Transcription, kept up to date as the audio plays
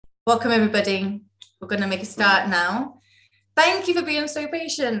Welcome, everybody. We're going to make a start now. Thank you for being so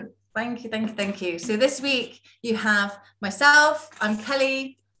patient. Thank you. So this week you have myself. I'm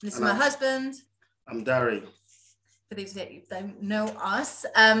Kelly. This is my husband. I'm Dari. For those that don't know us,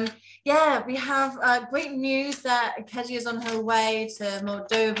 we have great news that Keji is on her way to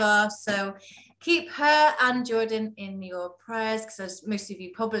Moldova. So keep her and Jordan in your prayers, because as most of you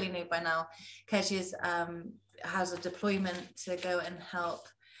probably know by now, Keji has a deployment to go and help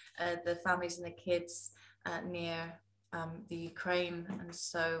the families and the kids near the Ukraine. And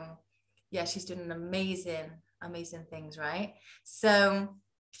so, yeah, she's doing amazing things, right? So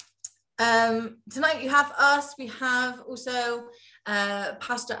tonight you have us. We have also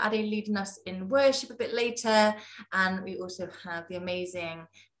Pastor Ade leading us in worship a bit later. And we also have the amazing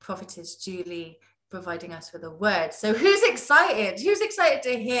prophetess Julie providing us with a word. So who's excited? Who's excited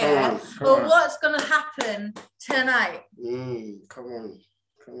to hear what's going to happen tonight? Come on.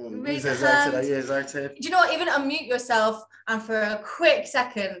 Who's excited? Are you excited? Do you know what? Even unmute yourself and for a quick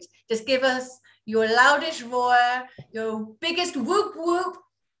second, just give us your loudest roar, your biggest whoop whoop.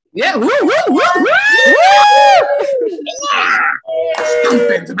 Yeah, woo, woo, woo, woo!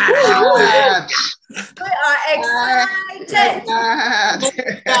 Something's about We are excited.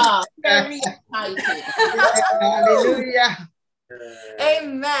 Very excited. Hallelujah.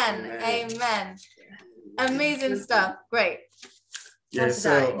 Amen. Amazing stuff. Great. Yeah,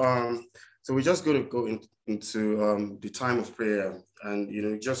 so we're just going to go into the time of prayer,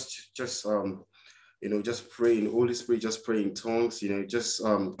 and just pray in the Holy Spirit, just pray in tongues, just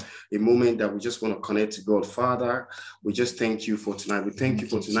a moment that we just want to connect to God. Father, we just thank you for tonight. We thank you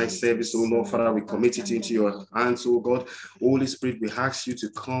for tonight's service, oh Lord. Father, we commit it into your hands, oh God. Holy Spirit, we ask you to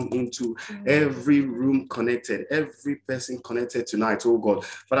come into every room connected, every person connected tonight, oh God.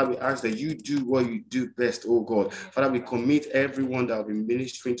 Father, we ask that you do what you do best, oh God. Father, we commit everyone that will be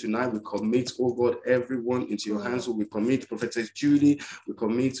ministering tonight. We commit, oh God, everyone into your hands. So we commit Prophetess Julie. We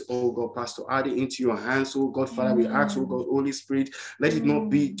commit, oh God, Pastor Adi into your hands, oh God. Father, we ask, oh God, Holy Spirit, let it not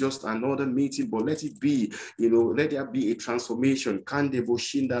be just another meeting, but let it be, let there be a transformation. Kande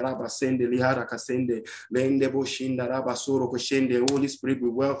boshinda raba sende lihara kasende lende boshinda raba soro koshende. Holy Spirit, we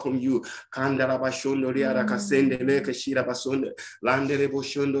welcome you. Kanda raba shondo lihara kasende leke shira basonde lande rebo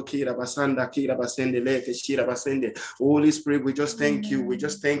shondo kira basanda kira basende leke shira basende. Holy Spirit, we just thank you. We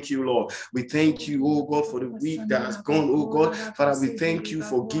just thank you, Lord. We thank you, oh God, for the week that has gone, oh God. Father, we thank you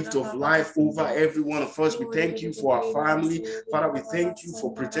for gift of life over every one of us. We thank you for our family. Father, we thank you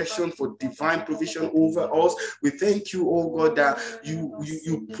for protection, for divine provision over us. We thank you, oh God, that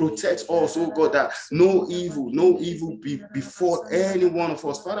you protect us, oh God, that no evil be before any one of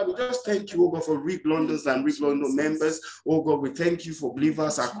us. Father, we just thank you, oh God, for Rick London's and Rick London members. Oh God, we thank you for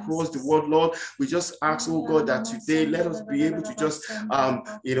believers across the world, Lord. We just ask, oh God, that today let us be able to just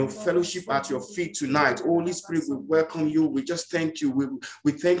fellowship at your feet tonight. Holy Spirit, we welcome you. We just thank you.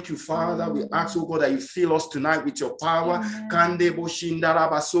 We thank you, Father. We ask, oh God, that you fill us tonight with your power. Kande boshinda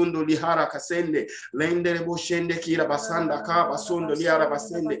rabasondo lihara kasende lende boshende kira basanda ka basondo lihara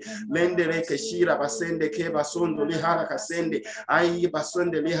basende lende reke shira basende ke basondo lihara kasende ai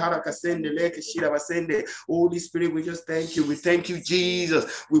basonde lihara kasende leke shira basende. Holy Spirit, we just thank you. We thank you,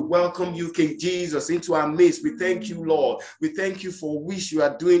 Jesus. We welcome you, King Jesus, into our midst. We thank you, Lord. We thank you for which you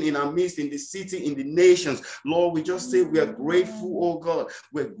are doing in our midst, in the city, in the nations. Lord, we just say we are grateful, oh God.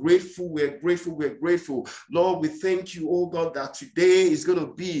 We're grateful. Lord, we thank you, oh God, that today is going to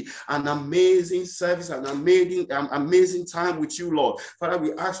be an amazing service, an amazing time with you, Lord. Father,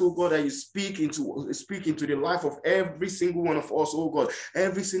 we ask, oh God, that you speak into the life of every single one of us, oh God.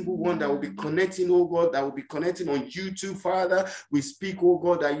 Every single one that will be connecting, oh God, that will be connecting on YouTube, Father. We speak, oh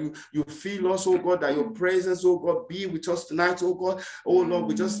God, that you feel us, oh God, that your presence, oh God, be with us tonight, oh God. Oh Lord,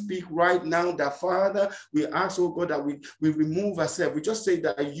 we just speak right now that, Father, we ask, oh God, that we remove ourselves. We just say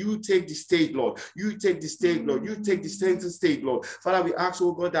that you take the stage, Lord. You take the stage, Lord. You take the center stage, Lord. Father, we ask,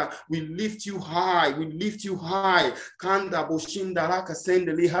 oh God, that we lift you high. We lift you high. Kanda boshinda raka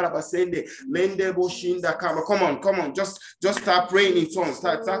sende lihara basende lende boshinda kama. Come on. Just start praying in tongues.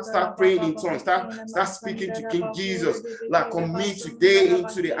 Start praying in tongues. Start speaking to King Jesus. Like commit today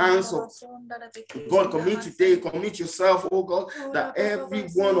into the hands of God. Commit yourself, oh God, that every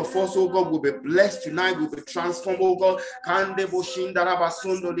one of us, oh God, will be blessed tonight, will be transformed, oh God. Kande boshinda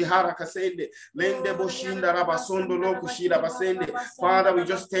rabasondo lihara kasende Father, we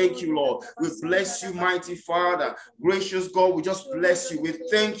just thank you, Lord. We bless you, mighty Father. Gracious God, we just bless you. We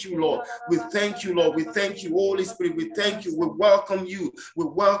thank you, Lord. We thank you, Lord. We thank you, Holy Spirit. We thank you. We welcome you. We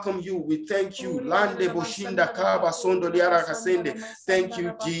welcome you. We thank you. Thank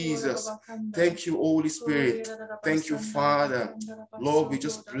you, Jesus. Thank you, Holy Spirit. Thank you, Father. Lord, we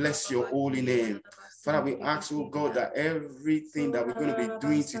just bless your holy name. Father, we ask, oh God, that everything that we're going to be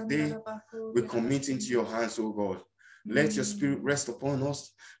doing today, we commit into your hands, oh God. Let your spirit rest upon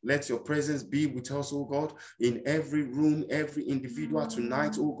us. Let your presence be with us, oh God, in every room, every individual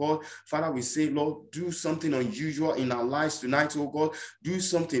tonight, oh God. Father, we say, Lord, do something unusual in our lives tonight, oh God. Do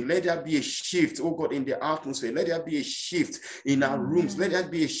something. Let there be a shift, oh God, in the atmosphere. Let there be a shift in our rooms. Let there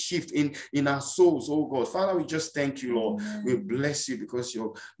be a shift in our souls, oh God. Father, we just thank you, Lord. We bless you because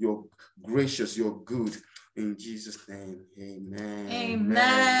you're gracious, you're good. In Jesus' name, amen.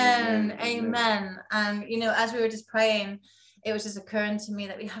 Amen. Amen. And, you know, as we were just praying, it was just occurring to me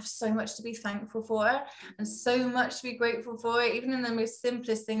that we have so much to be thankful for and so much to be grateful for, even in the most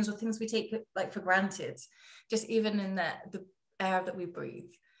simplest things or things we take like for granted, just even in the air that we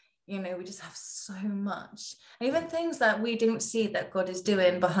breathe. You know, we just have so much, and even things that we don't see that God is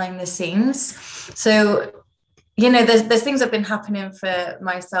doing behind the scenes. So, you know, there's things that have been happening for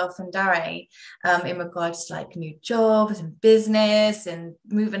myself and Dari in regards to like new jobs and business and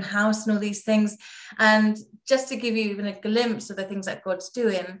moving house and all these things. And just to give you even a glimpse of the things that God's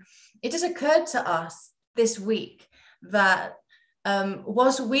doing, it just occurred to us this week that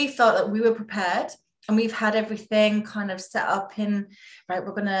whilst we felt that we were prepared and we've had everything kind of set up in, right,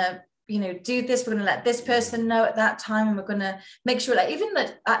 we're going to, you know, do this, we're going to let this person know at that time, and we're going to make sure, like, even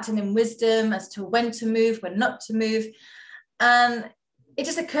like acting in wisdom as to when to move, when not to move. And it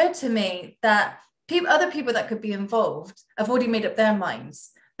just occurred to me that other people that could be involved have already made up their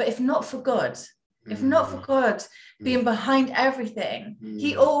minds. But if not for God, being behind everything,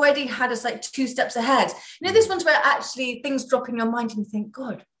 he already had us like 2 steps ahead. You know, this one's where actually things drop in your mind and you think,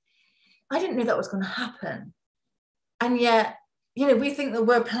 God, I didn't know that was going to happen. And yet, you know, we think that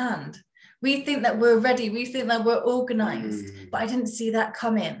we're planned. We think that we're ready. We think that we're organized. But I didn't see that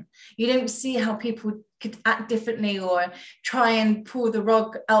coming. You don't see how people could act differently or try and pull the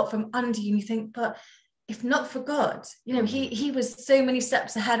rug out from under you. And you think, but if not for God, you know, he was so many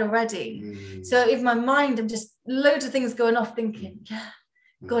steps ahead already. So in my mind, I'm just loads of things going off thinking, yeah,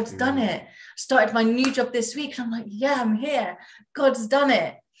 God's done it. Started my new job this week. And I'm like, yeah, I'm here. God's done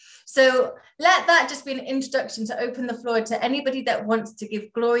it. So let that just be an introduction to open the floor to anybody that wants to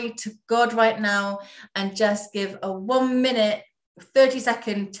give glory to God right now and just give a 1 minute,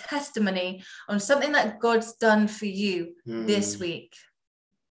 30-second testimony on something that God's done for you this week.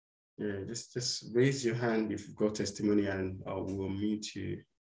 Yeah, just raise your hand if you've got testimony, and we'll mute you.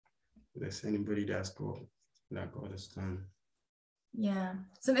 If there's anybody that God has done. Yeah,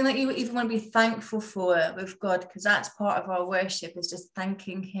 something that you even want to be thankful for with God, because that's part of our worship, is just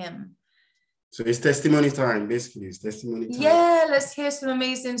thanking him. So it's testimony time, basically. It's testimony time. Yeah, let's hear some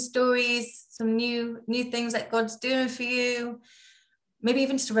amazing stories, some new things that God's doing for you. Maybe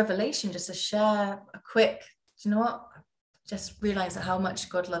even just a revelation, just to share a quick, do you know what? Just realize how much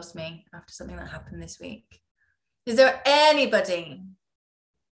God loves me after something that happened this week. Is there anybody?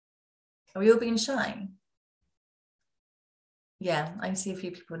 Are we all being shy? Yeah, I see a few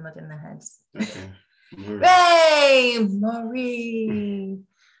people nodding their heads. Okay. Hey, Marie.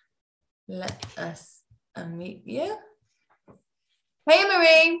 Let us unmute you. Hey,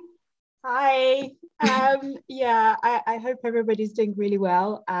 Marie. Hi. Yeah, I hope everybody's doing really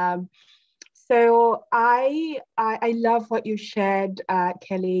well. So I love what you shared,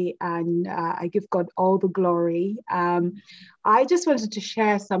 Kelly, and I give God all the glory. I just wanted to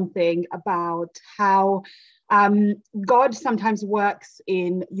share something about how God sometimes works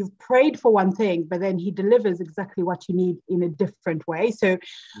in, you've prayed for one thing, but then he delivers exactly what you need in a different way. So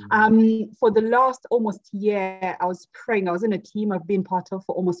for the last almost year, I was praying. I was in a team I've been part of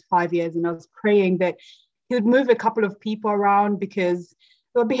for almost 5 years, and I was praying that he would move a couple of people around because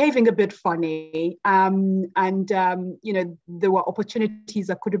they were behaving a bit funny. You know, there were opportunities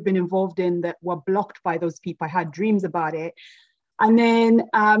I could have been involved in that were blocked by those people. I had dreams about it. And then,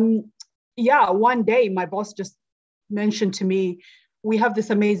 one day my boss just mentioned to me, we have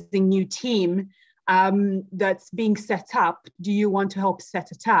this amazing new team that's being set up. Do you want to help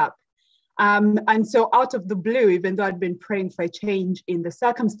set it up? And so out of the blue, even though I'd been praying for a change in the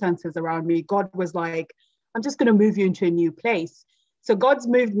circumstances around me, God was like, I'm just going to move you into a new place. So God's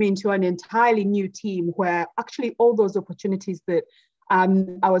moved me into an entirely new team where actually all those opportunities that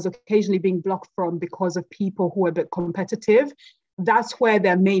I was occasionally being blocked from because of people who were a bit competitive, that's where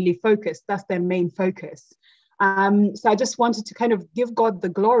they're mainly focused. That's their main focus. So I just wanted to kind of give God the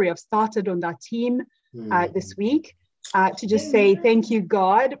glory. I've started on that team this week to just say, thank you,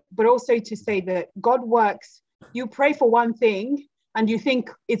 God, but also to say that God works. You pray for one thing and you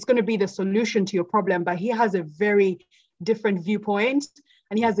think it's going to be the solution to your problem, but he has a very different viewpoint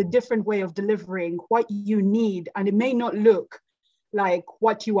and he has a different way of delivering what you need. And it may not look like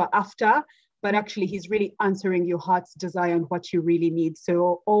what you are after, but actually he's really answering your heart's desire and what you really need.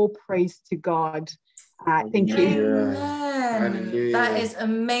 So all praise to God. Thank you. Amen. That is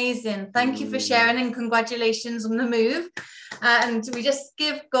amazing. Thank you for sharing and congratulations on the move. And we just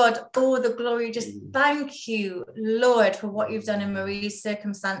give God all the glory. Just thank you, Lord, for what you've done in Marie's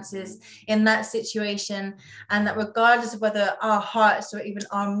circumstances in that situation. And that regardless of whether our hearts or even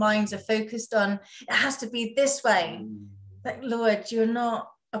our minds are focused on, it has to be this way. Like, Lord, you're not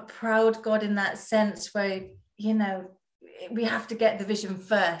a proud God in that sense where, you know, we have to get the vision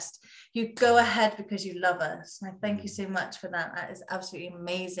first. You go ahead because you love us. And I thank you so much for that. That is absolutely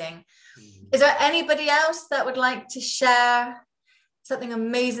amazing. Is there anybody else that would like to share something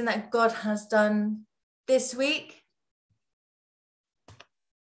amazing that God has done this week?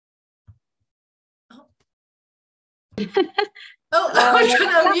 I was trying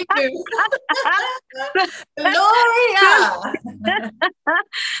to unmute you. Gloria!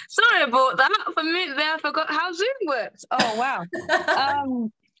 Sorry about that. For me, there I forgot how Zoom works. Oh, wow.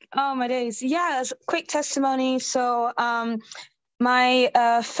 Oh, my days. Yeah, quick testimony. So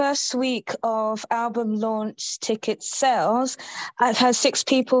my first week of album launch ticket sales, I've had 6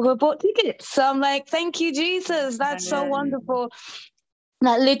 people who bought tickets. So I'm like, thank you, Jesus. That's so wonderful.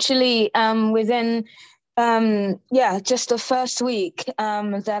 That literally within just the first week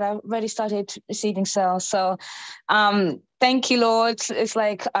that I already started receiving sales. So thank you, Lord. It's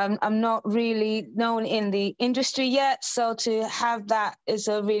like I'm not really known in the industry yet, so to have that is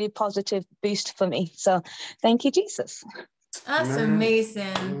a really positive boost for me. So thank you, Jesus. That's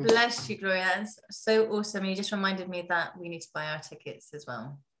amazing. Bless you, Gloria. That's so awesome. You just reminded me that we need to buy our tickets as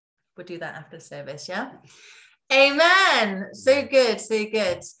well. We'll do that after service, yeah? Amen. So good, so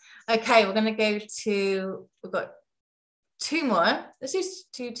good. Okay, we're going to go to, we've got 2 more. Let's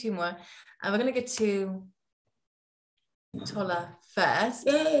do two more. And we're going to go to Tola first.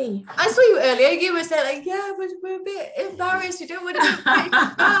 Yay. I saw you earlier. You were saying, like, yeah, we're a bit embarrassed. We don't want to be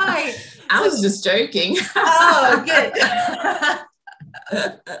shy. I was just joking. Oh, good.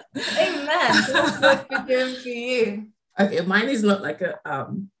 Amen. So what's God been doing for you? Okay, mine is not like a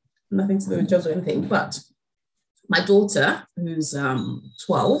nothing to do with jobs or anything, but my daughter, who's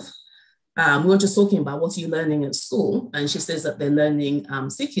 12, we were just talking about what are you learning at school, and she says that they're learning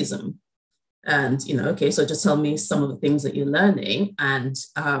Sikhism. And, you know, okay, so just tell me some of the things that you're learning. And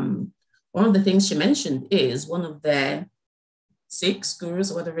one of the things she mentioned is one of their Sikhs,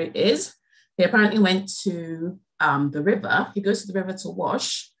 gurus, or whatever it is, he apparently went to the river. He goes to the river to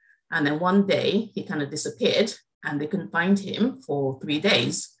wash. And then one day he kind of disappeared and they couldn't find him for 3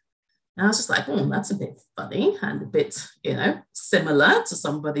 days. And I was just like, that's a bit funny and a bit, you know, similar to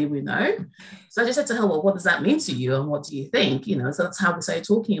somebody we know. So I just said to her, well, what does that mean to you? And what do you think? You know, so that's how we started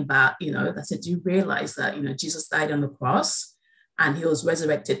talking about, you know, I said, do you realize that, you know, Jesus died on the cross and he was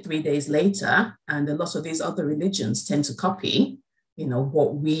resurrected 3 days later. And a lot of these other religions tend to copy, you know,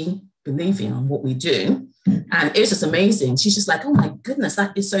 what we believe in and what we do. And it's just amazing. She's just like, oh my goodness,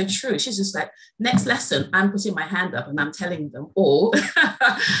 that is so true. She's just like, next lesson, I'm putting my hand up and I'm telling them all.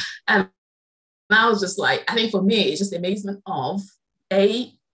 And I was just like, I think for me, it's just the amazement of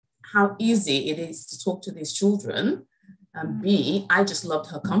A, how easy it is to talk to these children. And B, I just loved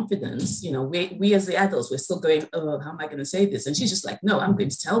her confidence. You know, we as the adults, we're still going, oh, how am I going to say this? And she's just like, no, I'm going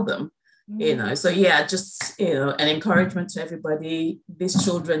to tell them. You know, so yeah, just, you know, an encouragement to everybody. These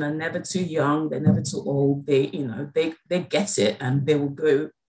children are never too young, they're never too old. They, you know, they get it and they will go.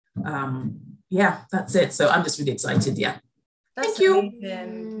 Yeah, that's it. So I'm just really excited. Yeah. Thank you.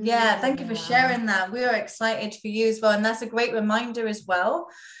 Yeah, thank you for sharing that. We are excited for you as well. And that's a great reminder as well,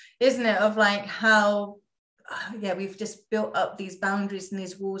 isn't it? Of like how, we've just built up these boundaries and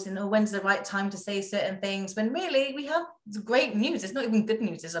these walls and when's the right time to say certain things, when really we have great news. It's not even good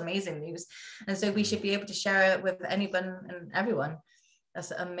news, it's amazing news. And so we should be able to share it with anyone and everyone.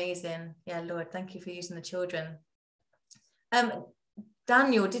 That's amazing. Yeah, Lord, thank you for using the children.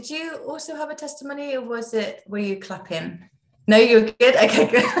 Daniel, did you also have a testimony or were you clapping? No, you're good. Okay,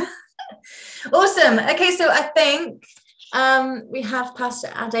 good. Awesome. Okay, so I think we have Pastor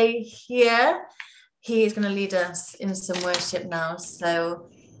Ade here. He is going to lead us in some worship now.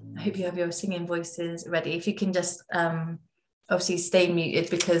 So I hope you have your singing voices ready. If you can just obviously stay muted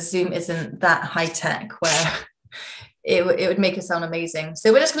because Zoom isn't that high tech where it would make it sound amazing.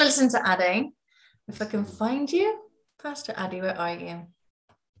 So we're just going to listen to Ade. If I can find you, Pastor Ade, where are you?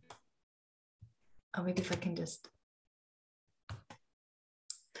 Or maybe if I can just.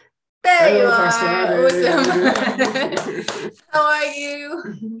 There you are. Awesome. How are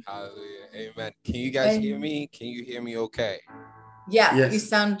you? Hallelujah. Amen. Can you guys hear me? Can you hear me okay? Yeah, Yes. You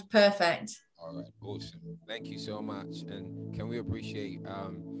sound perfect. All right. Awesome. Thank you so much. And can we appreciate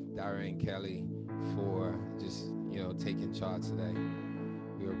Darren Kelly for just, taking charge today.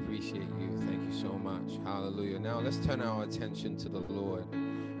 We appreciate you. Thank you so much. Hallelujah. Now let's turn our attention to the Lord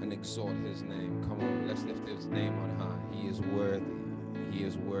and exalt his name. Come on, let's lift his name on high. He is worthy. He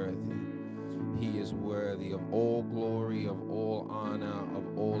is worthy. He is worthy of all glory, of all honor,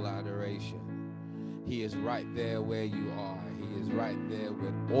 of all adoration. He is right there where you are. He is right there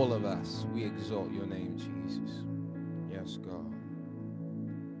with all of us. We exalt your name, Jesus. Yes, God.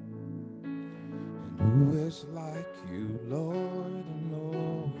 And who is like you, Lord, in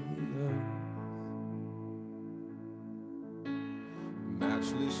all the earth?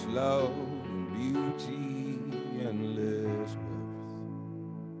 Matchless love and beauty, endless worth.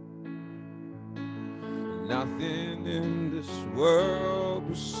 Nothing in this world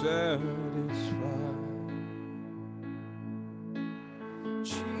will satisfy.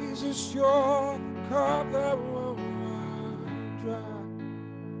 Jesus, you're the cup that won't run dry.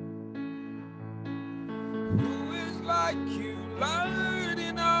 Who is like you, Lord,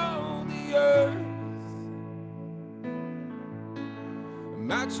 in all the earth?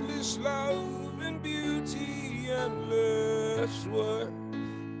 Matchless love and beauty, endless worth.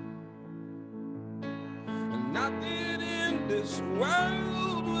 Nothing in this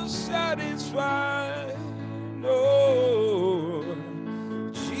world will satisfy. No,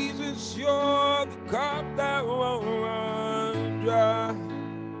 Jesus, you're the cup that won't run dry.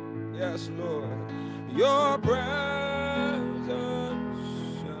 Yes, Lord, your presence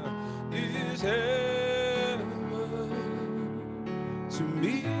is heaven to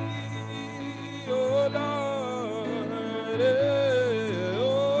me, oh Lord.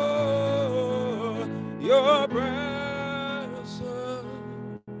 Your presence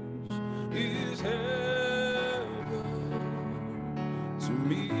is heaven to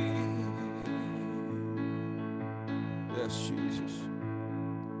me. Yes, Jesus.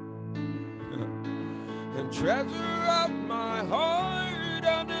 And treasure of my heart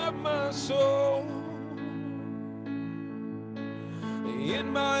and of my soul.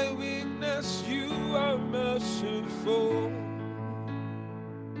 In my weakness, you are merciful.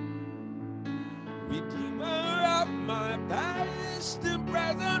 Redeemer of my past and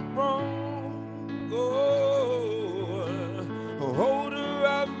present wrong. Oh, holder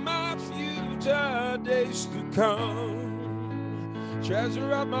of my future days to come.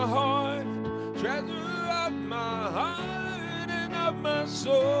 Treasure of my heart, treasure of my heart and of my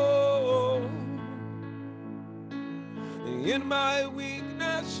soul. In my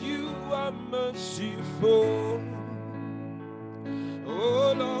weakness, you are merciful.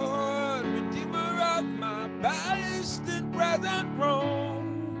 Oh Lord, Redeemer of my past and present wrong.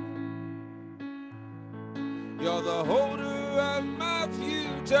 You're the holder of my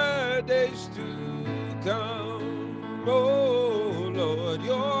future days to come. Oh Lord,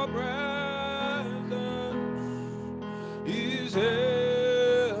 your presence is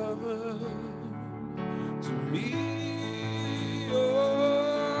heaven to me.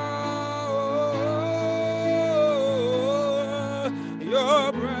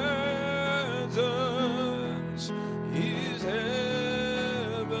 Your presence is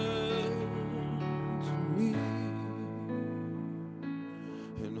heaven to me.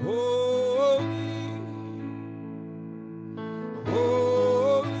 And holy,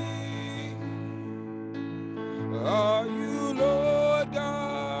 holy are you, Lord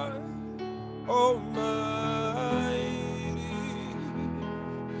God Almighty,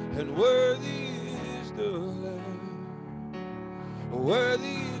 and worthy is the Lamb. Worthy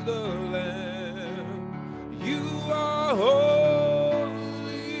is the Lamb. You are holy,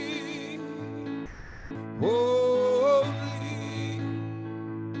 holy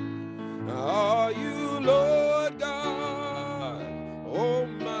are you, Lord God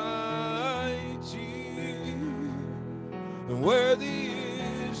Almighty, and worthy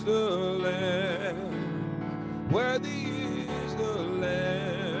is the Lamb. Worthy is the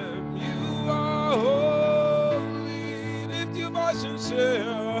Lamb. You are holy. Lift your voice and say,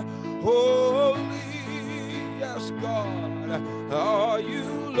 holy, yes, God, are you,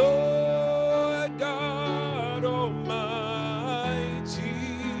 Lord God Almighty,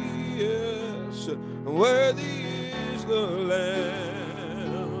 yes, worthy is the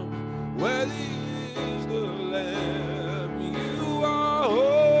Lamb, worthy is the Lamb.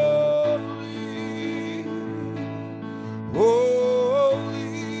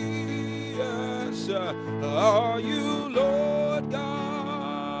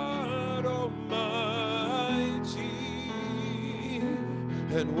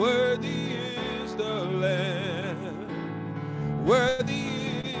 and worthy is the Lamb. Worthy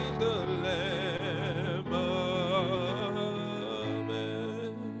is the Lamb.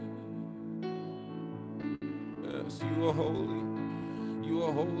 Amen. Yes, you are holy. You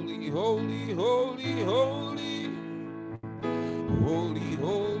are holy, holy, holy, holy. Holy,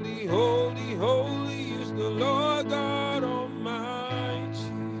 holy, holy, holy is the Lord God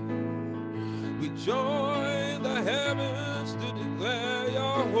Almighty. We join the heavens to declare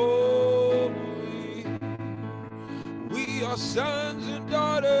you're holy. We are sons and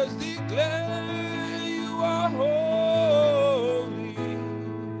daughters, declare you are holy.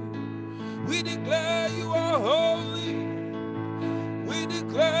 We declare you are holy. We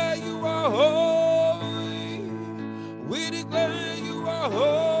declare you are holy. We declare you are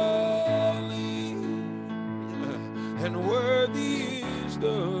holy. And worthy is the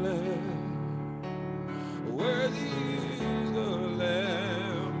Lamb. Worthy is the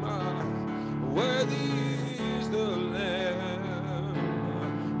Lamb. Worthy is the Lamb.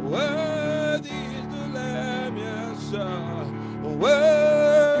 Worthy is the Lamb. Yes,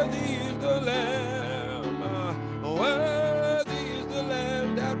 worthy is the Lamb. Worthy is the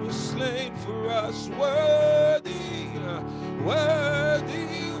Lamb that was slain for us. Worthy,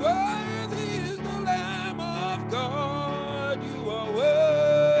 worthy, worthy is the Lamb of God. You are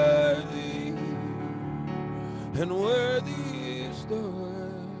worthy, and worthy is the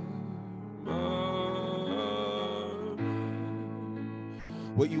Lamb.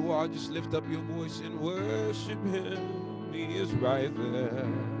 Where you are, just lift up your voice and worship Him. He is right there.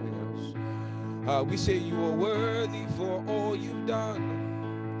 Yes. We say you are worthy for all you've done.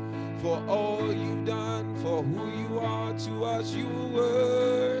 For all you've done, for who you are to us, you are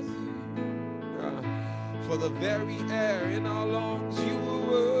worthy. For the very air in our lungs, you are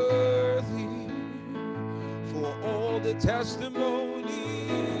worthy. For all the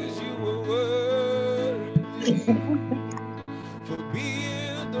testimonies, you are worthy. For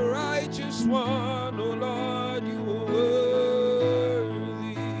being the righteous one, oh Lord, you are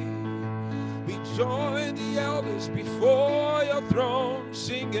worthy. We join the elders before your throne,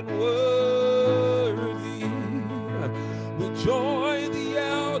 singing worthy. We join the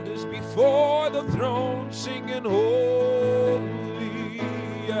elders before the throne, singing holy.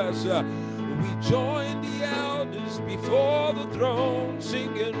 Yes, we join the elders before the throne,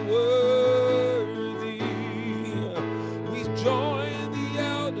 singing worthy. We join the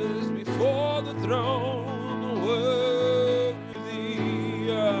elders before the throne, worthy.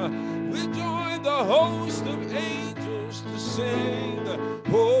 We join the host of angels to sing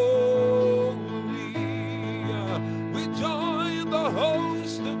holy. We join the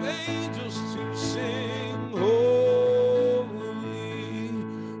host of angels to sing holy.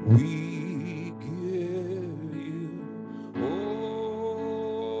 We give you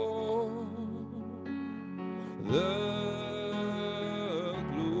all the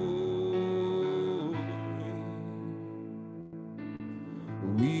glory.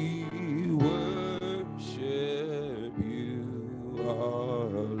 We worship you, our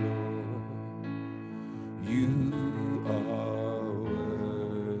Lord. You are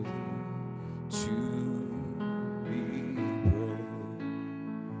worthy to be praised.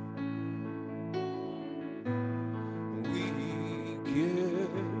 We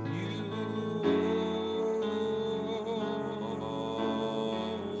give you all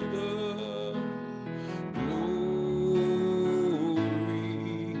the glory.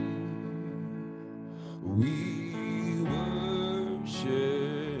 We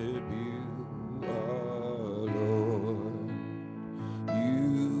worship you, our Lord.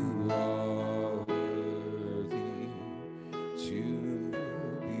 You are worthy to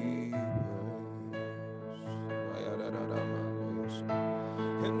be praised.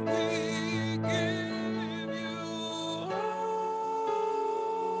 And we give you all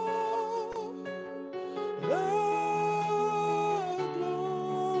the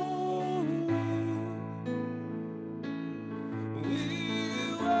glory. We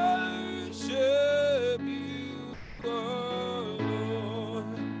worship you, our Lord.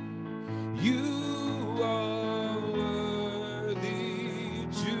 You are worthy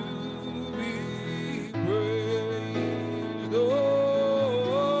to be praised, oh,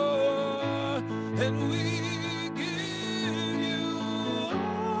 and we give you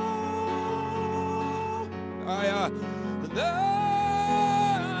all the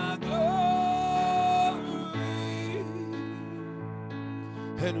glory,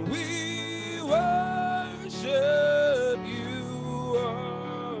 and we worship you,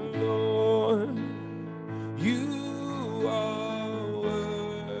 our Lord. You are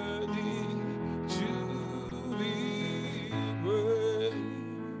worthy to be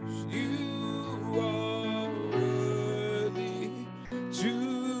praised.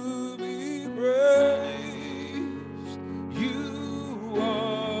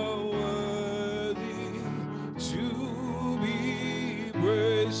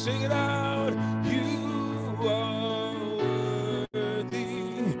 Sing it out. You are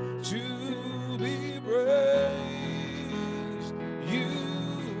worthy to be praised. You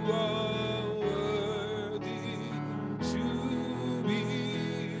are worthy to be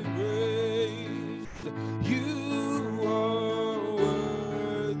praised. You are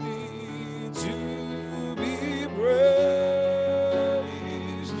worthy to be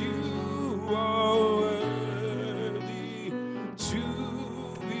praised. You are worthy to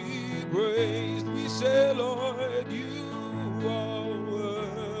be praised. We say, Lord, you are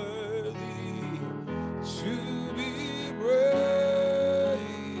worthy to be praised.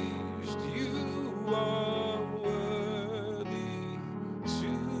 You are worthy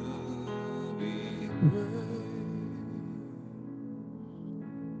to be praised.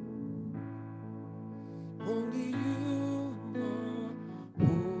 Only you are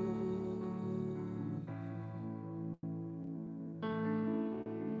holy.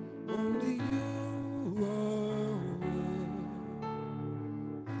 Only you are worthy.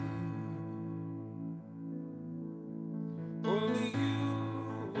 Only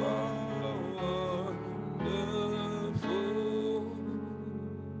you are wonderful.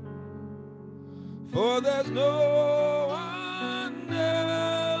 For there's no one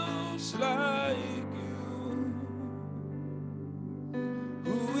else like you,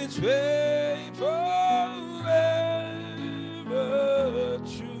 who is faithful, ever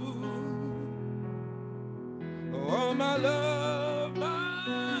true. All my love,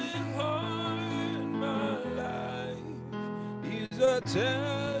 my heart, my life is a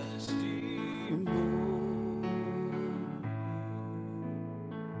testimony.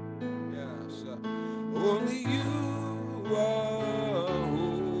 Yes, only you are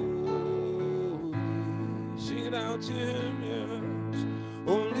holy. Sing it out to him, yes.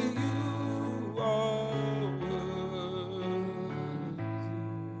 Only you are worthy.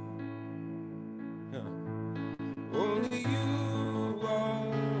 Yeah. Only you are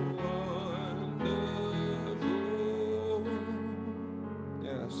wonderful.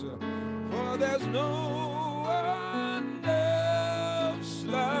 Yes, for there's no one else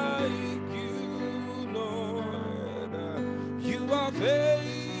like you, Lord. You are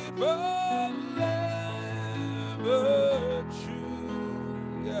faithful, ever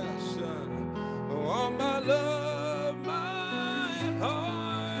true. Yes, all my love, my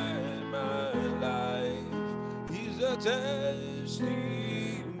heart, my life is a testimony.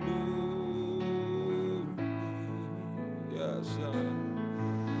 Yes,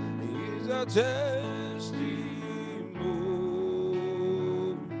 he's a testimony.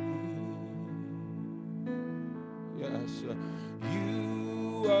 Yes,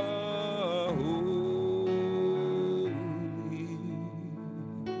 you are holy.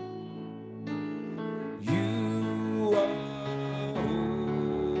 You are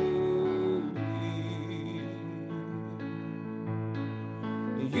holy.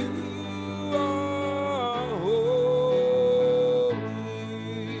 You are holy.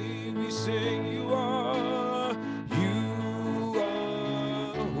 We sing, you are holy.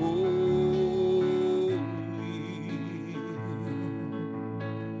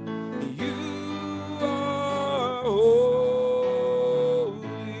 You are holy.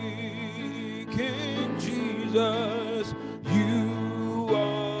 King Jesus, you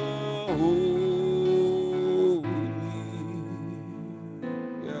are holy.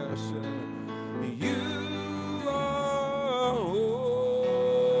 Yes, you are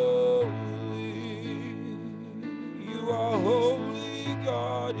holy. You are holy,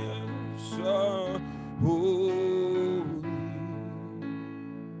 God, yes, are holy.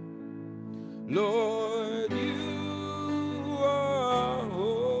 Lord, you are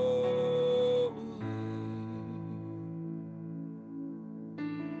holy.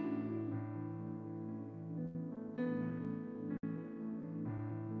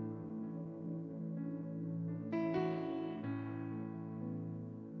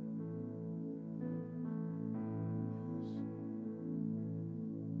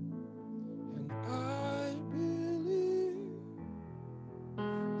 And I believe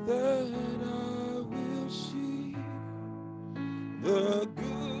that I will see the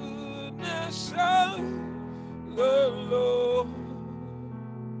goodness of the Lord.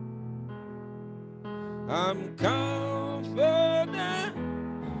 I'm confident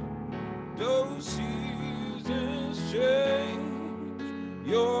those seasons change,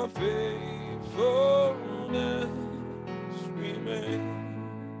 your faithfulness remains.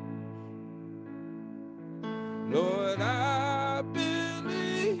 Lord, I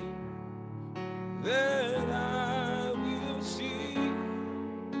believe that I will see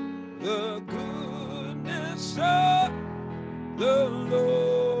the goodness of the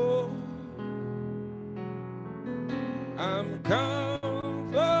Lord.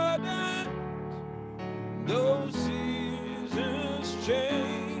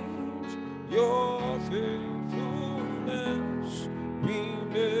 change, your faithfulness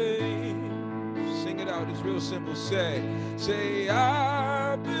remains. Sing it out, it's real simple. Say,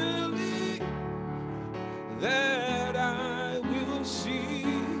 I believe that I will see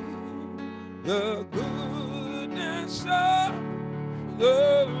the goodness of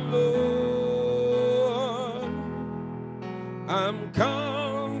the Lord. I'm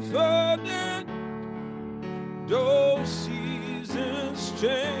confident though seasons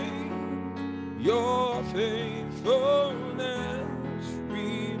change, your faithfulness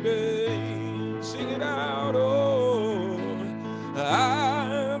remains. Sing it out, oh,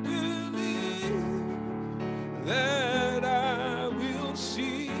 I believe that I will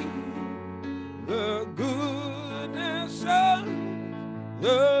see the goodness of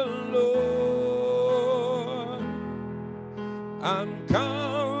the Lord. I'm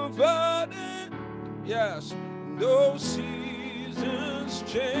confident, yes, though seasons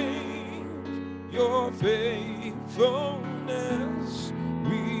change, your faithfulness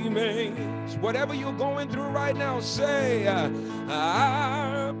remains. Whatever you're going through right now, say,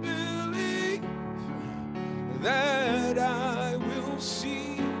 I believe that I will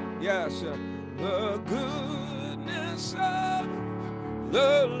see, yes, the goodness of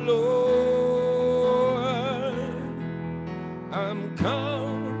the Lord. I'm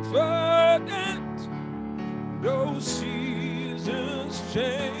confident though seasons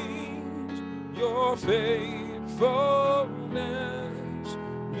change, your faithfulness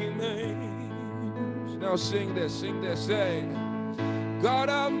remains. Now sing this, say, God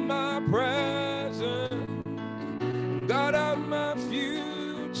of my present, God of my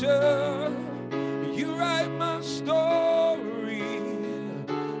future, you write my story,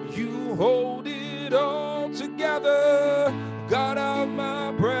 you hold it all together. God of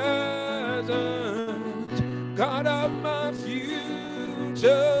my present, God of my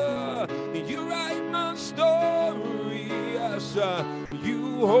future, you write my story, yes,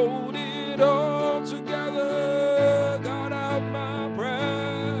 you hold it all together. God of my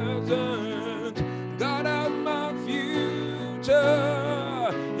present, God of my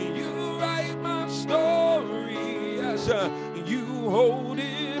future, you write my story, yes, you hold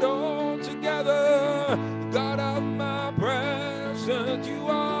it all together. God of my present, you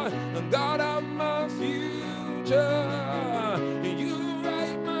are God of my future. You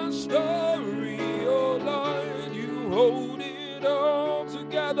write my story, oh Lord, you hold it all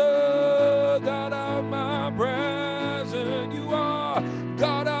together. God of my present, you are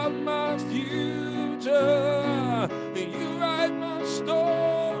God of my future. You write my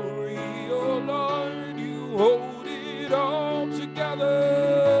story, oh Lord, you hold it all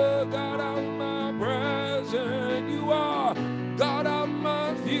together. God of my present, you are God of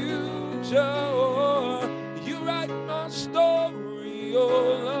my future. Oh, you write my story,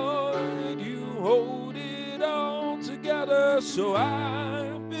 oh Lord, you hold it all together. So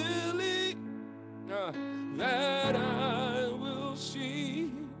I believe that I will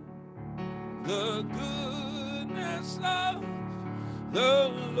see the goodness of the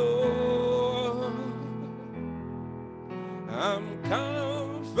Lord. I'm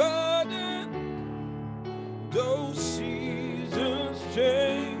confident though seasons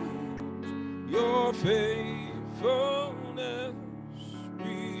change, your faithfulness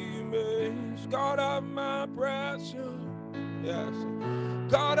remains. God of my present, yes,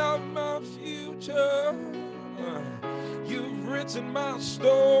 God of my future, you've written my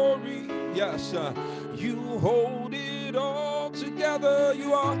story, yes, you hold it all together.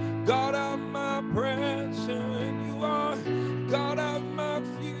 You are God of my present, you are God of my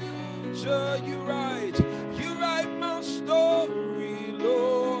future. You write my story,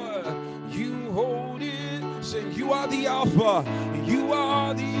 Lord, you hold it. Say, you are the Alpha, you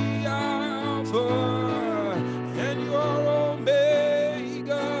are the Alpha, and you're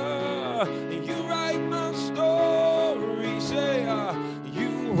Omega. You write my story, say,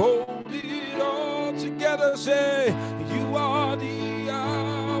 you hold it all together. Say, you are the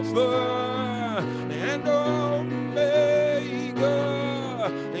Alpha and Omega,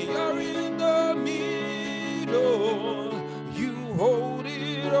 and you're in the middle. You hold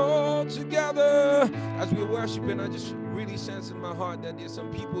it all together. As we're worshiping, I just really sense in my heart that there's some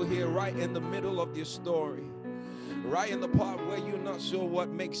people here right in the middle of your story, right in the part where you're not sure what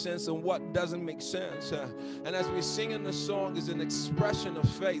makes sense and what doesn't make sense. And as we're singing the song, is an expression of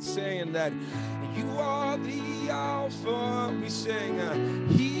faith, saying that you are the Alpha. We sing,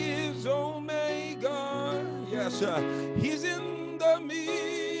 He is Omega. Yes, He's in the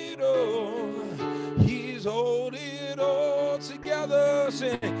middle. He's holding it all together.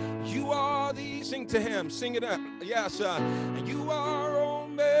 Sing, you are the, sing to him. Sing it up. Yes. You are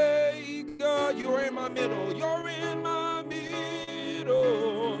Omega. You're in my middle. You're in my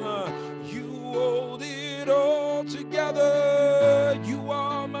middle. You hold it all together. You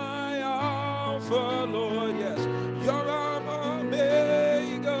are my Alpha, Lord. Yes. You're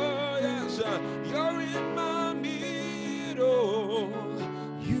Omega. Yes. You're in my middle.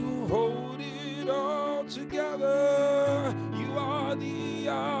 You hold it all together. You are the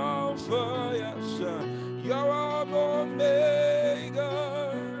Alpha, yes. You're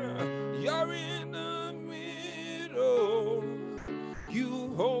Omega. You're in the middle.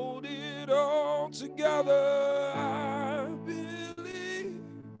 You hold it all together. I believe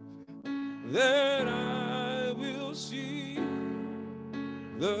that I will see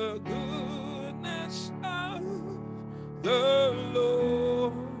the goodness of the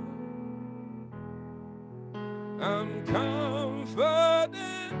Lord. I'm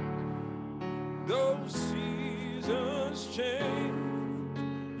confident those seasons change.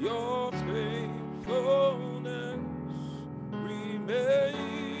 Your faithfulness remains.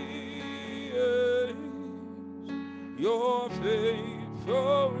 Your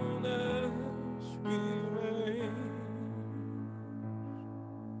faithfulness remains.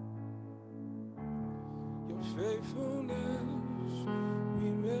 Your faithfulness remains. Your faithfulness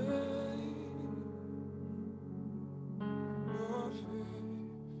remains.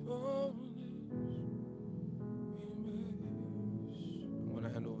 I'm going to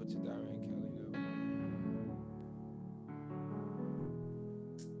hand over to Darren Kelly now.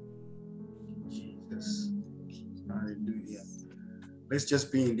 Jesus. Hallelujah. Let's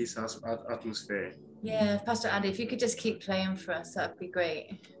just be in this atmosphere. Yeah, Pastor Andy, if you could just keep playing for us, that'd be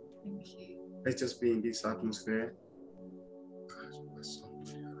great. Thank you. Let's just be in this atmosphere.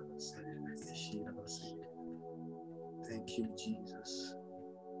 Thank you, Jesus.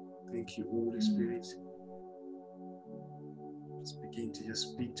 Thank you, Holy Spirit. Let's begin to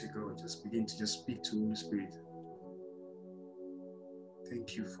just speak to God. Just begin to just speak to Holy Spirit.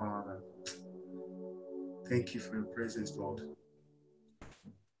 Thank you, Father. Thank you for your presence, Lord.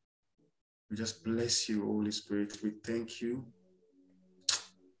 We just bless you, Holy Spirit. We thank you.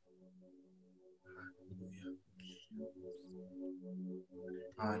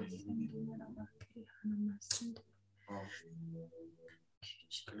 Hallelujah. Oh.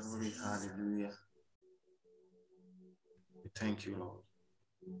 Glory, hallelujah. We thank you, Lord.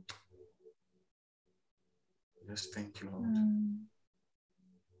 Just thank you, Lord.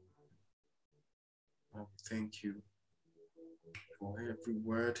 Oh, thank you for every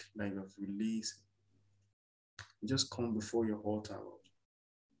word that you have released. We just come before your altar, Lord.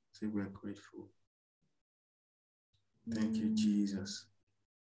 Say we're grateful. Thank you, Jesus.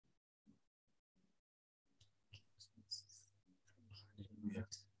 Hallelujah.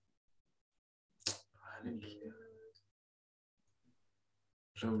 Hallelujah.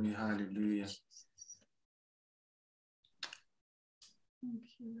 Glory, hallelujah. Thank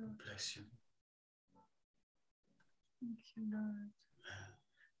you, Lord. Bless you. Thank you, Lord.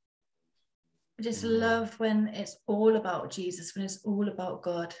 I just love when it's all about Jesus, when it's all about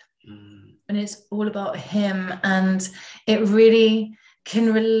God, when it's all about him, and it really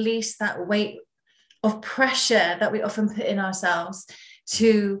can release that weight of pressure that we often put in ourselves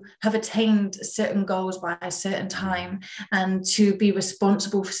to have attained certain goals by a certain time and to be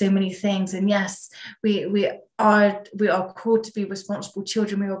responsible for so many things. And yes, we are called to be responsible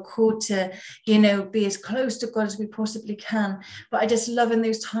children. We are called to, be as close to God as we possibly can. But I just love in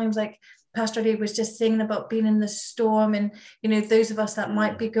those times, like Pastor Ali was just saying about being in the storm, and those of us that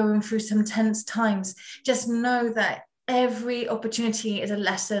might be going through some tense times, just know that every opportunity is a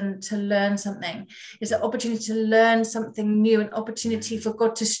lesson to learn something. It's an opportunity to learn something new, an opportunity for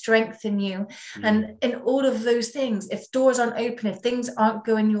God to strengthen you. And in all of those things, if doors aren't open, if things aren't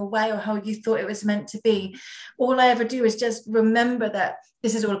going your way or how you thought it was meant to be, all I ever do is just remember that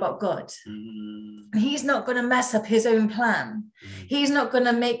this is all about God. He's not going to mess up his own plan. He's not going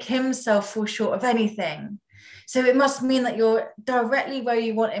to make himself fall short of anything. So it must mean that you're directly where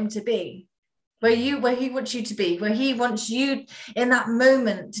you want him to be. Where he wants you to be, where he wants you in that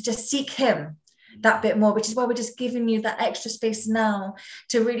moment to just seek him that bit more, which is why we're just giving you that extra space now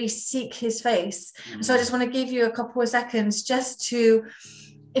to really seek his face. So I just want to give you a couple of seconds just to,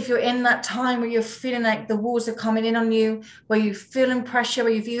 if you're in that time where you're feeling like the walls are coming in on you, where you're feeling pressure,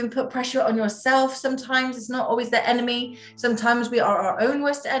 where you've even put pressure on yourself. Sometimes it's not always the enemy. Sometimes we are our own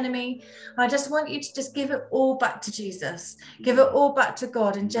worst enemy. I just want you to just give it all back to Jesus. Give it all back to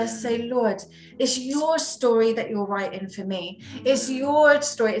God and just say, Lord, it's your story that you're writing for me. It's your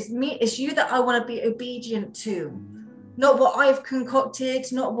story. It's me. It's you that I want to be obedient to. not what I've concocted,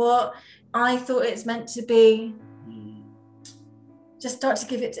 not what I thought it's meant to be. Just start to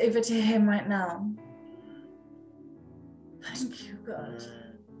give it over to him right now. Thank you, God.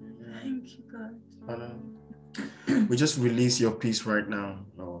 Thank you, God. Father, we just release your peace right now,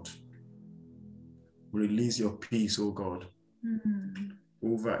 Lord. Release your peace, oh God,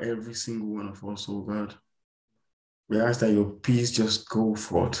 over every single one of us, oh God. We ask that your peace just go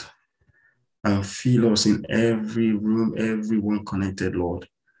forth and fill us in every room, everyone connected, Lord.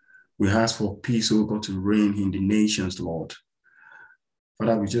 We ask for peace, oh God, to reign in the nations, Lord.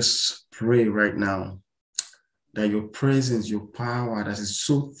 Father, we just pray right now that your presence, your power that is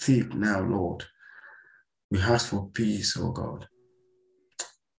so thick now, Lord, we ask for peace, oh God.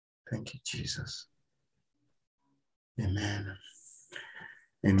 Thank you, Jesus. Amen.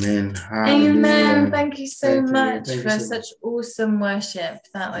 Amen. Hallelujah. Amen. Thank you so much Thank you for so such awesome worship.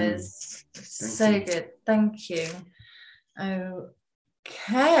 That was so good. Thank you.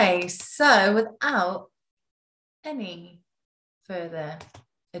 Okay, so without any further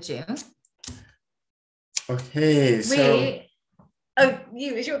ado, okay, so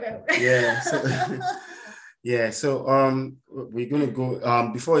it's your go. So we're gonna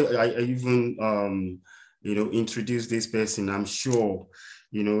go before I even introduce this person. I'm sure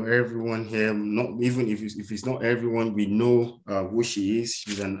everyone here, not even if it's not everyone, we know who she is.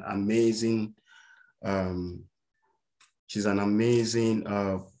 She's an amazing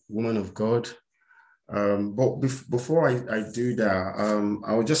woman of God. But before I do that,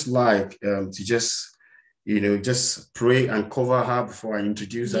 I would just like to just pray and cover her before I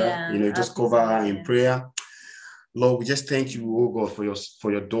introduce her. Just cover her in prayer. Lord, we just thank you, oh God, for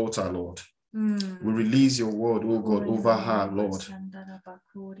your daughter, Lord. We release your word, oh God, over her, Lord.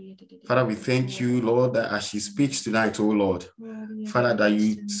 Father, we thank you, Lord, that as she speaks tonight, oh Lord, Father, that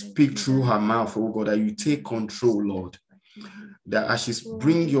you speak through her mouth, oh God, that you take control, Lord. That as she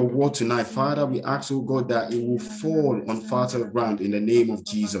brings your word tonight, Father, we ask, oh God, that it will fall on fertile ground in the name of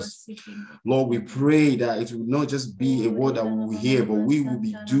Jesus. Lord, we pray that it will not just be a word that we will hear, but we will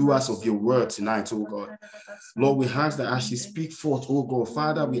be doers of your word tonight, oh God. Lord, we ask that as she speaks forth, oh God,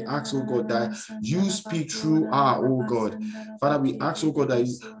 Father, we ask, oh God, that you speak through her, oh God. Father, we ask, oh God, that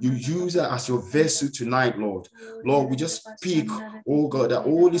you use her as your vessel tonight, Lord. Lord, we just speak, oh God, that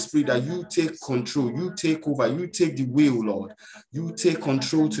Holy Spirit, that you take control, you take over, you take the wheel, Lord. You take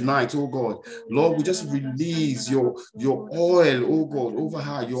control tonight, oh God. Lord, we just release your oil, oh God, over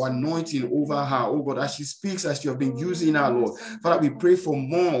her, your anointing over her, oh God, as she speaks, as you have been using her, Lord. Father, we pray for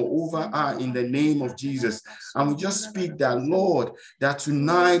more over her in the name of Jesus. And we just speak that, Lord, that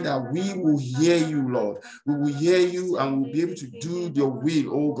tonight that we will hear you, Lord. We will hear you and we'll be able to do your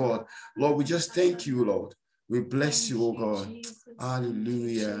will, oh God. Lord, we just thank you, Lord. We bless you, oh God.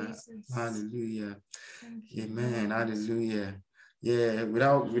 Hallelujah. Hallelujah. Amen. Hallelujah. Yeah,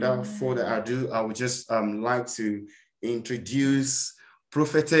 without further ado, I would just like to introduce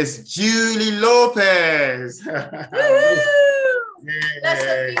Prophetess Julie Lopez. Let's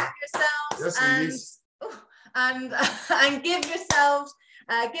unmute yourselves and give yourselves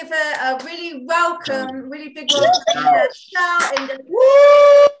give her a really welcome, really big welcome. Shout in the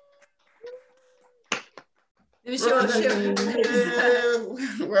Welcome,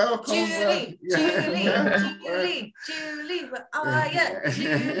 Julie, Julie, where are you?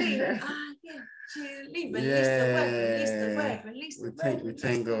 Julie, release the word. We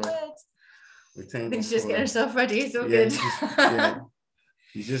thank God. We thank God. She's just getting herself ready. It's all good.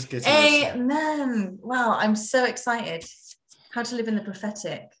 She's just getting Amen. Wow, I'm so excited. How to live in the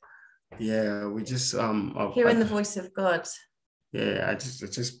prophetic. Yeah, we just hearing the voice of God. Yeah, I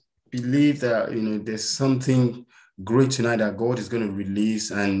just believe that there's something great tonight that God is going to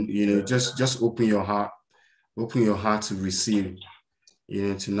release, and just open your heart to receive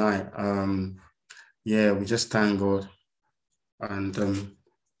tonight. Yeah, we just thank God, and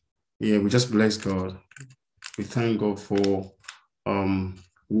yeah, we just bless God. We thank God for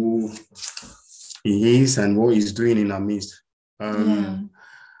who he is and what he's doing in our midst.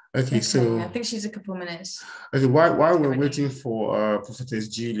 Okay, so I think she's a couple of minutes. Okay, while we're waiting for Prophetess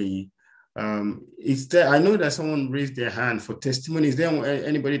Julie, is there? I know that someone raised their hand for testimony. Is there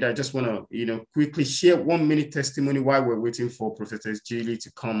anybody that just want to quickly share 1 minute testimony while we're waiting for Prophetess Julie to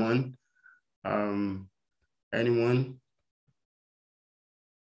come on? Anyone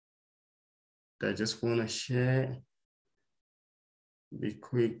that just want to share? Be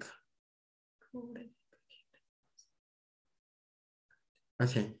quick.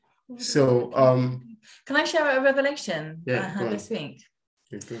 Okay. So can I share a revelation I had this week?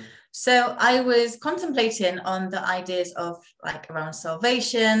 Okay. So I was contemplating on the ideas of like around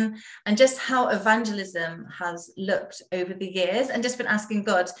salvation and just how evangelism has looked over the years, and just been asking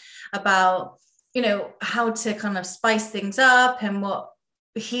God about, you know, how to kind of spice things up and what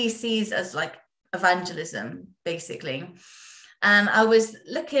he sees as like evangelism, basically. And I was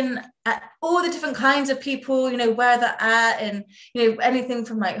looking at all the different kinds of people, you know, where they're at, and, you know, anything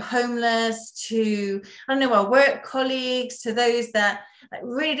from like homeless to, I don't know, our work colleagues, to those that like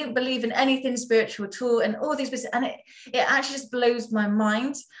really didn't believe in anything spiritual at all, and all these bits. And it actually just blows my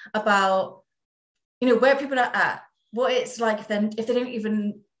mind about, you know, where people are at, what it's like if they don't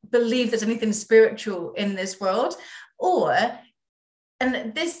even believe there's anything spiritual in this world. Or,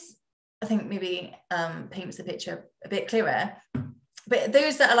 and this, I think maybe paints the picture a bit clearer, but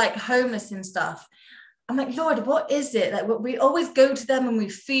those that are like homeless and stuff, I'm like, Lord, what is it that we always go to them and we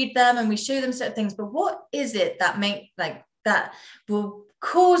feed them and we show them certain things, but what is it that will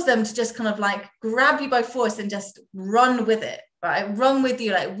cause them to just kind of like grab you by force and just run with it, right? Run with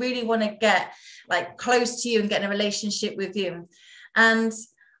you, like really want to get like close to you and get in a relationship with you. And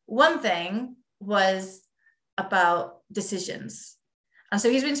one thing was about decisions. And so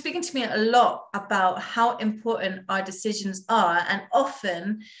he's been speaking to me a lot about how important our decisions are. And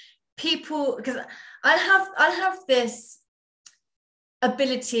often people, because I have this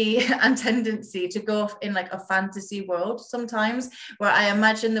ability and tendency to go off in like a fantasy world sometimes, where I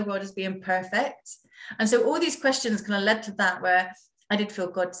imagine the world as being perfect. And so all these questions kind of led to that, where I did feel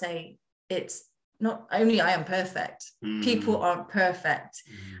God say, it's not only I am perfect, people aren't perfect.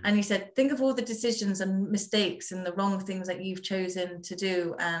 And he said, think of all the decisions and mistakes and the wrong things that you've chosen to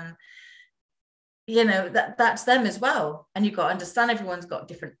do. And, you know, that's them as well. And you've got to understand everyone's got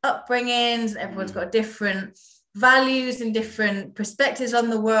different upbringings, everyone's got different values and different perspectives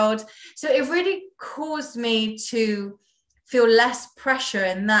on the world. So it really caused me to feel less pressure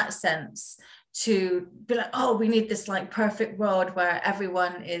in that sense, to be like, oh, we need this like perfect world where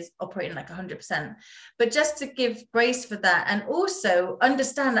everyone is operating like 100%, but just to give grace for that, and also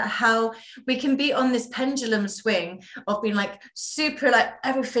understand that how we can be on this pendulum swing of being like super like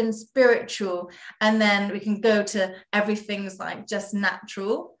everything's spiritual, and then we can go to everything's like just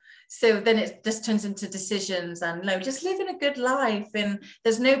natural. So then it just turns into decisions and no, just living a good life, and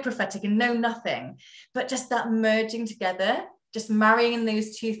there's no prophetic and no nothing, but just that merging together, just marrying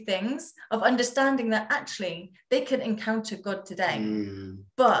those two things of understanding that actually they can encounter God today,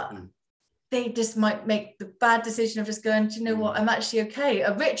 but they just might make the bad decision of just going, do you know what, I'm actually okay.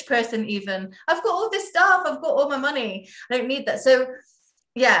 A rich person even, I've got all this stuff, I've got all my money, I don't need that. So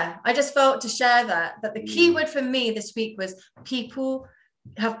yeah, I just felt to share that the key word for me this week was people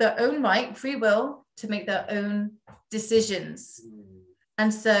have their own right, free will, to make their own decisions.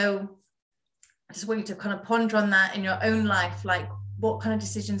 And so I just want you to kind of ponder on that in your own life. Like, what kind of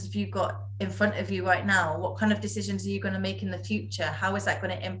decisions have you got in front of you right now? What kind of decisions are you going to make in the future? How is that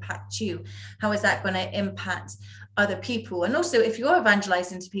going to impact you? How is that going to impact other people? And also, if you're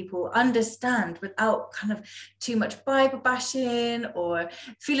evangelizing to people, understand without kind of too much Bible bashing or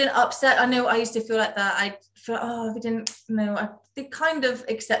feeling upset. I know I used to feel like that. I feel, oh, they didn't know, they kind of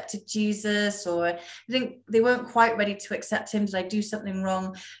accepted Jesus, or I think they weren't quite ready to accept him. Did I do something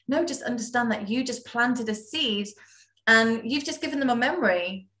wrong? No, just understand that you just planted a seed and you've just given them a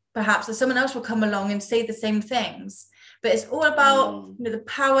memory, perhaps, that someone else will come along and say the same things. But it's all about, you know, the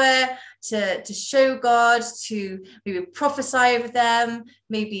power to show God, to maybe prophesy over them,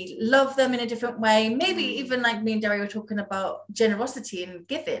 maybe love them in a different way, maybe even like me and Derry were talking about generosity and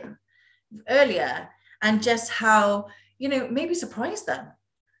giving earlier, and just how, you know, maybe surprise them,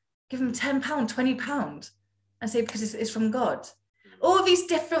 give them £10, £20 and say, because it's from God. All these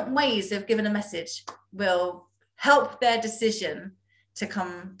different ways of giving a message will help their decision to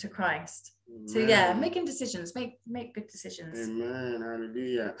come to Christ. So yeah, making decisions, make good decisions. Amen.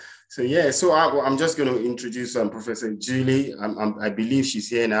 Hallelujah. So yeah, so I'm just going to introduce Professor Julie. I believe she's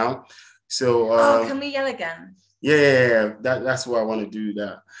here now. So can we yell again? Yeah, that's what I want to do.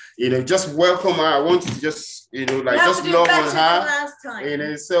 That, you know, just welcome her. I want you to just, you know, like just love on her. Last time. You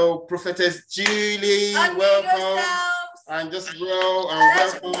know, so Prophetess Julie, welcome, and just grow and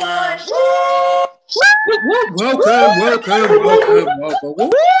welcome her.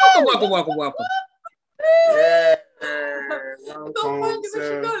 Welcome. Yeah, welcome.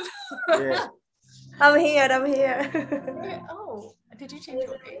 So, yeah. I'm here. Oh, did you change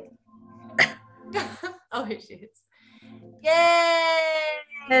your name? Oh, here she is. Yay!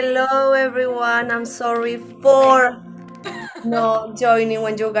 Hello, everyone. I'm sorry for not joining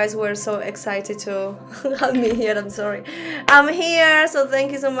when you guys were so excited to have me here. I'm sorry. I'm here. So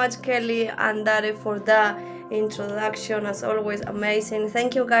thank you so much, Kelly and Dare, for the introduction. As always, amazing.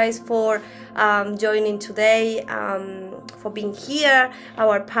 Thank you guys for joining today, for being here.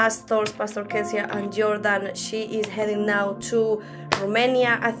 Our pastors, Pastor Kezia and Jordan, she is heading now to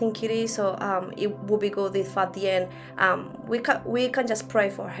Romania, I think it is. So it would be good if at the end we can just pray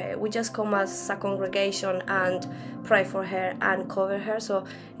for her. We just come as a congregation and pray for her and cover her. So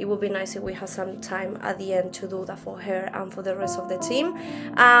it would be nice if we have some time at the end to do that for her and for the rest of the team.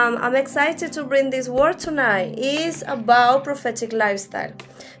 I'm excited to bring this word tonight. It's about prophetic lifestyle,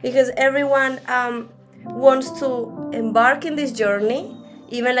 because everyone wants to embark in this journey,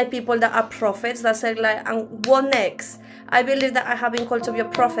 even like people that are prophets that say like, and what next? I believe that I have been called to be a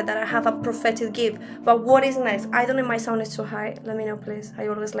prophet, that I have a prophetic gift. But what is next? I don't know if my sound is too high. Let me know, please. I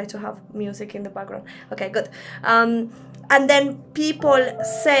always like to have music in the background. Okay, good. And then people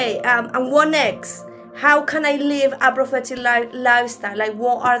say, and what next? How can I live a prophetic lifestyle? Like,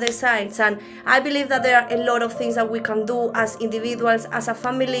 what are the signs? And I believe that there are a lot of things that we can do as individuals, as a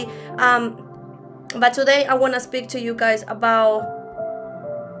family. But today I want to speak to you guys about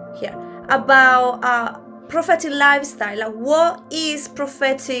prophetic lifestyle. Like, what is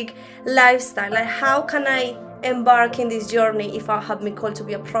prophetic lifestyle? Like, how can I embark in this journey if I have been called to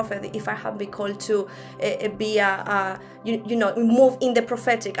be a prophet, if I have been called to be move in the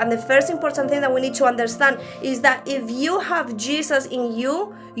prophetic? And the first important thing that we need to understand is that if you have Jesus in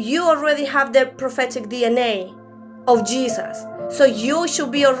you, you already have the prophetic DNA of Jesus. So you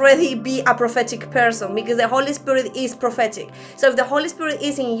should already be a prophetic person, because the Holy Spirit is prophetic. So if the Holy Spirit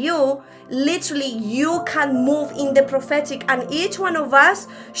is in you, literally you can move in the prophetic, and each one of us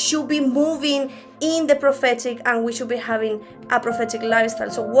should be moving in the prophetic, and we should be having a prophetic lifestyle.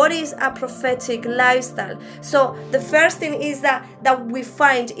 So what is a prophetic lifestyle? So the first thing is that we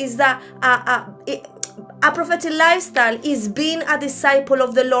find is that a prophetic lifestyle is being a disciple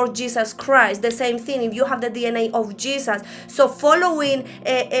of the Lord Jesus Christ. The same thing if you have the DNA of Jesus. So following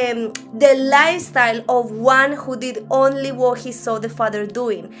the lifestyle of one who did only what he saw the Father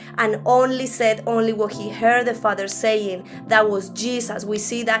doing, and only said only what he heard the Father saying. That was Jesus. We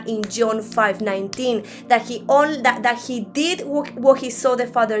see that in John 5:19, that he did what he saw the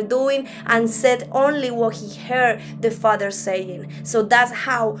Father doing and said only what he heard the Father saying. So that's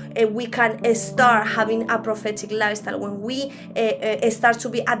how we can start having a prophetic lifestyle, when we start to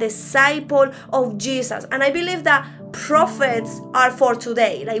be a disciple of Jesus. And I believe that prophets are for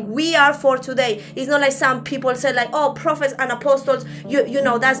today. Like, we are for today. It's not like some people say like, oh, prophets and apostles, you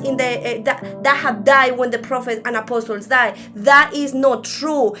know, that's in the that have died when the prophets and apostles die. That is not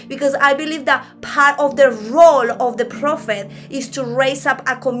true, because I believe that part of the role of the prophet is to raise up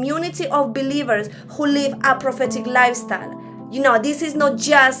a community of believers who live a prophetic lifestyle. You know, this is not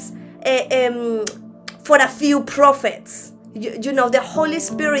just for a few prophets. You know, the Holy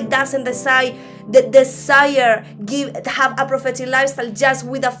Spirit doesn't desire have a prophetic lifestyle just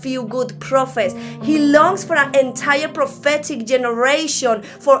with a few good prophets. He longs for an entire prophetic generation,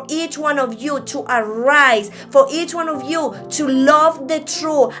 for each one of you to arise, for each one of you to love the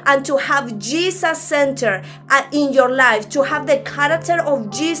truth and to have Jesus center in your life, to have the character of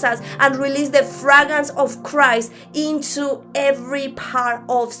Jesus and release the fragrance of Christ into every part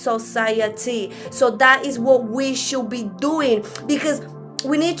of society. So that is what we should be doing, because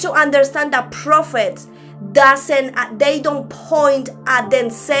we need to understand that prophets they don't point at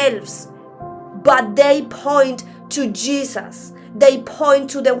themselves, but they point to Jesus. They point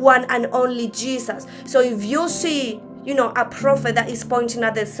to the one and only Jesus. So if you see, you know, a prophet that is pointing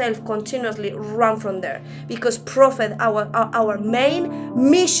at themselves continuously, run from there, because prophet, our main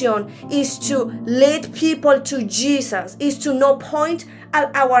mission is to lead people to Jesus, is to not point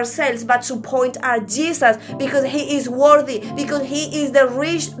at ourselves, but to point at Jesus, because he is worthy, because he is the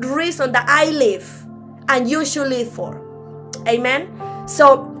reason that I live and you should live for. Amen.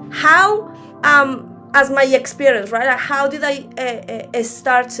 So how as my experience, right, how did I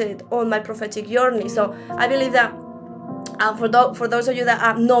started on my prophetic journey? So I believe that for those of you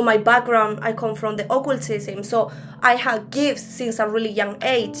that know my background, I come from the occultism. So I had gifts since a really young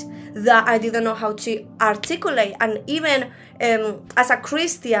age that I didn't know how to articulate. And even as a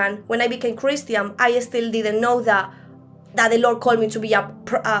Christian, when I became Christian, I still didn't know that the Lord called me to be a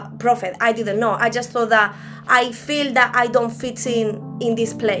prophet. I didn't know. I just thought that I feel that I don't fit in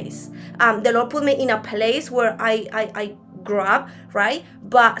this place. The Lord put me in a place where I grew up, right?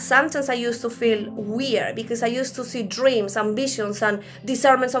 But sometimes I used to feel weird, because I used to see dreams and visions and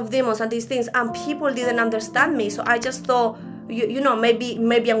discernments of demons and these things, and people didn't understand me. So I just thought, you know, maybe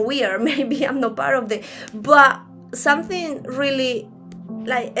I'm weird, maybe I'm not part of it. But something really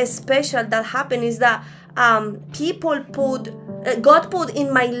like special that happened is that God put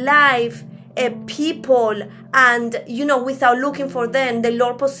in my life people, and without looking for them, the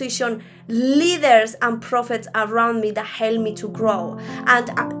Lord positioned leaders and prophets around me that helped me to grow. And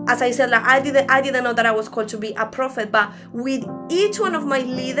as I said, like, I didn't know that I was called to be a prophet, but with each one of my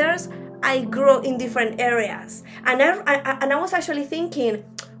leaders, I grow in different areas. And I was actually thinking,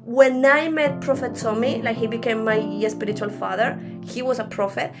 when I met Prophet Tommy, like, he became my spiritual father, he was a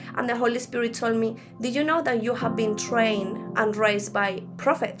prophet, and the Holy Spirit told me, did you know that you have been trained and raised by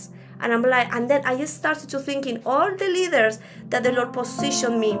prophets? And I'm like, and then I just started to thinking all the leaders that the Lord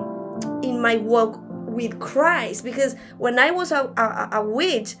positioned me in my walk with Christ, because when I was a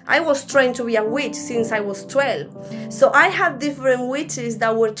witch, I was trained to be a witch since I was 12. So I had different witches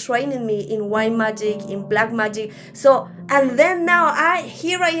that were training me in white magic, in black magic. So, and then now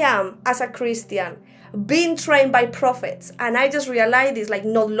here I am as a Christian, being trained by prophets. And I just realized this, like,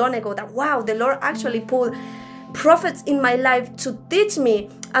 not long ago, that wow, the Lord actually put prophets in my life to teach me.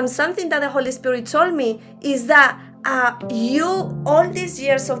 And something that the Holy Spirit told me is that you, all these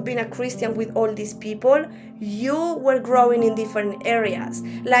years of being a Christian with all these people, you were growing in different areas.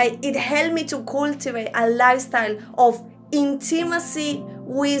 Like, it helped me to cultivate a lifestyle of intimacy,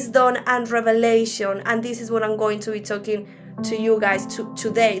 wisdom, and revelation. And this is what I'm going to be talking to you guys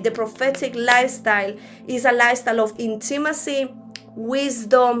today. The prophetic lifestyle is a lifestyle of intimacy,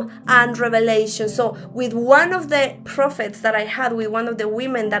 wisdom, and revelation. So with one of the prophets that I had, with one of the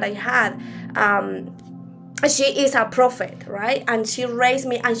women that I had, she is a prophet, right? And she raised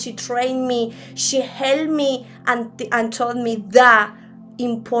me and she trained me. She helped me and taught me the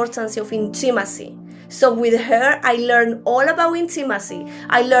importance of intimacy. So with her, I learned all about intimacy.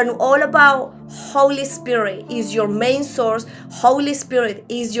 I learned all about Holy Spirit is your main source. Holy Spirit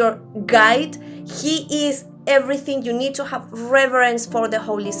is your guide. He is everything. You need to have reverence for the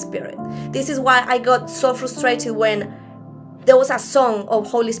Holy Spirit. This is why I got so frustrated when there was a song of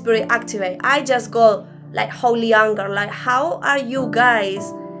Holy Spirit Activate. I just go like holy anger. Like, how are you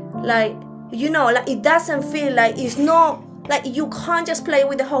guys? Like, like, it doesn't feel like, it's not like you can't just play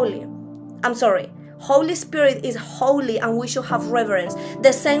with the holy. I'm sorry. Holy Spirit is holy and we should have reverence.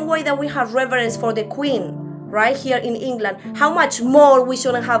 The same way that we have reverence for the Queen, right, here in England, how much more we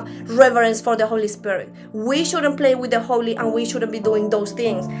shouldn't have reverence for the Holy Spirit. We shouldn't play with the holy and we shouldn't be doing those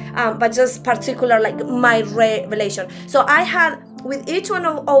things. But just particular, like, my revelation. So I had, with each one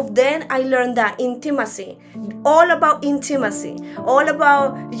of them, I learned that intimacy, all about intimacy, all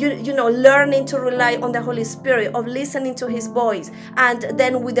about, learning to rely on the Holy Spirit, of listening to his voice. And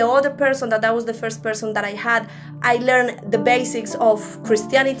then with the other person, that was the first person that I had, I learned the basics of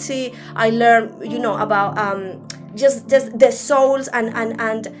Christianity. I learned, about just the souls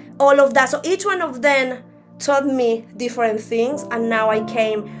and all of that. So each one of them taught me different things. And now I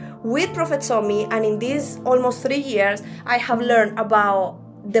came with Prophet Tommy, and in these almost 3 years, I have learned about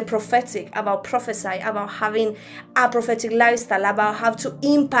the prophetic, about prophecy, about having a prophetic lifestyle, about how to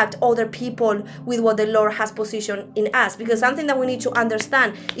impact other people with what the Lord has positioned in us. Because something that we need to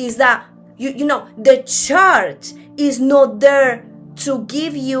understand is that, the church is not there to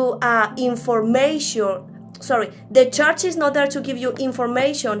give you information. Sorry, the church is not there to give you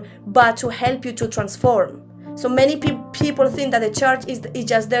information, but to help you to transform. So many people think that the church is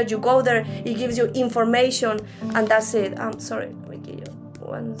just there. You go there, it gives you information, and that's it. I'm sorry, let me give you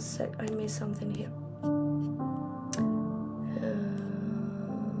 1 sec. I missed something here.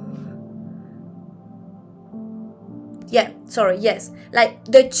 Yes. Like,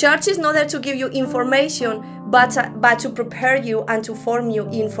 the church is not there to give you information, but to prepare you and to form you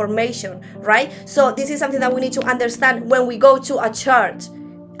information, right? So this is something that we need to understand when we go to a church.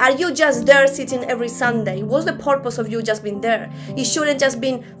 Are you just there sitting every Sunday? What's the purpose of you just being there? It shouldn't just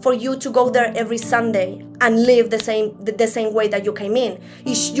be for you to go there every Sunday and live the same way that you came in.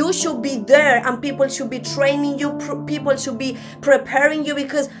 You should be there, and people should be training you. People should be preparing you,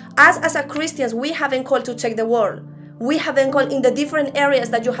 because as a Christians, we haven't called to take the world. We have been called in the different areas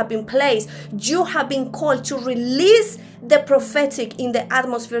that you have been placed. You have been called to release the prophetic in the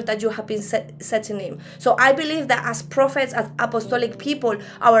atmosphere that you have been setting in. So I believe that as prophets, as apostolic people,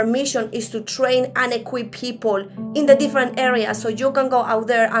 our mission is to train and equip people in the different areas, so you can go out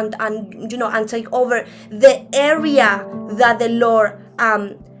there and take over the area that the Lord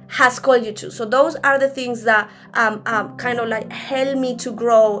has called you to. So those are the things that kind of like help me to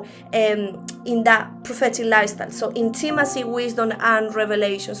grow in that prophetic lifestyle. So intimacy, wisdom, and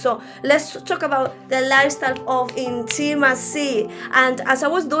revelation. So let's talk about the lifestyle of intimacy. And as I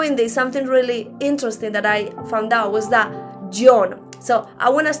was doing this, something really interesting that I found out was that John. So I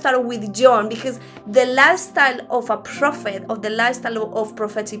want to start with John, because the lifestyle of a prophet, of the lifestyle of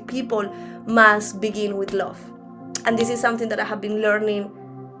prophetic people, must begin with love. And this is something that I have been learning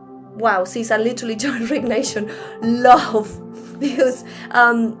wow, sis, and literally John Rick Nation love, because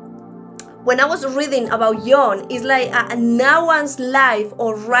when I was reading about John, it's like no one's life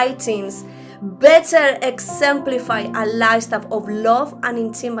or writings better exemplify a lifestyle of love and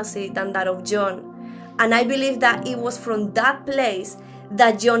intimacy than that of John. And I believe that it was from that place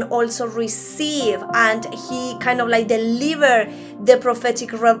that John also received, and he kind of like delivered the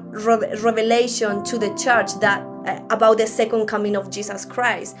prophetic revelation to the church that about the second coming of Jesus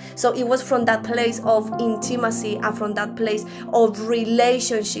Christ. So it was from that place of intimacy and from that place of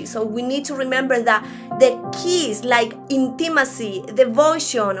relationship. So we need to remember that the keys like intimacy,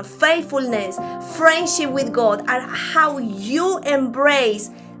 devotion, faithfulness, friendship with God are how you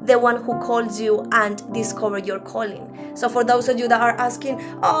embrace the one who called you and discover your calling. So for those of you that are asking,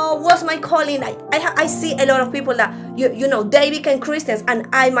 oh, what's my calling? I see a lot of people that, you know, they became Christians, and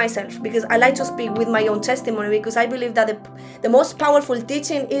I myself, because I like to speak with my own testimony, because I believe that the most powerful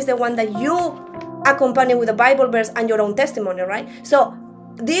teaching is the one that you accompany with a Bible verse and your own testimony, right? So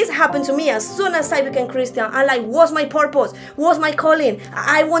this happened to me as soon as I became Christian. I'm like, what's my purpose? What's my calling?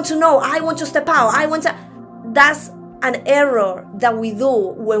 I want to know. I want to step out. That's an error that we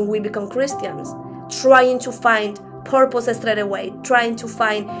do when we become Christians, trying to find purpose straight away, trying to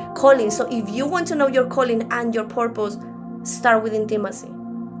find calling. So if you want to know your calling and your purpose, start with intimacy.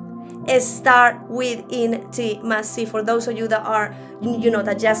 Start with intimacy. For those of you that are, you know,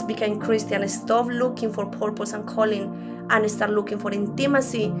 that just became Christian, stop looking for purpose and calling and start looking for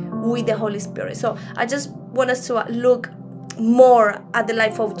intimacy with the Holy Spirit. So I just want us to look more at the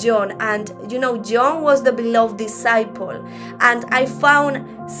life of John. And you know, John was the beloved disciple, and I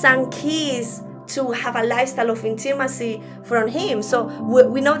found some keys to have a lifestyle of intimacy from him. So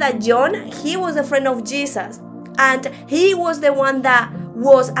we know that John, he was a friend of Jesus, and he was the one that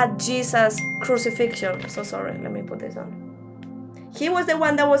was at Jesus' crucifixion. So sorry, let me put this on. He was the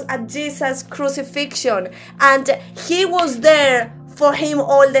one that was at Jesus' crucifixion, and he was there for him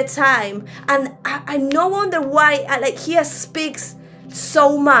all the time. And I no wonder why like he speaks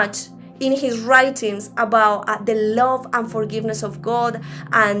so much in his writings about the love and forgiveness of God.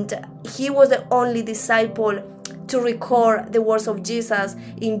 And he was the only disciple to record the words of Jesus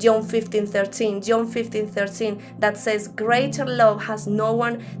in John 15:13. John 15:13, that says, greater love has no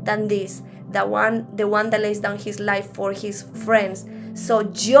one than this, the one that lays down his life for his friends. So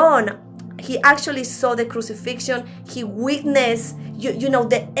John, he actually saw the crucifixion. He witnessed, you know,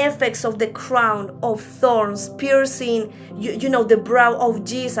 the effects of the crown of thorns piercing, you know, the brow of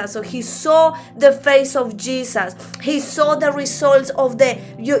Jesus. So he saw the face of Jesus. He saw the results of the,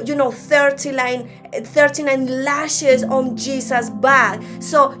 you know, 39 lashes on Jesus' back.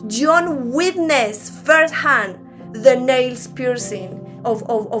 So John witnessed firsthand the nails piercing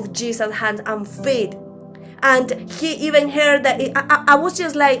of Jesus' hands and feet. And he even heard that I was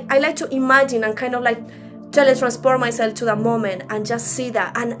just like, I like to imagine and kind of like teletransport myself to that moment and just see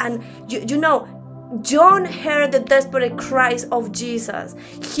that. And you know, John heard the desperate cries of Jesus.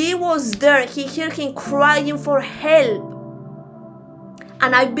 He was there. He heard him crying for help.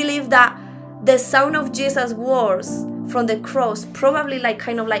 And I believe that the sound of Jesus' words from the cross probably like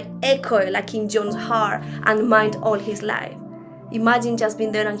kind of like echo like in John's heart and mind all his life. Imagine just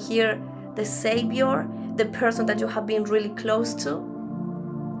being there and hear the Savior, the person that you have been really close to.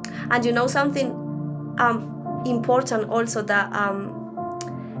 And you know something important also that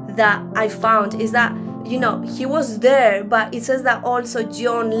that I found is that, you know, he was there, but it says that also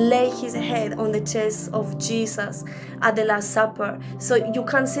John laid his head on the chest of Jesus at the Last Supper. So you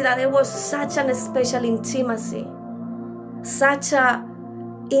can see that there was such a special intimacy, such a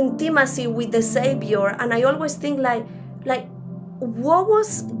intimacy with the Savior. And I always think like what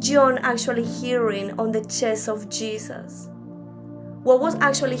was John actually hearing on the chest of Jesus? What was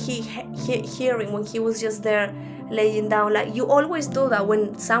actually he hearing when he was just there laying down? Like you always do that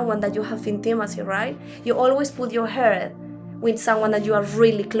when someone that you have intimacy, right? You always put your head with someone that you are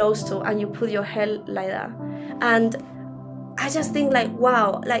really close to, and you put your head like that. And I just think like,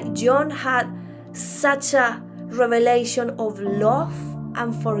 wow, like John had such a revelation of love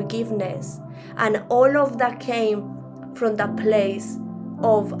and forgiveness, and all of that came from that place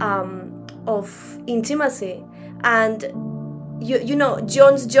of intimacy. And you know,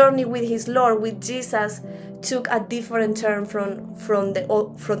 John's journey with his Lord, with Jesus, took a different turn from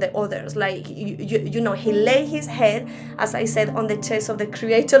the others. Like you know, he laid his head, as I said, on the chest of the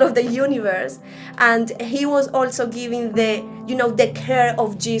Creator of the universe, and he was also giving the care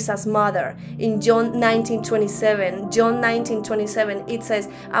of Jesus' mother. In John 19:27, it says,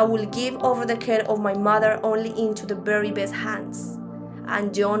 "I will give over the care of my mother only into the very best hands."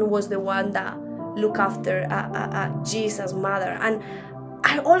 And John was the one that looked after Jesus' mother. And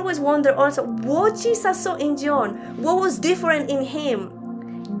I always wonder also, what Jesus saw in John, what was different in him?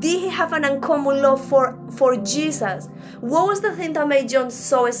 Did he have an uncommon love for Jesus? What was the thing that made John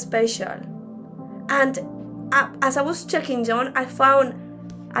so special? And as I was checking John, I found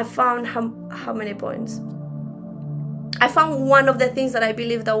how many points? I found one of the things that I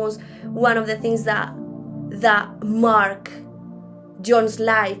believe that was one of the things that mark John's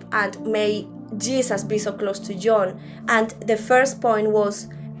life and made Jesus be so close to John. And the first point was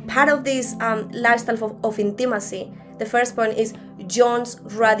part of this lifestyle of intimacy. The first point is John's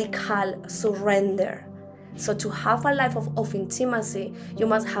radical surrender. So to have a life of intimacy, you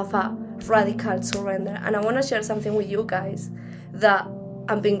must have a radical surrender. And I want to share something with you guys that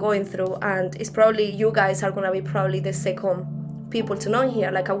I've been going through, and it's probably you guys are going to be probably the second people to know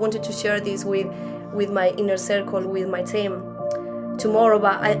here. Like, I wanted to share this with my inner circle, with my team tomorrow,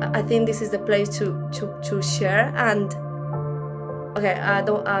 but I think this is the place to share. And okay, I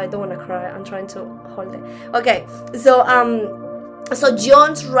don't want to cry. I'm trying to hold it. Okay, so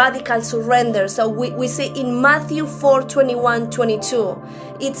John's radical surrender. So we see in Matthew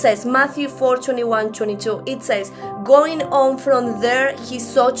 4:21-22, it says, Matthew 4:21-22, it says, going on from there, he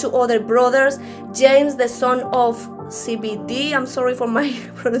saw two other brothers, James the son of CBD, I'm sorry for my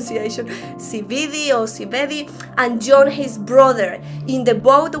pronunciation, Zebedee, and John his brother, in the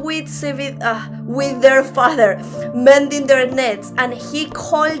boat with their father, mending their nets. And he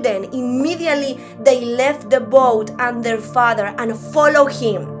called them. Immediately they left the boat and their father and followed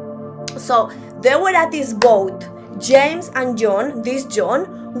him. So they were at this boat, James and John, this John,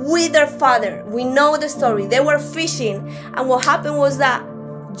 with their father. We know the story. They were fishing, and what happened was that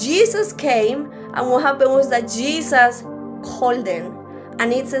Jesus came, and what happened was that Jesus called them,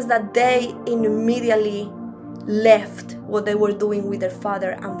 and it says that they immediately left what they were doing with their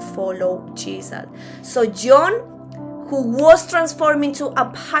father and followed Jesus. So John, who was transformed into a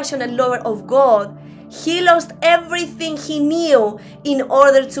passionate lover of God, he lost everything he knew in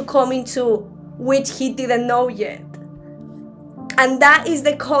order to come into which he didn't know yet. And that is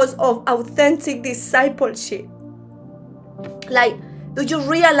the cause of authentic discipleship. Like, do you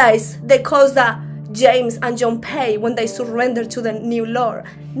realize the cost that James and John paid when they surrendered to the new Lord?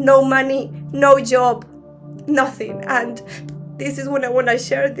 No money, no job, nothing. And this is when I want to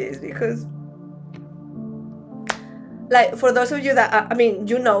share this, because, like, for those of you that,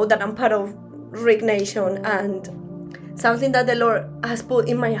 you know that I'm part of Rick Nation, and something that the Lord has put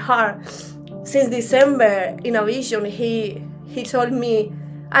in my heart since December in a vision, he told me,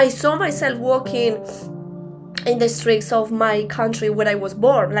 I saw myself walking in the streets of my country where I was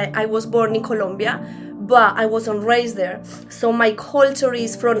born. Like, I was born in Colombia, but I wasn't raised there. So my culture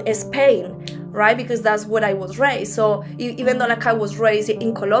is from Spain, right? Because that's where I was raised. So even though like I was raised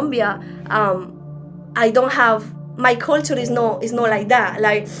in Colombia, I don't have, my culture is not like that.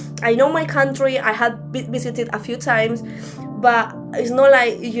 Like, I know my country, I had visited a few times, but it's not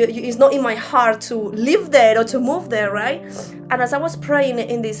like it's not in my heart to live there or to move there, right? And as I was praying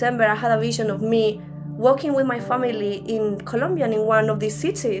in December, I had a vision of me walking with my family in Colombia, in one of these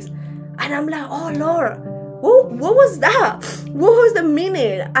cities, and I'm like, oh Lord, what was that? What was the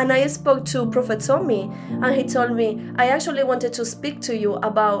meaning? And I spoke to Prophet Tommy, and he told me, I actually wanted to speak to you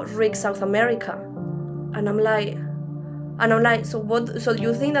about Rick South America. And I'm like, so what? So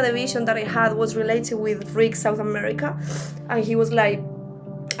you think that the vision that I had was related with Rick South America? And he was like,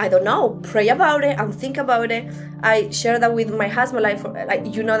 I don't know, pray about it and think about it. I shared that with my husband,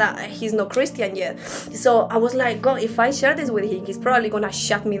 like you know that he's not Christian yet. So I was like, God, if I share this with him, he's probably gonna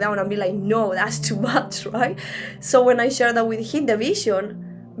shut me down and be like, no, that's too much, right? So when I shared that with him, the vision,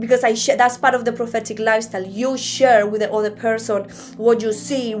 because that's part of the prophetic lifestyle. You share with the other person what you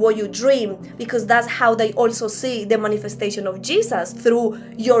see, what you dream, because that's how they also see the manifestation of Jesus, through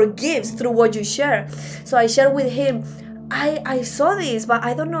your gifts, through what you share. So I shared with him, I saw this, but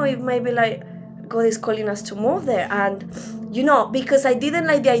I don't know if maybe like God is calling us to move there. And you know, because I didn't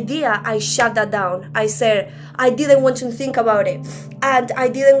like the idea, I shut that down. I said I didn't want to think about it, and I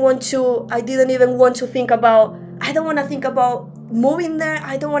didn't even want to think about, I don't want to think about moving there.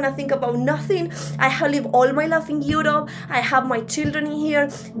 I don't want to think about nothing. I have lived all my life in Europe. I have my children in here,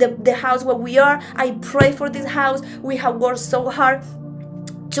 the house where we are. I pray for this house. We have worked so hard.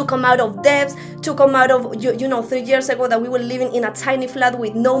 to come out of debts, to come out of, 3 years ago that we were living in a tiny flat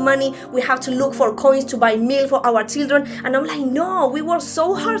with no money. We have to look for coins to buy meal for our children. And I'm like, no, we worked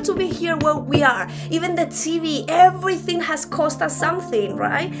so hard to be here where we are. Even the TV, everything has cost us something,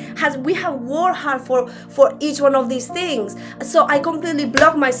 right? We have worked hard for each one of these things. So I completely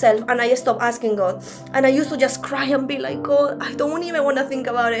blocked myself and I stopped asking God. And I used to just cry and be like, God, I don't even want to think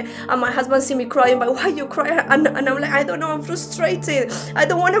about it. And my husband see me crying, but why you cry? And I'm like, I don't know, I'm frustrated. I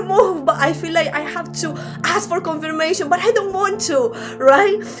don't want to move, but I feel like I have to ask for confirmation, but I don't want to,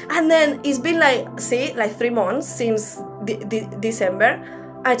 right? And then it's been like 3 months since December.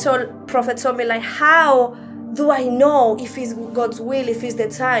 Prophet told me, like, how do I know if it's God's will, if it's the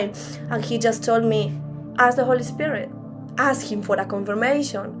time? And he just told me, ask the Holy Spirit, ask him for a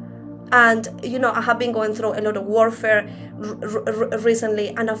confirmation. And I have been going through a lot of warfare recently,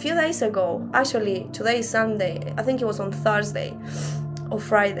 and a few days ago, actually today is Sunday, I think it was on Thursday or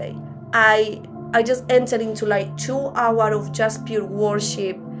Friday, I just entered into like 2 hours of just pure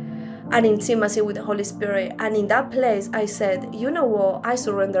worship and intimacy with the Holy Spirit. And in that place I said, you know what, I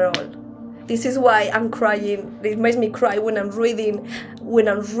surrender all. This is why I'm crying. It makes me cry when I'm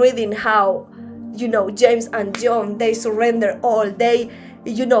reading how James and John, they surrender all. They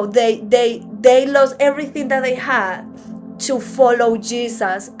lost everything that they had to follow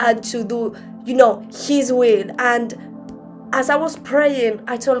Jesus and to do his will. And as I was praying,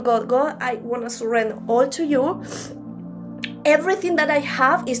 I told God, I want to surrender all to you. Everything that I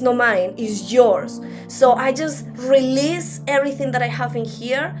have is not mine, is yours. So I just release everything that I have in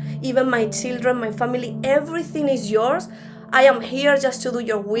here, even my children, my family, everything is yours. I am here just to do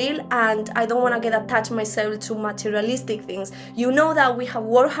your will, and I don't want to get attached myself to materialistic things. You know that we have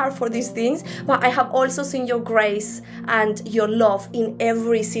worked hard for these things, but I have also seen your grace and your love in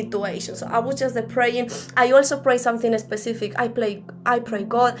every situation. So I was just praying. I also pray something specific. I pray,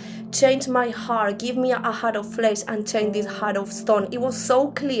 God, change my heart, give me a heart of flesh and change this heart of stone. It was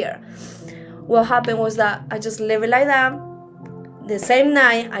so clear. What happened was that I just left it like that. The same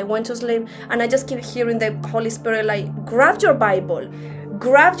night I went to sleep, and I just keep hearing the Holy Spirit like, grab your Bible, and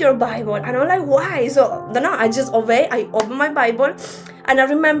I'm like, why? So no, I just obey. I open my Bible, and I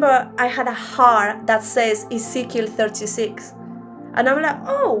remember I had a heart that says Ezekiel 36, and I'm like,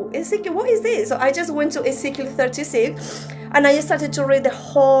 oh, Ezekiel, what is this? So I just went to Ezekiel 36, and I started to read the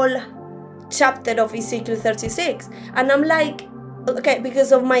whole chapter of Ezekiel 36, and I'm like, okay,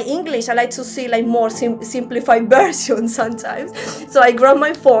 because of my English, I like to see like more simplified versions sometimes. So I grabbed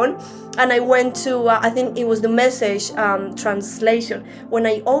my phone and I went to, I think it was the Message translation. When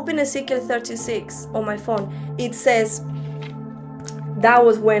I opened Ezekiel 36 on my phone, it says, that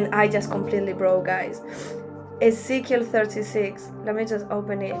was when I just completely broke, guys. Ezekiel 36, let me just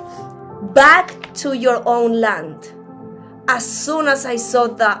open it. Back to your own land. As soon as I saw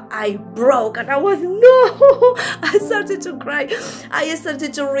that, I broke, and I was, no, I started to cry. I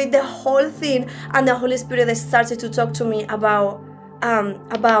started to read the whole thing, and the Holy Spirit started to talk to me about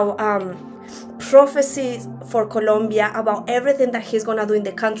prophecies for Colombia, about everything that he's gonna do in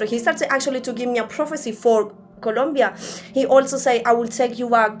the country. He started actually to give me a prophecy for Colombia. He also said, I will take you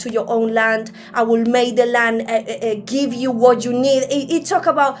back to your own land. I will make the land give you what you need. He talked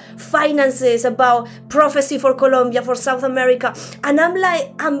about finances, about prophecy for Colombia, for South America. And I'm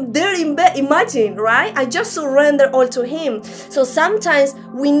like, I'm there in bed. Imagine, right? I just surrender all to him. So sometimes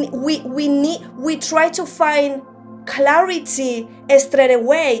we try to find clarity straight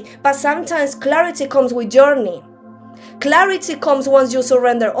away, but sometimes clarity comes with journey. Clarity comes once you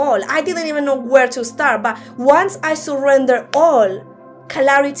surrender all. I didn't even know where to start, but once I surrendered all,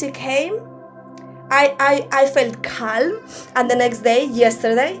 clarity came. I felt calm, and the next day,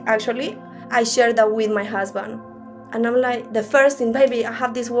 yesterday actually, I shared that with my husband, and I'm like, the first thing, baby, I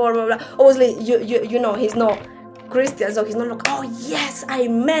have this word, blah, blah. Obviously, you know, he's not Christian, so he's not like, oh yes,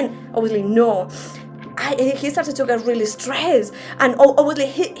 amen. Obviously, no. He started to get really stressed, and obviously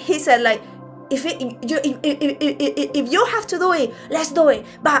he said like, if you have to do it, let's do it.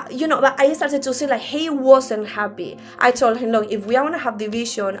 But but I started to see like he wasn't happy. I told him, look, if we are gonna have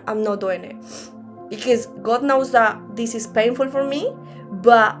division, I'm not doing it, because God knows that this is painful for me.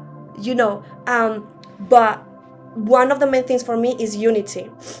 But but one of the main things for me is unity.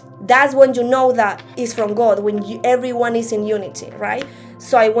 That's when you know that it's from God, when everyone is in unity, right?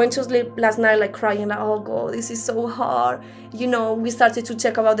 So I went to sleep last night like crying, like, oh God, this is so hard. We started to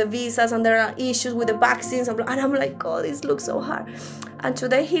check about the visas, and there are issues with the vaccines, and I'm like, God, this looks so hard. And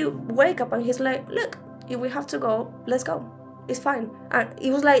today he wake up and he's like, look, if we have to go, let's go. It's fine. And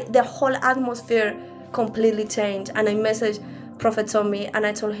it was like the whole atmosphere completely changed. And I messaged Prophet Tommy, and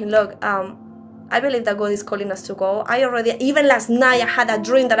I told him, look, I believe that God is calling us to go. Even last night, I had a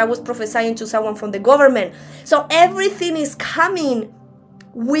dream that I was prophesying to someone from the government. So everything is coming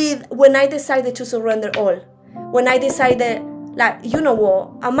with when I decided to surrender all. When I decided, like, you know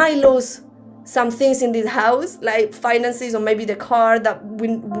what, I might lose some things in this house, like finances or maybe the car, that we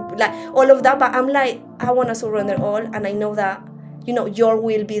like all of that, but I'm like, I want to surrender all, and I know that, you know, your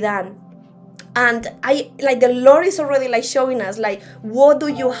will be done. And I like the Lord is already like showing us like, what do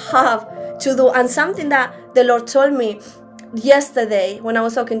you have to do? And something that the Lord told me yesterday when I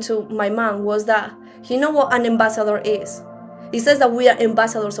was talking to my mom was that, you know what an ambassador is? He says that we are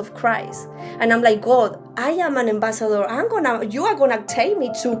ambassadors of Christ. And I'm like, God, I am an ambassador. You are gonna take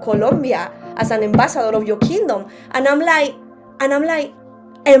me to Colombia as an ambassador of your kingdom. And I'm like,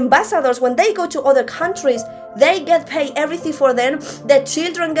 ambassadors, when they go to other countries, they get paid everything for them. The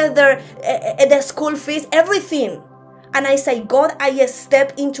children get their school fees, everything. And I say, God, I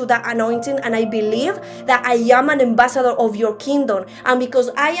step into that anointing, and I believe that I am an ambassador of your kingdom. And because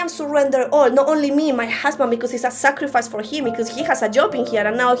I am surrendered all, not only me, my husband, because it's a sacrifice for him, because he has a job in here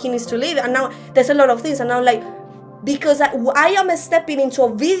and now he needs to leave, and now there's a lot of things. And I'm like, because I am stepping into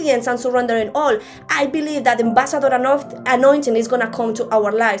obedience and surrendering all, I believe that ambassador anointing is going to come to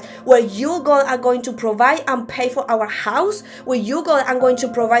our lives, where you, God, are going to provide and pay for our house, where you, God, are going to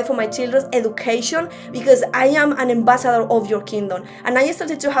provide for my children's education, because I am an ambassador of your kingdom. And I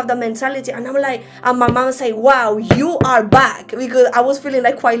started to have the mentality, and I'm like, and my mom say, wow, you are back, because I was feeling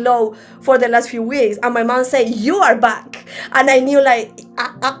like quite low for the last few weeks, and my mom said, you are back. And I knew like,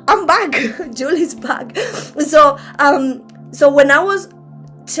 I'm back. Julie's back. So when I was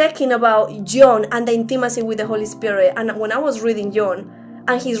checking about John and the intimacy with the Holy Spirit, and when I was reading John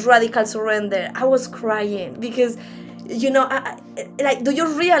and his radical surrender, I was crying, because, you know, like, do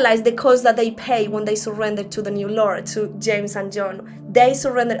you realize the cost that they pay when they surrendered to the new Lord, to James and John? They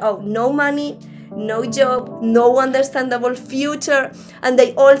surrendered, no money, no job, no understandable future, and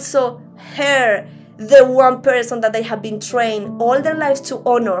they also heard the one person that they have been trained all their lives to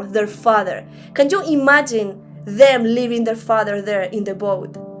honor, their father. Can you imagine them leaving their father there in the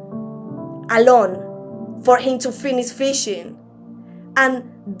boat alone for him to finish fishing?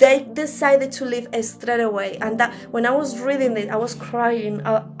 And they decided to leave straight away. And that, when I was reading it, I was crying.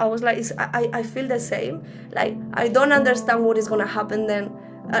 I was like, I feel the same. Like, I don't understand what is going to happen then.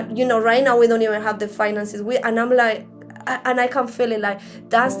 You know, right now we don't even have the finances. And I'm like, and I can feel it, like,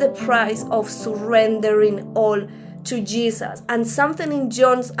 that's the price of surrendering all to Jesus. And something in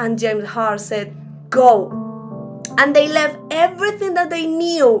John's and James' heart said, go. And they left everything that they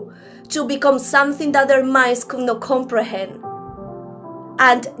knew to become something that their minds could not comprehend.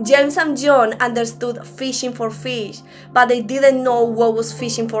 And James and John understood fishing for fish, but they didn't know what was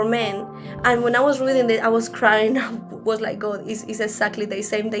fishing for men. And when I was reading it, I was crying. I was like, God, it's exactly the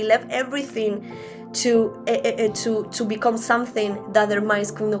same. They left everything to become something that their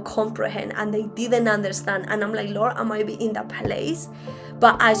minds could not comprehend, and they didn't understand. And I'm like, Lord, I might be in that place,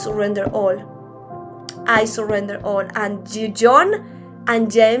 but I surrender all. I surrender all. And John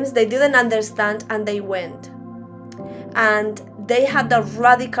and James, they didn't understand, and they went. And they had the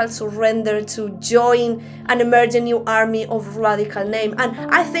radical surrender to join an emerging new army of radical name. And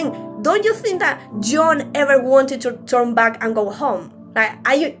I think, don't you think that John ever wanted to turn back and go home? Like,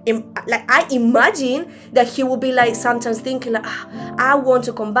 I imagine that he would be like sometimes thinking like, I want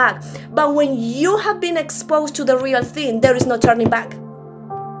to come back. But when you have been exposed to the real thing, there is no turning back.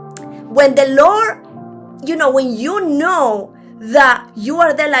 When the Lord, you know, when you know that you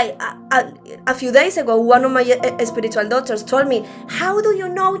are there, like a few days ago, one of my spiritual daughters told me, how do you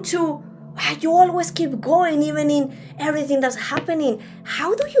know you always keep going even in everything that's happening?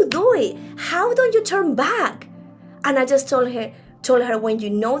 How do you do it? How don't you turn back? And I just told her, when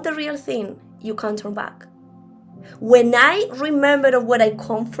you know the real thing, you can't turn back. When I remember of where I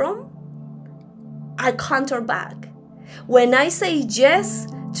come from, I can't turn back. When I say yes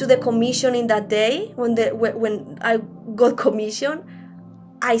to the commission in that day, when I got commission,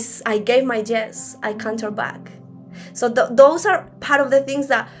 I gave my yes. I can't turn back. So those are part of the things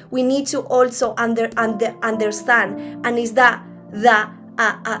that we need to also understand, and is that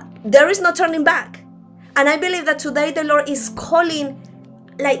there is no turning back. And I believe that today the Lord is calling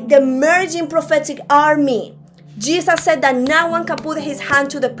like the emerging prophetic army. Jesus said that no one can put his hand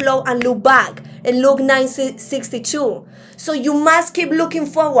to the plow and look back in Luke 9:62. So you must keep looking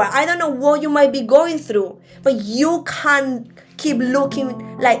forward. I don't know what you might be going through, but you can't keep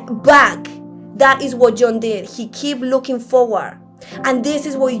looking like back. That is what John did. He kept looking forward. And this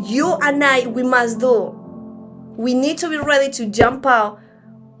is what you and we must do. We need to be ready to jump out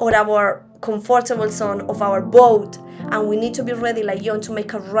or our comfortable zone of our boat, and we need to be ready, like John, to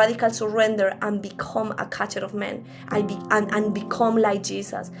make a radical surrender and become a catcher of men, and become like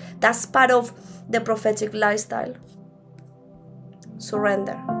Jesus. That's part of the prophetic lifestyle.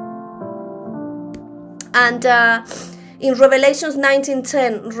 Surrender. And in Revelation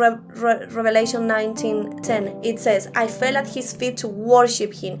 19:10, Revelation 19:10, it says, I fell at his feet to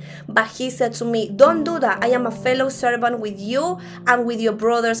worship him, but he said to me, don't do that. I am a fellow servant with you and with your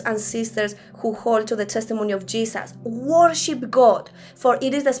brothers and sisters who hold to the testimony of Jesus. Worship God, for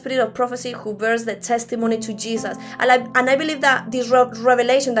it is the spirit of prophecy who bears the testimony to Jesus. And I believe that this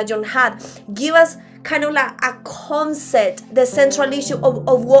revelation that John had give us kind of like a concept, the central issue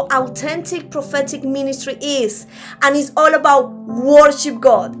of what authentic prophetic ministry is. And it's all about worship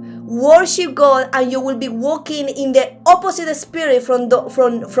God. Worship God, and you will be walking in the opposite spirit from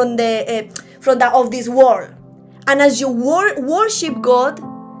that of this world. And as you worship God,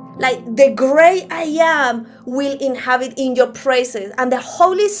 like the great I am will inhabit in your presence, and the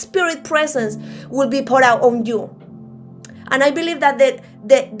Holy Spirit presence will be poured out on you. And I believe that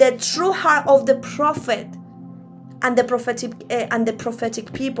the true heart of the prophet and the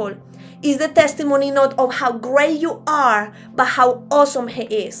prophetic people is the testimony not of how great you are, but how awesome he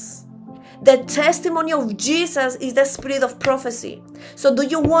is. The testimony of Jesus is the spirit of prophecy. So do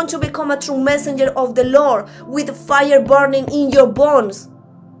you want to become a true messenger of the Lord with fire burning in your bones?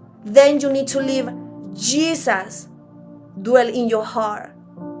 Then you need to leave Jesus dwell in your heart.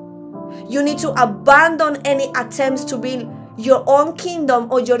 You need to abandon any attempts to build your own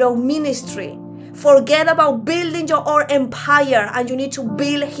kingdom or your own ministry. Forget about building your own empire, and you need to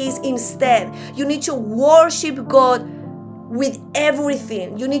build his instead. You need to worship God with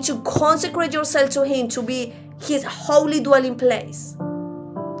everything. You need to consecrate yourself to him to be his holy dwelling place.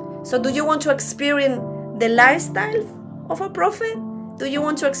 So do you want to experience the lifestyle of a prophet? Do you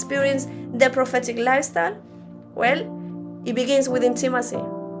want to experience the prophetic lifestyle? Well, it begins with intimacy.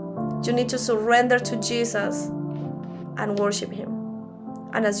 You need to surrender to Jesus and worship him.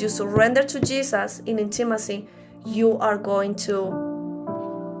 And as you surrender to Jesus in intimacy, you are going to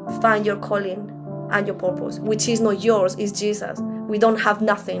find your calling and your purpose, which is not yours, it's Jesus. We don't have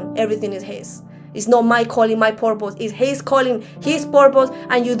nothing. Everything is his. It's not my calling, my purpose. It's his calling, his purpose,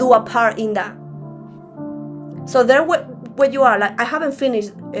 and you do a part in that. So there where you are, like I haven't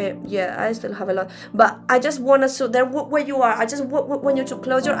finished yet, I still have a lot, but I just want us to, there where you are, I just want you to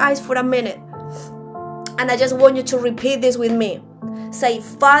close your eyes for a minute. And I just want you to repeat this with me. Say,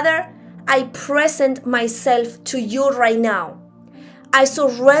 Father, I present myself to you right now. I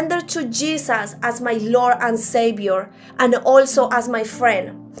surrender to Jesus as my Lord and Savior, and also as my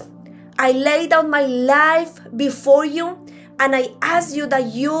friend. I lay down my life before you, and I ask you that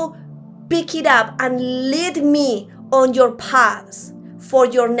you pick it up and lead me on your paths for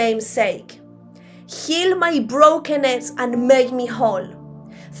your name's sake. Heal my brokenness and make me whole.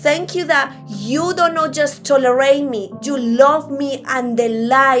 Thank you that you do not just tolerate me, you love me and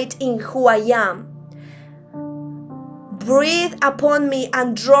delight in who I am. Breathe upon me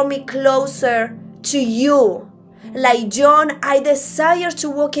and draw me closer to you. Like John, I desire to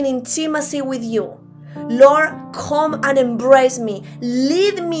walk in intimacy with you. Lord, come and embrace me.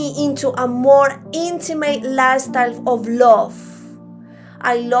 Lead me into a more intimate lifestyle of love.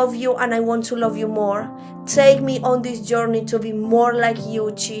 I love you and I want to love you more. Take me on this journey to be more like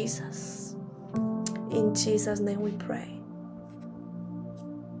you, Jesus. In Jesus' name we pray.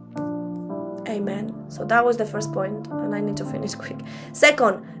 Amen. So that was the first point, and I need to finish quick.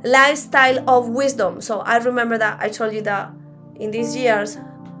 Second, lifestyle of wisdom. So I remember that I told you that in these years,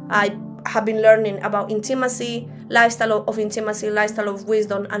 I have been learning about intimacy, lifestyle of intimacy, lifestyle of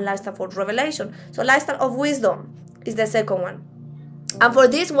wisdom, and lifestyle for revelation. So lifestyle of wisdom is the second one. And for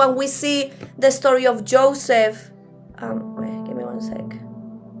this one, we see the story of Joseph. Wait, give me one sec.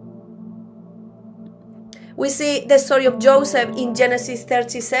 We see the story of Joseph in Genesis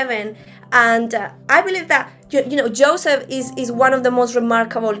 37. And I believe that, Joseph is one of the most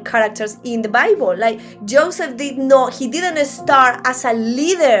remarkable characters in the Bible. Like, Joseph didn't start as a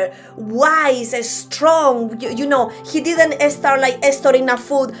leader, wise, strong. He didn't start like storing enough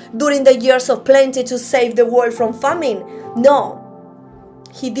food during the years of plenty to save the world from famine. No,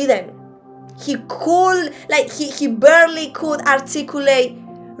 he didn't. He barely could articulate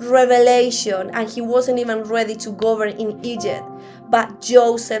revelation, and he wasn't even ready to govern in Egypt. But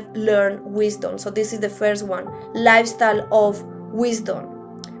Joseph learned wisdom. So this is the first one, lifestyle of wisdom.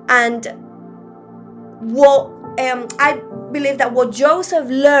 And what I believe that what Joseph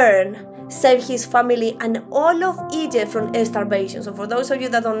learned saved his family and all of Egypt from starvation. So for those of you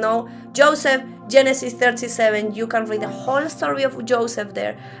that don't know, Joseph, Genesis 37, you can read the whole story of Joseph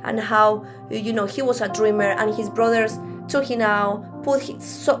there, and how, you know, he was a dreamer and his brothers took him out,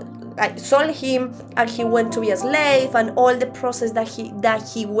 sold him, and he went to be a slave, and all the process that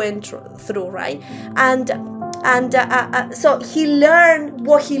he went through, right? So he learned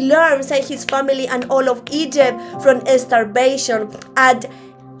what he learned, saved his family and all of Egypt from starvation, and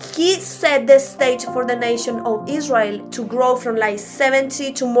he set the stage for the nation of Israel to grow from like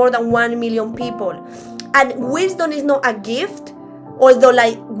 70 to more than 1 million people. And wisdom is not a gift, although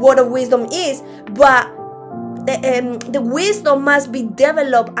like word of wisdom is, but the wisdom must be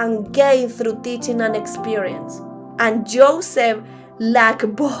developed and gained through teaching and experience. And Joseph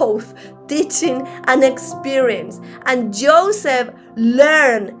lacked both teaching and experience. And Joseph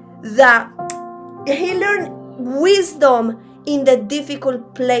learned wisdom in the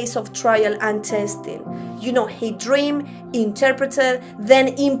difficult place of trial and testing. You know, he dreamed, interpreted, then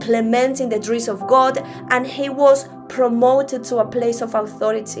implementing the dreams of God, and he was promoted to a place of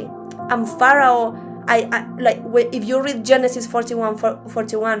authority. And Pharaoh, if you read Genesis 41,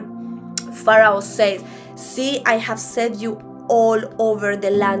 Pharaoh says, "See, I have set you all over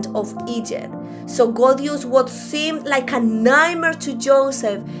the land of Egypt." So God used what seemed like a nightmare to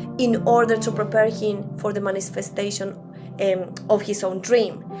Joseph in order to prepare him for the manifestation of his own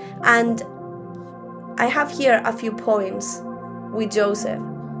dream. And I have here a few points with Joseph.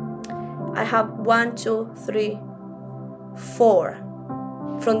 I have 1, 2, 3, 4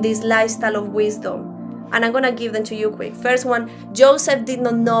 from this lifestyle of wisdom, and I'm gonna give them to you quick. First one, Joseph did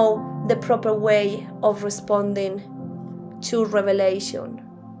not know the proper way of responding to revelation.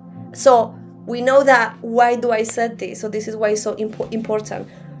 So we know that. Why do I say this? So this is why it's so important.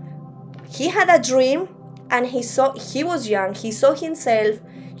 He had a dream, and he was young. He saw himself,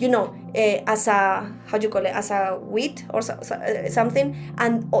 you know, as a, as a wheat or something,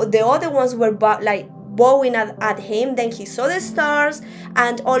 and the other ones were bowing at him. Then he saw the stars,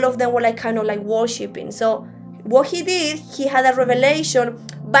 and all of them were like kind of like worshiping. So what he did, he had a revelation,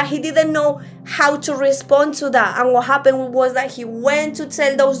 but he didn't know how to respond to that. And what happened was that he went to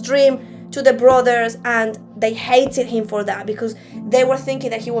tell those dreams to the brothers, and they hated him for that, because they were thinking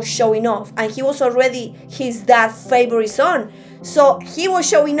that he was showing off, and he was already his dad's favorite son. So he was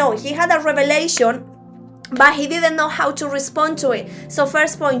showing off. He had a revelation, but he didn't know how to respond to it. So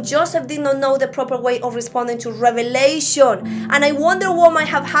first point, Joseph did not know the proper way of responding to revelation. And I wonder what might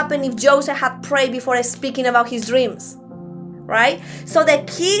have happened if Joseph had prayed before speaking about his dreams, right? So the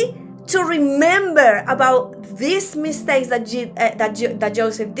key to remember about these mistakes that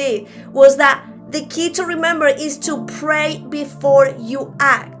Joseph did was that the key to remember is to pray before you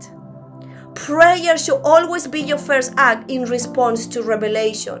act. Prayer should always be your first act in response to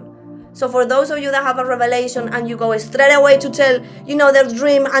revelation. So for those of you that have a revelation and you go straight away to tell, you know, the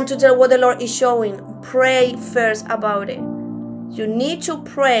dream and to tell what the Lord is showing, pray first about it. You need to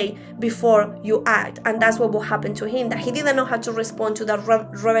pray before you act. And that's what will happen to him, that he didn't know how to respond to that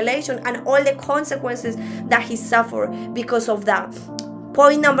revelation and all the consequences that he suffered because of that.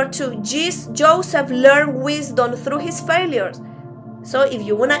 Point number 2, Joseph learned wisdom through his failures. So if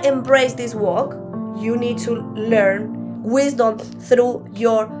you want to embrace this walk, you need to learn wisdom through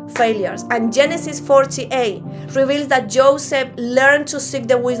your failures. And Genesis 48 reveals that Joseph learned to seek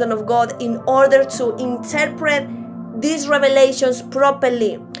the wisdom of God in order to interpret these revelations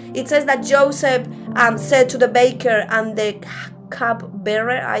properly. It says that Joseph said to the baker and the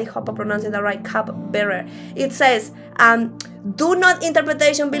cupbearer, I hope I pronounced that right, cupbearer. It says, do not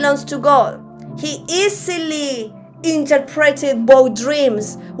interpretation belongs to God. He easily interpreted both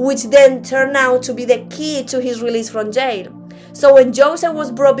dreams, which then turned out to be the key to his release from jail. So when Joseph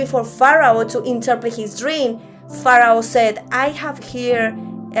was brought before Pharaoh to interpret his dream, Pharaoh said, I have heard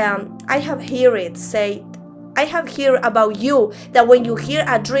about you, that when you hear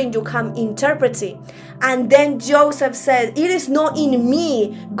a dream, you can interpret it. And then Joseph said, it is not in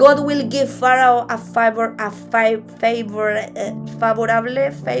me. God will give Pharaoh a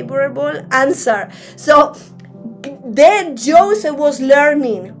favorable answer. So then Joseph was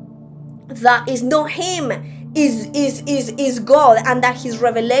learning that it's not him, is God, and that his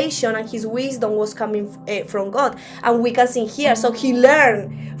revelation and his wisdom was coming from God. And we can see here, so he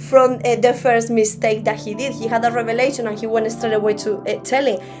learned from the first mistake that he did. He had a revelation and he went straight away to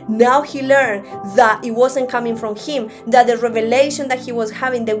telling. Now he learned that it wasn't coming from him, that the revelation that he was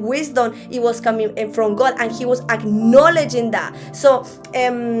having, the wisdom, it was coming from God, and he was acknowledging that. So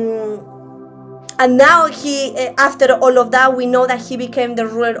and now he, after all of that, we know that he became the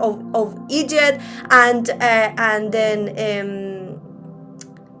ruler of Egypt, and then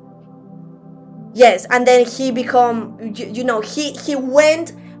Yes, and then he become, he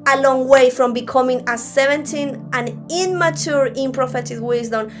went a long way from becoming a 17 and immature in prophetic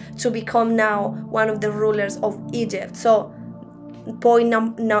wisdom to become now one of the rulers of Egypt. So point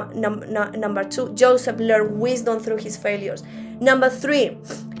number 2, Joseph learned wisdom through his failures. Number 3,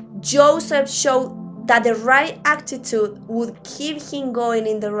 Joseph showed that the right attitude would keep him going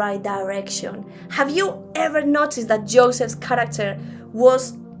in the right direction. Have you ever noticed that Joseph's character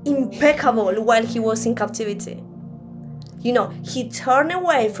was impeccable while he was in captivity? He turned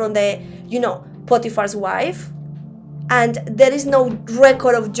away from the, Potiphar's wife, and there is no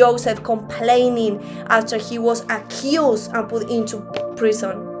record of Joseph complaining after he was accused and put into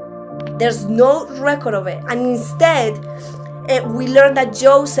prison. There's no record of it. And instead, we learn that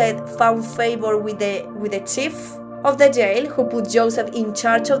Joseph found favor with the chief of the jail, who put Joseph in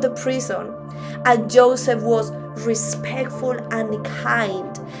charge of the prison. And Joseph was respectful and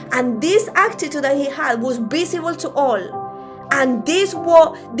kind. And this attitude that he had was visible to all. And this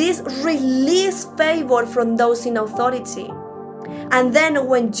released favor from those in authority. And then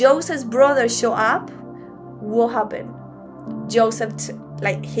when Joseph's brothers show up, what happened? Joseph,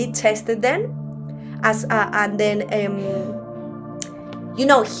 he tested them, and then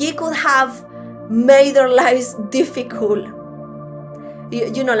he could have made their lives difficult.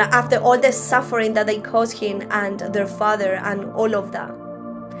 After all the suffering that they caused him and their father and all of that.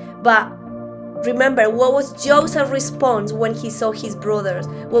 But remember, what was Joseph's response when he saw his brothers?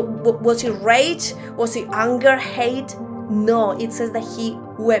 Was it rage? Was it anger, hate? No, it says that he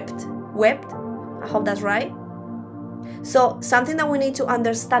wept. Wept? I hope that's right. So something that we need to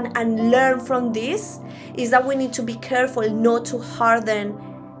understand and learn from this is that we need to be careful not to harden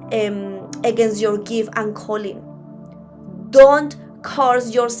against your gift and calling. Don't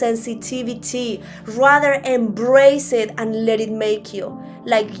curse your sensitivity. Rather embrace it and let it make you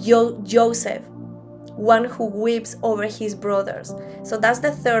like Joseph, one who weeps over his brothers. So that's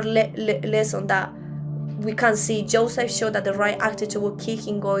the third lesson that we can see. Joseph showed that the right attitude will keep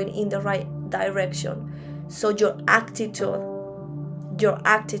him going in the right direction. So your attitude,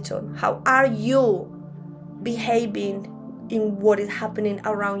 how are you behaving in what is happening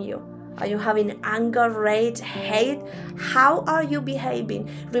around you? Are you having anger, rage, hate? How are you behaving?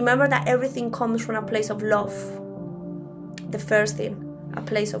 Remember that everything comes from a place of love. The first thing, a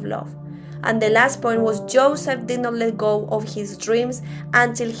place of love. And the last point was Joseph did not let go of his dreams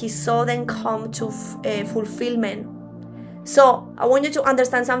until he saw them come to fulfillment. So I want you to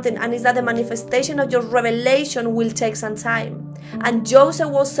understand something, and it's that the manifestation of your revelation will take some time. And Joseph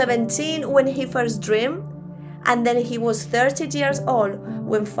was 17 when he first dreamed, and then he was 30 years old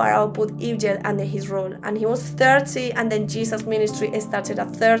when Pharaoh put Egypt under his rule. And he was 30, and then Jesus' ministry started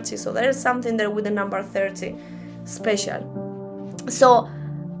at 30. So there is something there with the number 30 special. So,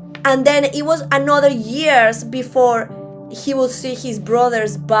 and then it was another years before he would see his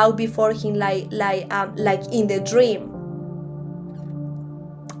brothers bow before him like in the dream.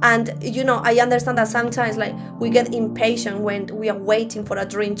 And I understand that sometimes we get impatient when we are waiting for a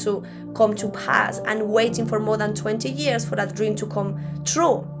dream to come to pass and waiting for more than 20 years for that dream to come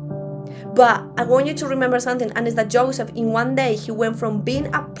true. But I want you to remember something, and it's that Joseph, in one day, he went from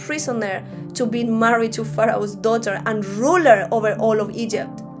being a prisoner to being married to Pharaoh's daughter and ruler over all of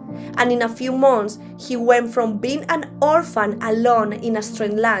Egypt. And in a few months, he went from being an orphan alone in a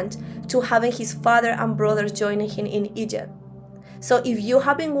strange land to having his father and brothers joining him in Egypt. So if you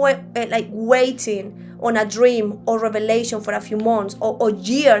have been waiting on a dream or revelation for a few months or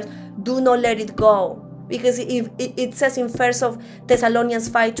years, do not let it go. Because if it says in 1 Thessalonians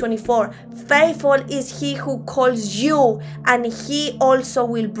 5:24, faithful is he who calls you, and he also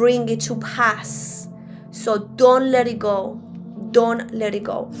will bring it to pass. So don't let it go. Don't let it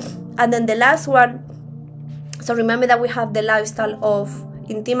go. And then the last one, so remember that we have the lifestyle of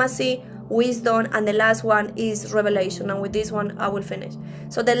intimacy, wisdom, and the last one is revelation. And with this one I will finish.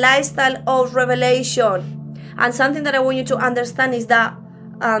 So the lifestyle of revelation, and something that I want you to understand is that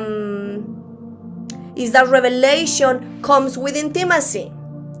revelation comes with intimacy,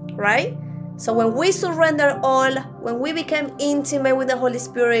 right? So when we surrender all, when we become intimate with the Holy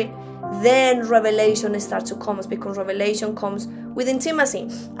Spirit, then revelation starts to come, because revelation comes with intimacy.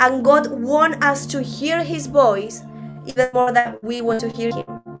 And God wants us to hear his voice even more than we want to hear him.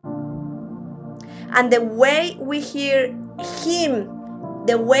 And the way we hear him,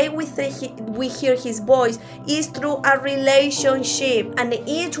 the way we hear his voice is through a relationship, and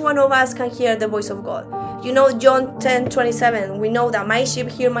each one of us can hear the voice of God. John 10:27, we know that my sheep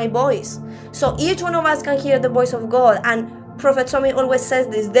hear my voice. So each one of us can hear the voice of God. And Prophet Tommy always says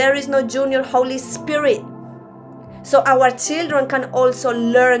this: there is no junior Holy Spirit. so our children can also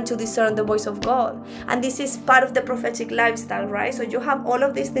learn to discern the voice of God. And this is part of the prophetic lifestyle, right? So you have all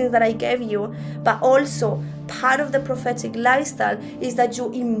of these things that I gave you, but also part of the prophetic lifestyle is that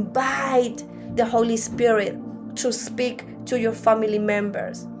you invite the Holy Spirit to speak to your family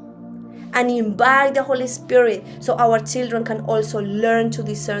members, and invite the Holy Spirit so our children can also learn to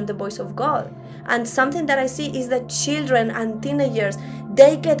discern the voice of God. And something that I see is that children and teenagers,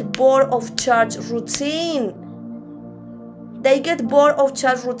 they get bored of church routine. They get bored of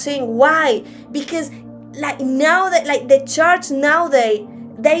church routine. Why? Because like now that like the church nowadays,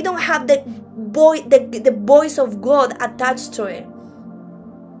 they don't have the voice of God attached to it.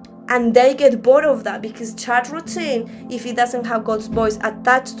 And they get bored of that, because church routine, if it doesn't have God's voice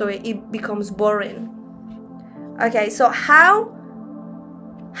attached to it, it becomes boring. Okay, so how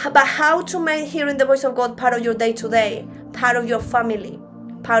to make hearing the voice of God part of your day-to-day, part of your family,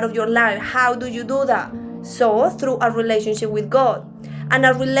 part of your life? How do you do that? So through a relationship with God. And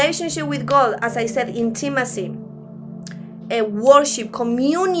a relationship with God, as I said, intimacy, a worship,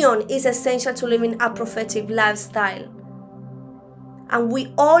 communion is essential to living a prophetic lifestyle. And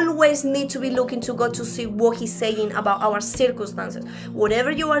we always need to be looking to God to see what He's saying about our circumstances.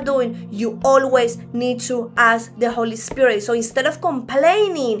 Whatever you are doing, you always need to ask the Holy Spirit. So instead of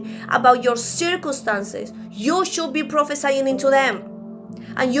complaining about your circumstances, you should be prophesying into them.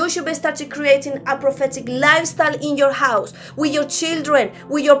 And you should be starting creating a prophetic lifestyle in your house, with your children,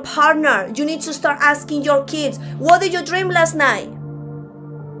 with your partner. You need to start asking your kids, what did you dream last night?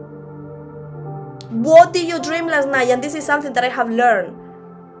 What did you dream last night? And this is something that I have learned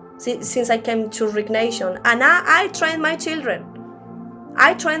since I came to Rick Nation. And I train my children.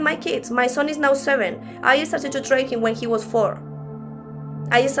 I train my kids. My son is now 7. I started to train him when he was 4.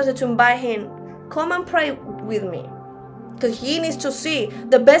 I started to invite him, come and pray with me. Because he needs to see.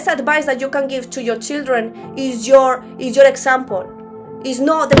 The best advice that you can give to your children is your example. It's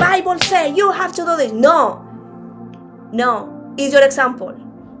not, the Bible says you have to do this. No, it's your example.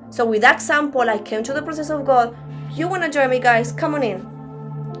 So with that example, I came to the presence of God. You want to join me, guys? Come on in.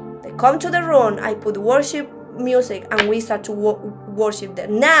 They come to the room. I put worship music, and we start to worship there.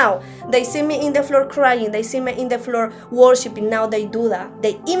 Now, they see me in the floor crying. They see me in the floor worshiping. Now they do that.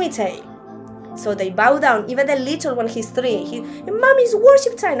 They imitate. So they bow down. Even the little one, he's 3. Mommy's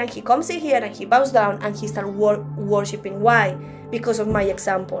worship time. And he comes in here and he bows down and he starts worshiping. Why? Because of my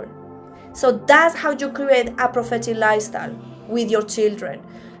example. So that's how you create a prophetic lifestyle with your children.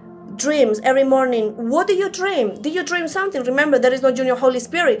 Dreams every morning. What do you dream? Do you dream something? Remember, there is no junior Holy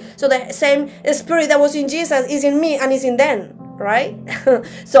Spirit. So the same Spirit that was in Jesus is in me and is in them, right?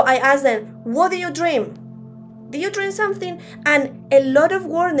 So I asked them, what do you dream? Do you dream something? And a lot of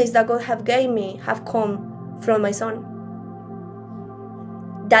warnings that God have gave me have come from my son.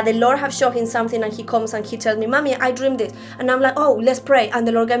 That the Lord have shown him something, and he comes and he tells me, Mommy, I dreamed this. And I'm like, oh, let's pray. And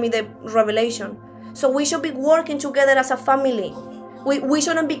the Lord gave me the revelation. So we should be working together as a family. We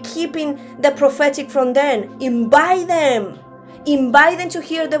shouldn't be keeping the prophetic from them. Invite them. Invite them to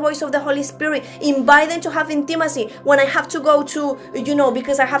hear the voice of the Holy Spirit. Invite them to have intimacy. When I have to go to,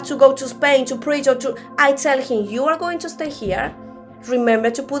 because I have to go to Spain to preach, I tell him, you are going to stay here.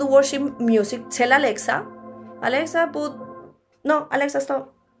 Remember to put worship music. Tell Alexa, Alexa,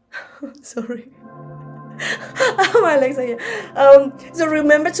 stop. Sorry. Alexa, yeah. So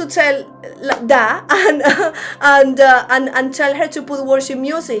remember to tell that and tell her to put worship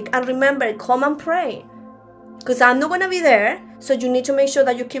music. And remember, come and pray, because I'm not gonna be there. So you need to make sure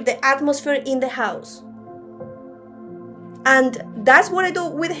that you keep the atmosphere in the house. And that's what I do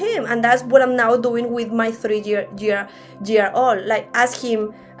with him, and that's what I'm now doing with my 3-year-old. Like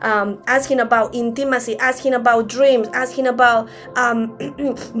asking about intimacy, asking about dreams, asking about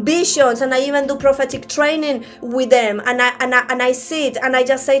visions, and I even do prophetic training with them. And I sit and I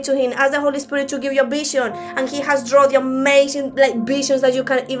just say to him, ask the Holy Spirit to give you a vision, and he has drawn the amazing visions that you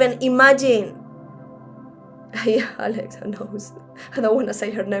can even imagine. Yeah, Alexa knows. I don't want to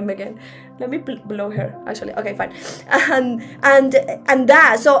say her name again. Let me blow her. Actually, okay, fine. And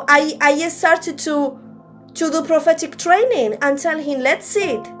that. So I started to do prophetic training and tell him, let's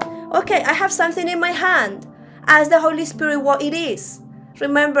sit. Okay, I have something in my hand. Ask the Holy Spirit what it is.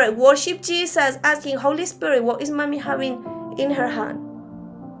 Remember, worship Jesus, asking Holy Spirit, what is Mommy having in her hand?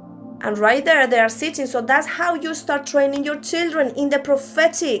 And right there, they are sitting. So that's how you start training your children in the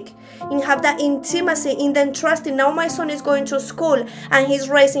prophetic, and have that intimacy, in them trusting. Now my son is going to school and he's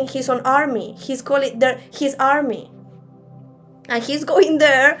raising his own army. He's calling it his army. And he's going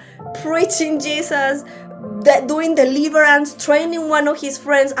there, preaching Jesus, doing deliverance, training one of his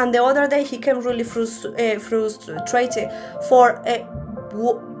friends. And the other day he came really frustrated for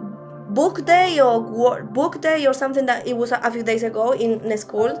book day or something that it was a few days ago in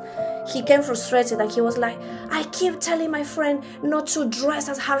school. He came frustrated and he was like, I keep telling my friend not to dress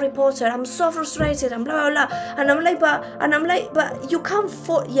as Harry Potter. I'm so frustrated and blah blah blah. And I'm like, but you can't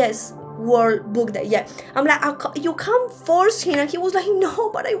yes, World Book Day. Yeah. I'm like, you can't force him. And he was like, no,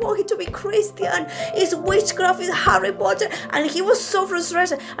 but I want him to be Christian. It's witchcraft, it's Harry Potter. And he was so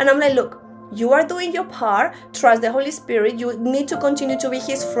frustrated. And I'm like, look, you are doing your part. Trust the Holy Spirit. You need to continue to be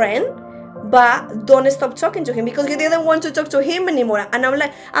his friend. But don't stop talking to him because you didn't want to talk to him anymore. And I'm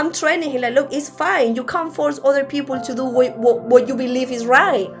like, I'm training him. Like, look, it's fine. You can't force other people to do what you believe is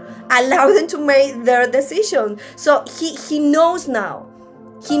right. Allow them to make their decisions. So he knows now.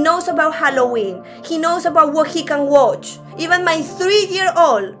 He knows about Halloween. He knows about what he can watch. Even my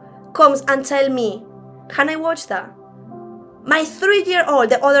 3-year-old comes and tell me, can I watch that? My 3-year-old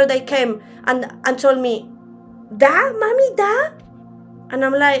the other day came and told me, Dad, Mommy, Dad? And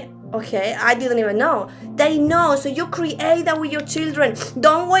I'm like, okay, I didn't even know. They know, so you create that with your children.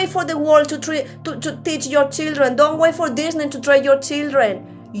 Don't wait for the world to teach your children. Don't wait for Disney to train your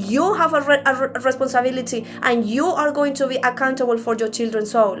children. You have a responsibility and you are going to be accountable for your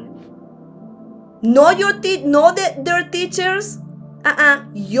children's soul. Not their teachers,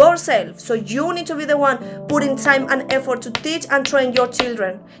 yourself. So you need to be the one putting time and effort to teach and train your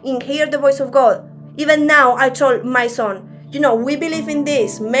children and hear the voice of God. Even now, I told my son, we believe in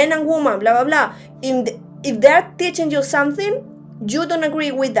this, men and women, blah, blah, blah. If they're teaching you something, you don't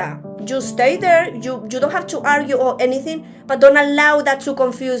agree with that. You stay there. You don't have to argue or anything, but don't allow that to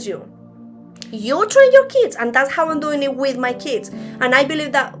confuse you. You train your kids, and that's how I'm doing it with my kids. And I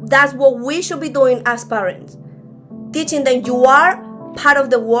believe that that's what we should be doing as parents. Teaching them you are part of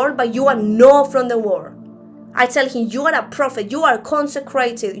the world, but you are not from the world. I tell him, you are a prophet. You are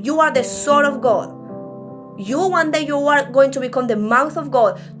consecrated. You are the Son of God. One day you are going to become the mouth of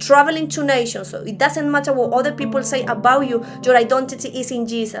God, traveling to nations. So it doesn't matter what other people say about you. Your identity is in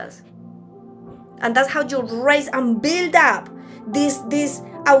Jesus. And that's how you raise and build up this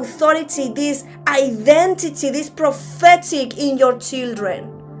authority, this identity, this prophetic in your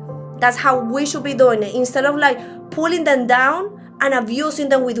children. That's how we should be doing it. Instead of pulling them down and abusing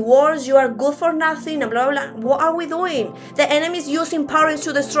them with words, you are good for nothing, and blah, blah, blah. What are we doing? The enemy is using parents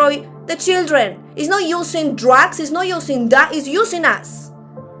to destroy the children. It's not using drugs, it's not using that, it's using us.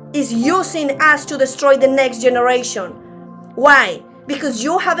 It's using us to destroy the next generation. Why? Because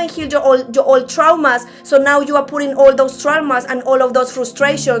you haven't healed your old traumas, so now you are putting all those traumas and all of those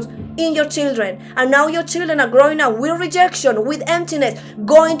frustrations in your children. And now your children are growing up with rejection, with emptiness,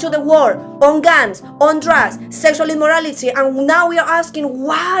 going to the war, on guns, on drugs, sexual immorality. And now we are asking,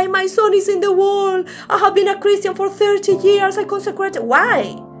 why my son is in the world? I have been a Christian for 30 years, I consecrated.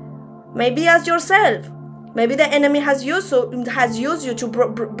 Why? Maybe ask yourself. Maybe the enemy has used you to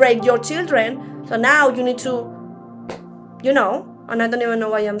break your children. So now you need to, and I don't even know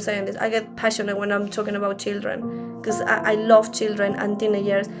why I'm saying this. I get passionate when I'm talking about children because I love children and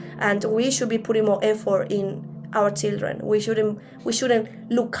teenagers, and we should be putting more effort in our children. We shouldn't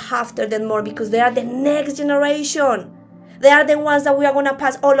look after them more because they are the next generation. They are the ones that we are going to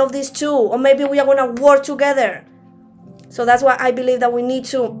pass all of this to, or maybe we are going to work together. So that's why I believe that we need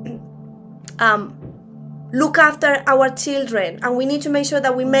to look after our children, and we need to make sure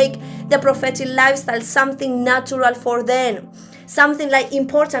that we make the prophetic lifestyle something natural for them. Something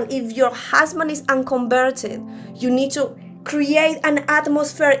important. If your husband is unconverted, you need to create an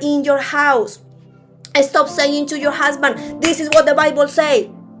atmosphere in your house. Stop saying to your husband, this is what the Bible says.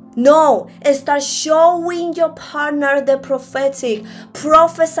 No, start showing your partner the prophetic.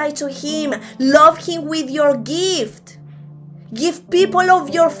 Prophesy to him. Love him with your gift. Give people of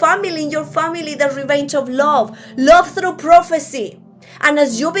your family, in your family, the revenge of love. Love through prophecy. And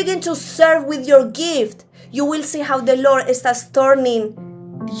as you begin to serve with your gift, you will see how the Lord starts turning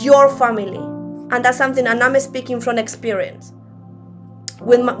your family. And that's something, and I'm speaking from experience.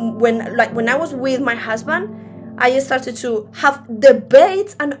 When I was with my husband, I started to have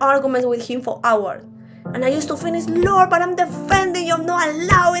debates and arguments with him for hours. And I used to finish, Lord, but I'm defending you, I'm not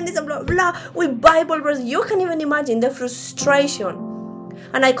allowing this, and blah, blah, with Bible verses. You can even imagine the frustration.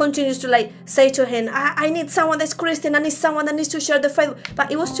 And I continued to say to him, I need someone that's Christian, I need someone that needs to share the faith. But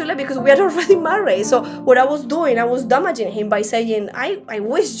it was too late because we had already married. So what I was doing, I was damaging him by saying, I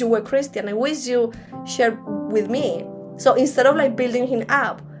wish you were Christian, I wish you shared with me. So instead of building him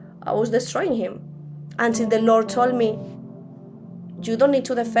up, I was destroying him. Until the Lord told me, you don't need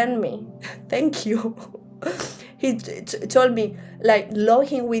to defend me. Thank you. He told me, love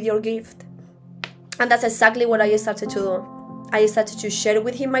him with your gift. And that's exactly what I started to do. I started to share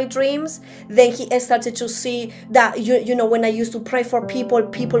with him my dreams. Then he started to see that, you know, when I used to pray for people,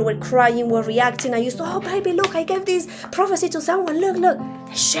 people were crying, were reacting. I used to, oh, baby, look, I gave this prophecy to someone. Look.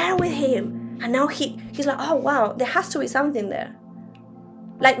 I share with him. And now he's like, oh, wow, there has to be something there.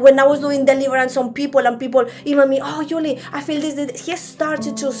 Like when I was doing deliverance on people and people email me, oh, Julie, I feel this. He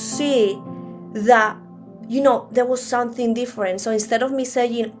started to see that, you know, there was something different. So instead of me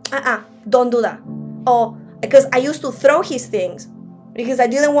saying, don't do that. Or because I used to throw his things because I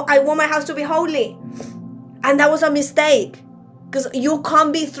want my house to be holy. And that was a mistake, because you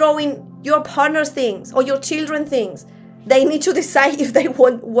can't be throwing your partner's things or your children's things. They need to decide if they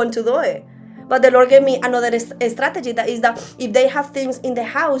want to do it. But the Lord gave me another strategy, that is that if they have things in the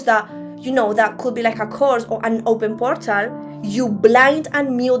house that, you know, that could be like a curse or an open portal, you blind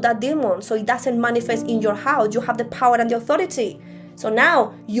and mute that demon so it doesn't manifest in your house. You have the power and the authority. So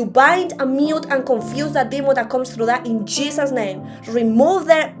now you bind and mute and confuse that demon that comes through that in Jesus' name. Remove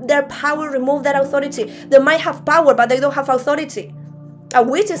their power, remove their authority. They might have power, but they don't have authority. And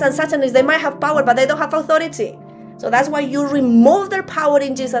witches and satanists, they might have power, but they don't have authority. So that's why you remove their power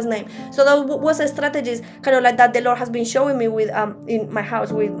in Jesus' name. So that was a strategy kind of like that the Lord has been showing me with in my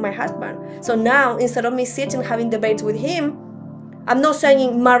house with my husband. So now, instead of me sitting having debates with him, I'm not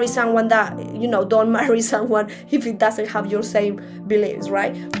saying marry someone that, you know, don't marry someone if it doesn't have your same beliefs,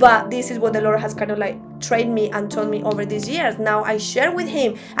 right? But this is what the Lord has kind of like trained me and taught me over these years. Now I share with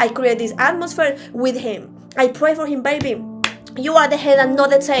him. I create this atmosphere with him. I pray for him, baby. You are the head and not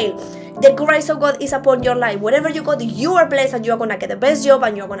the tail. The grace of God is upon your life. Wherever you go, you are blessed and you are going to get the best job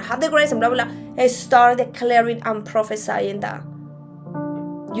and you are going to have the grace and blah, blah, blah. Start declaring and prophesying that.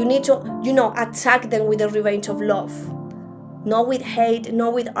 You need to, you know, attack them with the revenge of love. Not with hate,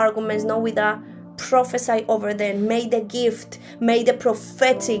 not with arguments, not with a prophesy over them. May the gift, may the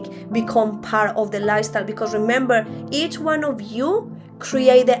prophetic become part of the lifestyle. Because remember, each one of you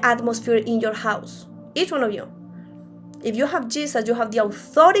create the atmosphere in your house. Each one of you. If you have Jesus, you have the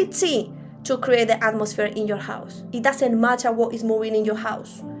authority to create the atmosphere in your house. It doesn't matter what is moving in your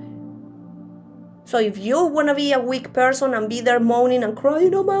house. So if you want to be a weak person and be there moaning and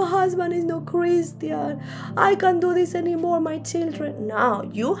crying, oh, my husband is no Christian, I can't do this anymore, my children. No,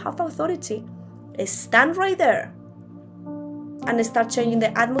 you have authority. Stand right there and start changing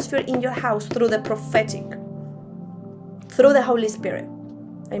the atmosphere in your house through the prophetic, through the Holy Spirit.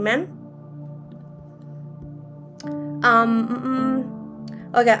 Amen.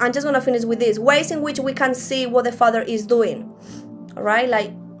 Okay, I'm just gonna finish with this. Ways in which we can see what the Father is doing. All right,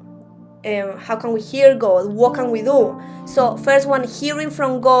 like how can we hear God? What can we do? So first one, hearing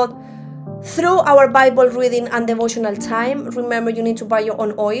from God through our Bible reading and devotional time. Remember, you need to buy your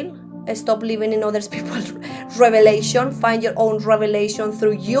own oil. Stop living in other people's revelation. Find your own revelation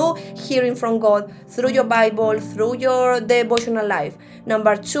through you hearing from God, through your Bible, through your devotional life.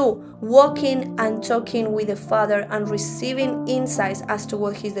 Number 2, walking and talking with the Father and receiving insights as to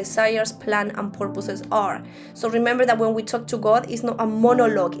what His desires, plan, and purposes are. So remember that when we talk to God, it's not a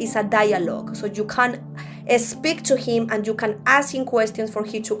monologue, it's a dialogue. So you can speak to Him and you can ask Him questions for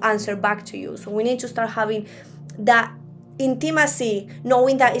Him to answer back to you. So we need to start having that intimacy,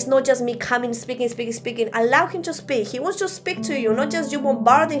 knowing that it's not just me coming, speaking. Allow Him to speak. He wants to speak to you, not just you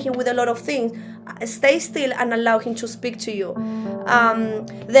bombarding Him with a lot of things. Stay still and allow Him to speak to you.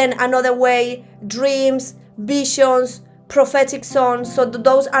 Then another way, dreams, visions, prophetic songs. So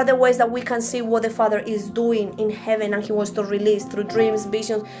those are the ways that we can see what the Father is doing in heaven and He wants to release through dreams,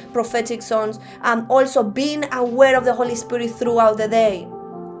 visions, prophetic songs. Also being aware of the Holy Spirit throughout the day.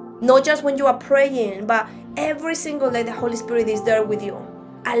 Not just when you are praying, but every single day the Holy Spirit is there with you.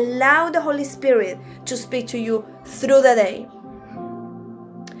 Allow the Holy Spirit to speak to you through the day.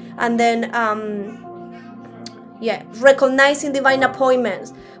 And then, recognizing divine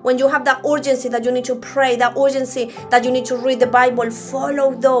appointments. When you have that urgency that you need to pray, that urgency that you need to read the Bible,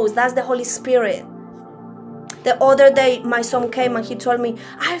 follow those. That's the Holy Spirit. The other day, my son came and he told me,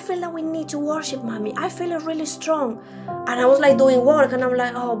 I feel that we need to worship, Mommy. I feel it really strong. And I was like doing work and I'm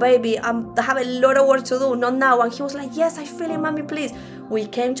like, oh, baby, I have a lot of work to do, not now. And he was like, yes, I feel it, Mommy, please. We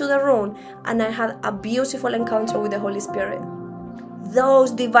came to the room and I had a beautiful encounter with the Holy Spirit. Those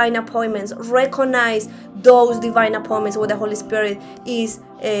divine appointments, recognize those divine appointments where the Holy Spirit is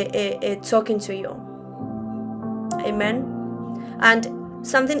talking to you. Amen. And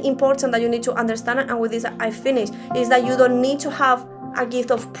something important that you need to understand, and with this I finish, is that you don't need to have a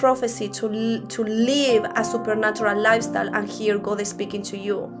gift of prophecy to live a supernatural lifestyle and hear God speaking to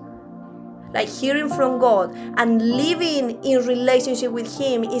you. Like hearing from God and living in relationship with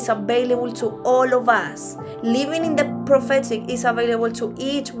Him is available to all of us. Living in the prophetic is available to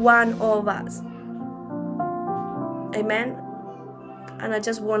each one of us. Amen. And I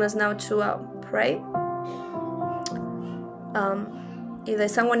just want us now to pray. If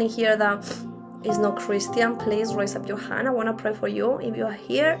there's someone in here that is not Christian, please raise up your hand. I want to pray for you. If you are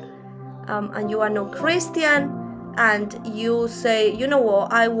here and you are not Christian and you say, you know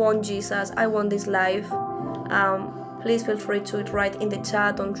what, I want Jesus, I want this life, please feel free to write in the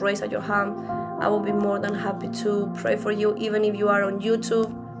chat. Don't raise up your hand. I will be more than happy to pray for you, even if you are on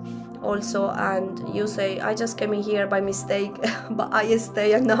YouTube also and you say, I just came in here by mistake, but I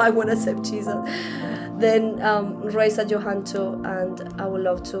stay and now I want to accept Jesus. Then raise up your hand too, and I would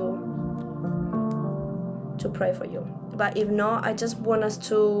love to pray for you. But if not, I just want us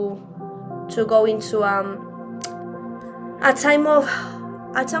to go into a time of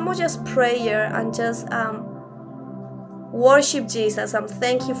just prayer and just worship Jesus and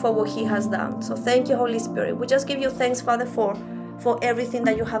thank you for what he has done. So thank you, Holy Spirit. We just give you thanks, Father, for everything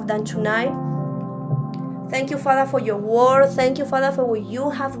that you have done tonight. Thank you, Father, for your word. Thank you, Father, for what you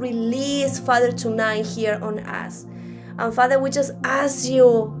have released, Father, tonight here on us. And Father, we just ask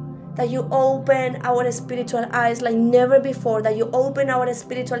you that you open our spiritual eyes like never before, that you open our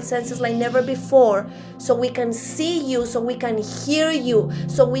spiritual senses like never before, so we can see you, so we can hear you,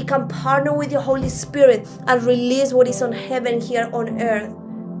 so we can partner with your Holy Spirit and release what is on heaven here on earth.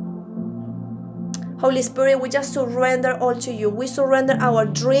 Holy Spirit, we just surrender all to you. We surrender our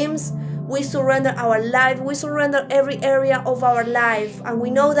dreams. We surrender our life. We surrender every area of our life. And we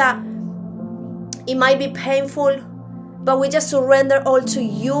know that it might be painful, but we just surrender all to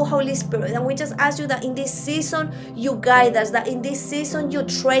you, Holy Spirit. And we just ask you that in this season, you guide us. That in this season, you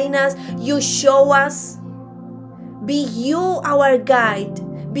train us. You show us. Be you our guide.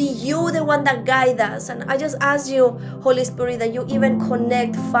 Be you the one that guides us. And I just ask you, Holy Spirit, that you even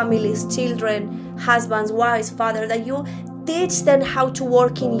connect families, children, husbands, wives, Father, that you teach them how to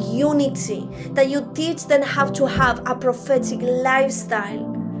work in unity, that you teach them how to have a prophetic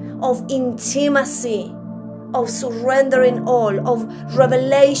lifestyle of intimacy, of surrendering all, of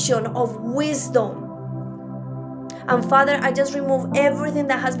revelation, of wisdom. And Father, I just remove everything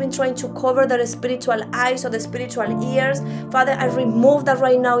that has been trying to cover their spiritual eyes or the spiritual ears. Father, I remove that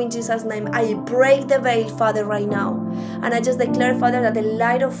right now in Jesus' name. I break the veil, Father, right now. And I just declare, Father, that the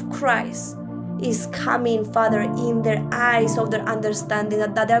light of Christ is coming, Father, in their eyes of their understanding,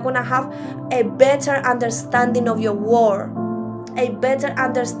 that they're going to have a better understanding of your word, a better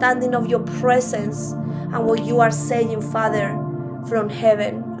understanding of your presence and what you are saying, Father, from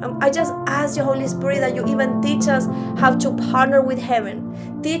heaven. I just ask you, Holy Spirit, that you even teach us how to partner with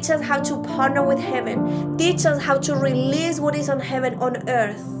heaven. Teach us how to partner with heaven. Teach us how to release what is on heaven on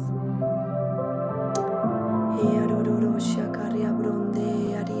earth.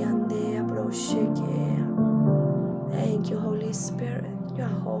 Thank you, Holy Spirit. You are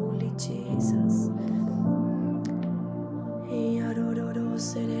holy, Jesus.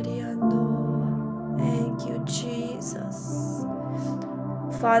 Thank you, Jesus.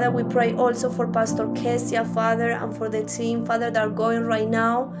 Father, we pray also for Pastor Kesia, Father, and for the team, Father, that are going right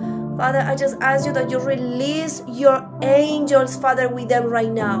now. Father, I just ask you that you release your angels, Father, with them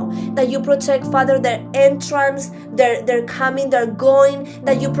right now. That you protect, Father, their entrance, their coming, their going.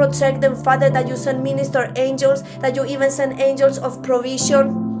 That you protect them, Father, that you send minister angels, that you even send angels of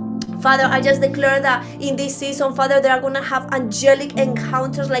provision. Father, I just declare that in this season, Father, they are going to have angelic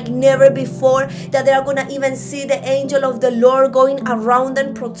encounters like never before, that they are going to even see the angel of the Lord going around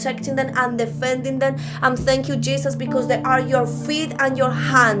them, protecting them and defending them. And thank you, Jesus, because they are your feet and your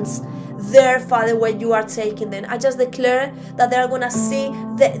hands there, Father, where you are taking them. I just declare that they are going to see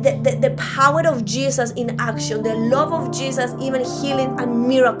the power of Jesus in action, the love of Jesus, even healing and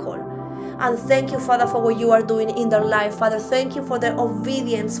miracle. And thank you, Father, for what you are doing in their life, Father. Thank you for their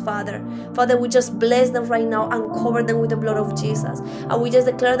obedience, Father. Father, we just bless them right now and cover them with the blood of Jesus. And we just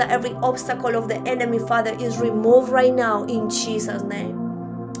declare that every obstacle of the enemy, Father, is removed right now in Jesus'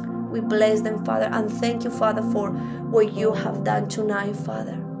 name. We bless them, Father, and thank you, Father, for what you have done tonight,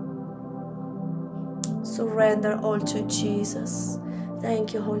 Father. Surrender all to Jesus.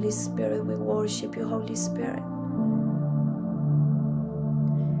 Thank you, Holy Spirit. We worship you, Holy Spirit.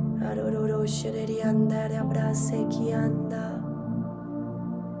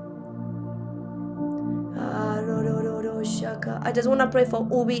 I just want to pray for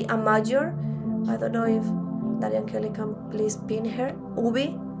Ubi Amajor. I don't know if Darian Kelly can please pin her.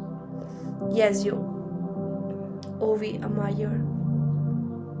 Ubi? Yes, you. Ubi Amajor.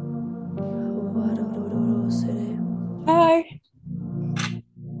 Hi.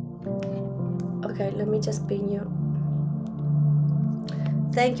 Okay, let me just pin you.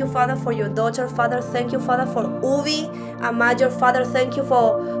 Thank you, Father, for your daughter, Father. Thank you, Father, for Ubi. and Major. Father, thank you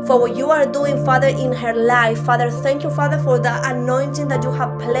for what you are doing, Father, in her life. Father, thank you, Father, for the anointing that you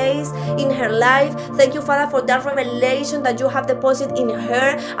have placed in her life. Thank you, Father, for that revelation that you have deposited in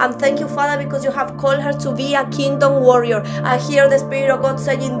her. And thank you, Father, because you have called her to be a kingdom warrior. I hear the Spirit of God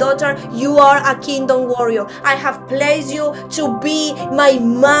saying, daughter, you are a kingdom warrior. I have placed you to be my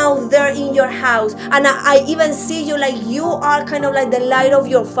mouth there in your house. And I even see you like you are kind of like the light of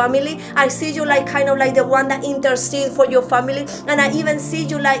your family. I see you like kind of like the one that intercedes for your family. And I even see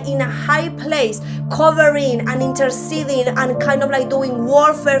you like in a high place, covering and interceding and kind of like doing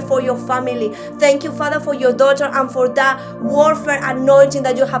warfare for your family. Thank you, Father, for your daughter and for that warfare anointing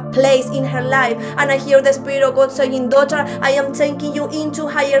that you have placed in her life. And I hear the Spirit of God saying, daughter, I am taking you into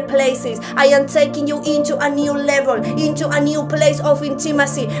higher places. I am taking you into a new level, into a new place of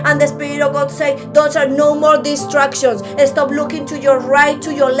intimacy. And the Spirit of God say, daughter, no more distractions. Stop looking to your right,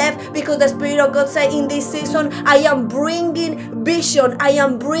 to your left, because the Spirit of God say, in this season, I am bringing vision. I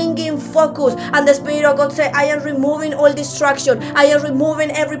am bringing focus. And the Spirit of God say, I am removing all distraction. I am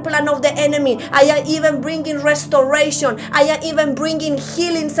removing every plan of the enemy. I am even bringing restoration. I am even bringing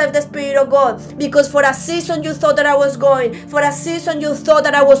healing, says the Spirit of God. Because for a season you thought that I was going. For a season you thought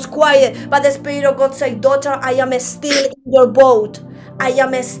that I was quiet. But the Spirit of God said, daughter, I am still in your boat. I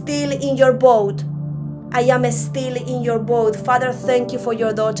am still in your boat. I am still in your boat. Father, thank you for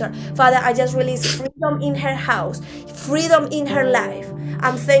your daughter. Father, I just release freedom in her house, freedom in her life.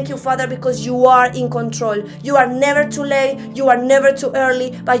 And thank you, Father, because you are in control. You are never too late. You are never too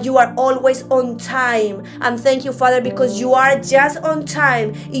early, but you are always on time. And thank you, Father, because you are just on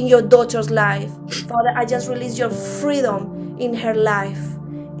time in your daughter's life. Father, I just release your freedom in her life.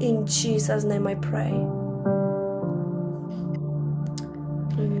 In Jesus' name I pray.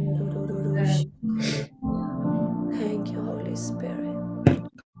 Thank you, Holy Spirit.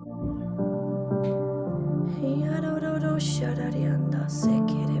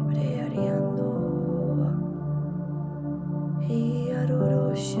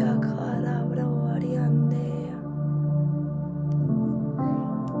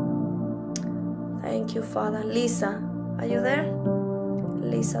 Thank you, Father. Lisa, are you there?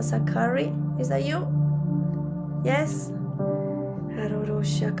 Lisa Zakari, is that you? Yes?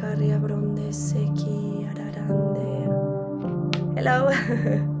 Hello.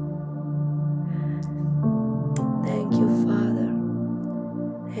 Thank you, Father.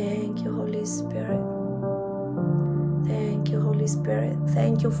 Thank you, Holy Spirit. Thank you, Holy Spirit.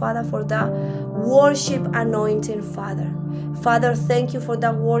 Thank you, Father, for that worship anointing, Father. Father, thank you for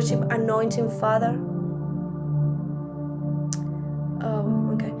that worship anointing, Father.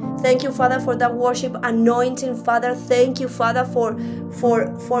 Oh, okay. Thank you, Father, for that worship anointing, Father. Thank you, Father, for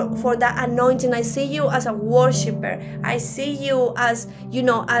that anointing. I see you as a worshiper. I see you as, you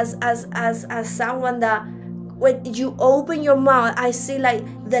know, as someone that when you open your mouth, I see like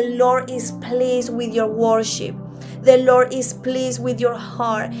the Lord is pleased with your worship. The Lord is pleased with your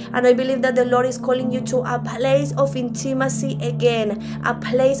heart. And I believe that the Lord is calling you to a place of intimacy again, a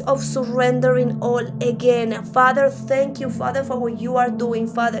place of surrendering all again. Father, thank you, Father, for what you are doing,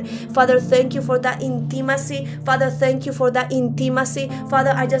 Father. Father, thank you for that intimacy. Father, thank you for that intimacy.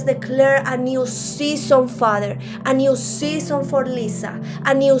 Father, I just declare a new season, Father. A new season for Lisa.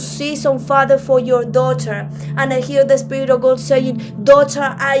 A new season, Father, for your daughter. And I hear the Spirit of God saying,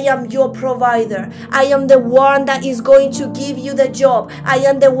 daughter, I am your provider. I am the one that is going to give you the job. I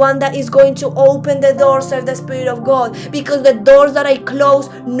am the one that is going to open the doors, says the Spirit of God, because the doors that I close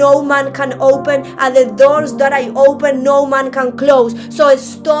no man can open, and the doors that I open no man can close. So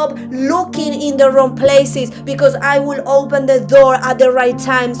stop looking in the wrong places, because I will open the door at the right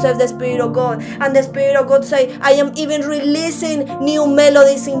time, says the Spirit of God. And the Spirit of God say, I am even releasing new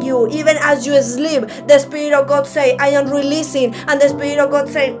melodies in you. Even as you sleep, the Spirit of God say, I am releasing. And the Spirit of God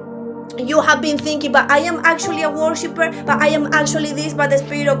say, you have been thinking, but I am actually a worshiper, but I am actually this. But the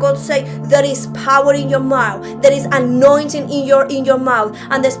Spirit of God say, there is power in your mouth, there is anointing in your mouth.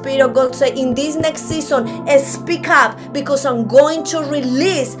 And the Spirit of God say, in this next season, speak up, because I'm going to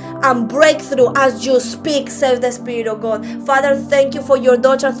release and breakthrough as you speak, says the Spirit of God. Father, thank you for your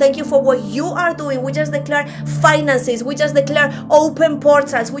daughter. Thank you for what you are doing. We just declare finances. We just declare open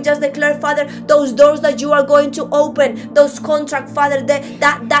portals. We just declare, Father, those doors that you are going to open, those contracts, Father,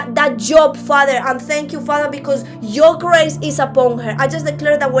 that job, Father. And thank you, Father, because your grace is upon her. I just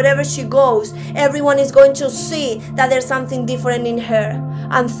declare that wherever she goes, everyone is going to see that there's something different in her.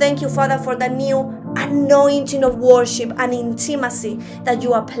 And thank you, Father, for the new anointing of worship and intimacy that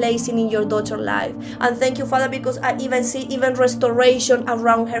you are placing in your daughter's life. And thank you, Father, because I even see even restoration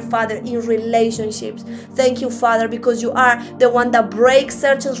around her, Father, in relationships. Thank you, Father, because you are the one that breaks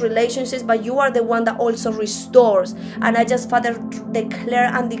certain relationships, but you are the one that also restores. And I just, Father, declare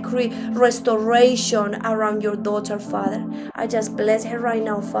and decree restoration around your daughter, Father. I just bless her right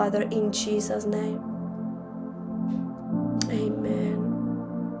now, Father, in Jesus' name. Amen.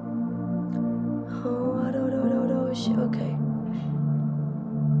 Okay.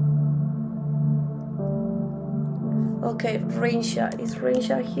 Okay, Rinsha. Is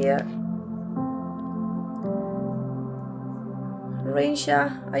Rinsha here?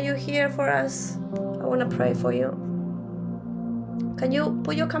 Rinsha, are you here for us? I want to pray for you. Can you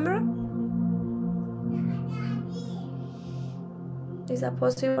put your camera? Is that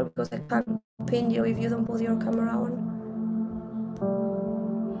possible? Because I can't pin you if you don't put your camera on.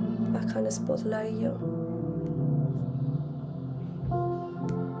 I can't spotlight you.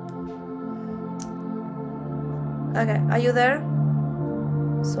 Okay, are you there?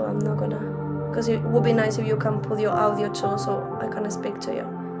 So I'm not gonna, because it would be nice if you can put your audio too, so I can speak to you.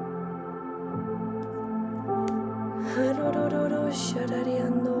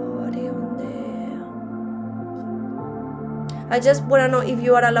 I just want to know if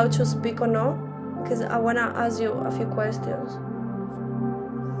you are allowed to speak or no, because I want to ask you a few questions.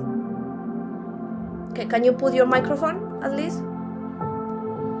 Okay, can you put your microphone at least?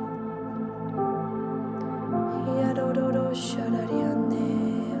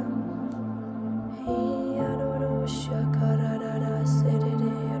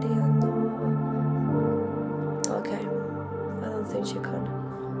 Okay, I don't think she can.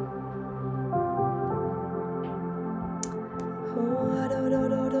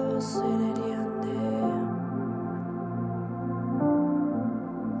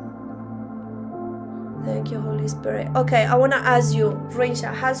 Thank you, Holy Spirit. Okay, I want to ask you,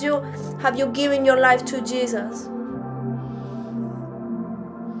 Rinsha, have you given your life to Jesus?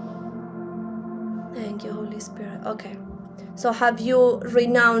 Thank you, Holy Spirit. Okay. So have you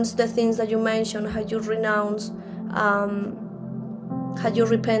renounced the things that you mentioned? Have you renounced, have you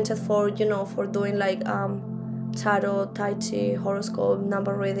repented for, for doing like tarot, tai chi, horoscope,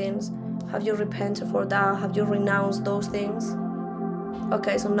 number readings? Have you repented for that? Have you renounced those things?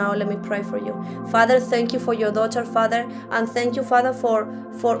 Okay, so now let me pray for you. Father, thank you for your daughter, Father, and thank you, Father, for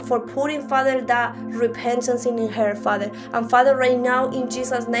putting, Father, that repentance in her, Father. And Father, right now, in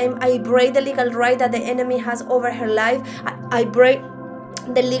Jesus' name, I break the legal right that the enemy has over her life. I break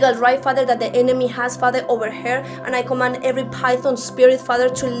the legal right, Father, that the enemy has, Father, over her, and I command every python spirit, Father,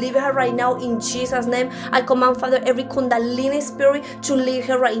 to leave her right now in Jesus' name. I command, Father, every kundalini spirit to leave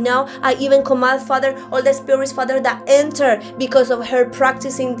her right now. I even command, Father, all the spirits, Father, that enter because of her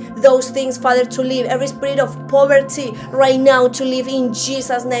practicing those things, Father, to leave. Every spirit of poverty right now to leave in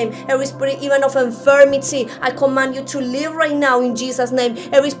Jesus' name. Every spirit even of infirmity, I command you to leave right now in Jesus' name.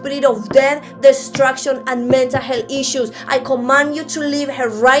 Every spirit of death, destruction, and mental health issues, I command you to leave her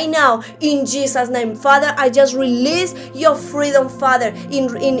right now in Jesus' name. Father, I just release your freedom, Father, in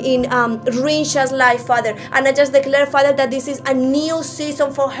Rinsha's life, Father, and I just declare, Father, that this is a new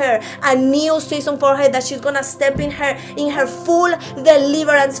season for her, that she's gonna step in her full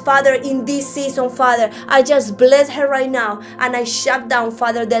deliverance, Father, in this season, Father. I just bless her right now, and I shut down,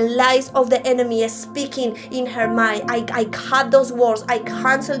 Father, the lies of the enemy speaking in her mind. I cut those words, I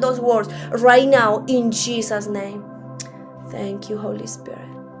cancel those words right now in Jesus' name. Thank you, Holy Spirit.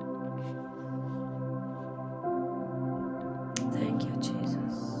 Thank you,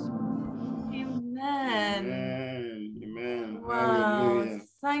 Jesus. Amen. Amen. Wow. Hallelujah.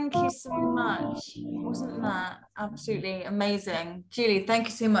 Thank you so much. Wasn't that absolutely amazing? Julie, thank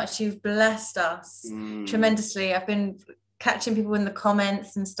you so much. You've blessed us tremendously. I've been catching people in the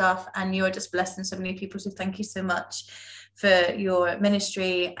comments and stuff, and you're just blessing so many people. So thank you so much for your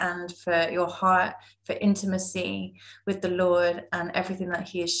ministry and for your heart, for intimacy with the Lord and everything that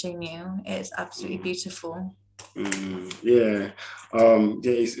He has shown you. It's absolutely beautiful.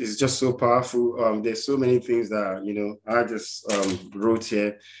 It's just so powerful. There's so many things that I just wrote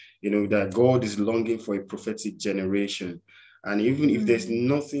here, that God is longing for a prophetic generation. And even if there's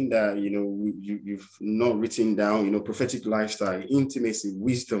nothing that you've not written down, prophetic lifestyle, intimacy,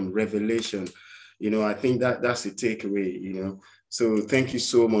 wisdom, revelation, I think that's the takeaway. So thank you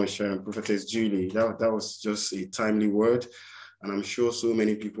so much, Prophetess Julie. That was just a timely word. And I'm sure so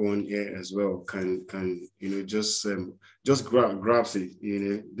many people on here as well can just grabs it,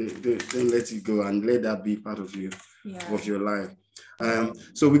 don't let it go, and let that be part of you, of your life.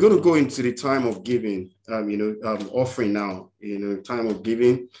 So we're going to go into the time of giving, offering now, time of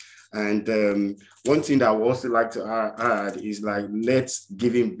giving. And one thing that I would also like to add is like, let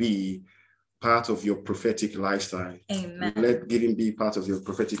giving be part of your prophetic lifestyle. Amen. Let giving be part of your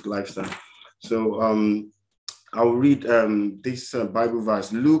prophetic lifestyle. So I'll read this Bible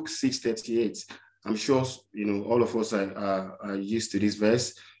verse, Luke 6:38. I'm sure all of us are used to this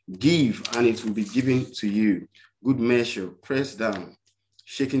verse. Give, and it will be given to you. Good measure, pressed down,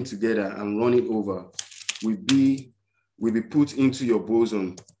 shaken together, and running over, will be put into your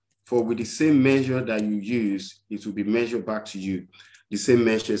bosom. For with the same measure that you use, it will be measured back to you. The same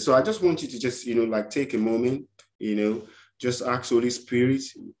measure. So I just want you to just, like take a moment, just ask Holy Spirit,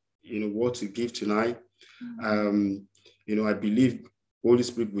 what to give tonight. I believe Holy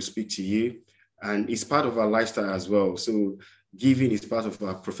Spirit will speak to you, and it's part of our lifestyle as well. So giving is part of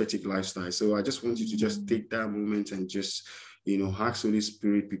our prophetic lifestyle. So I just want you to just take that moment and just, ask Holy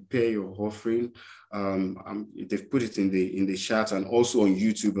Spirit, prepare your offering. They've put it in the chat and also on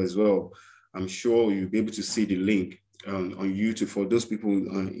YouTube as well. I'm sure you'll be able to see the link on YouTube for those people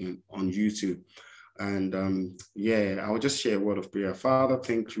on YouTube. And I'll just share a word of prayer. Father,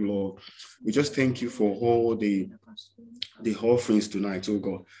 thank you, Lord. We just thank you for all the offerings tonight, oh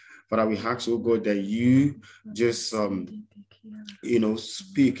God. Father, we ask, oh God, that you just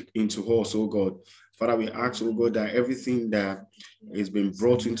speak into us, oh God. Father, we ask, oh God, that everything that has been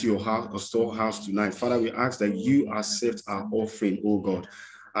brought into your house or storehouse tonight, Father, we ask that you accept our offering, oh God.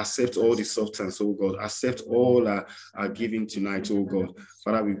 Accept all the substance, oh God. Accept all our giving tonight, oh God.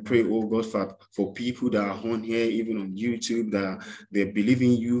 Father, we pray, oh God, for people that are on here, even on YouTube, that they're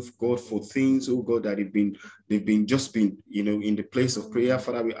believing you, God, for things, oh God, that they've been in the place of prayer.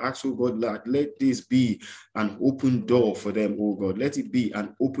 Father, we ask, oh God, let this be an open door for them, oh God. Let it be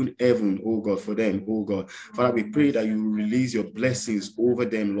an open heaven, oh God, for them, oh God. Father, we pray that you will release your blessings over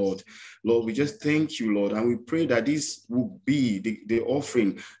them, Lord. Lord, we just thank you, Lord, and we pray that this will be the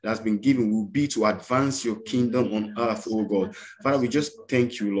offering that's been given will be to advance your kingdom on earth, oh God. Father, we just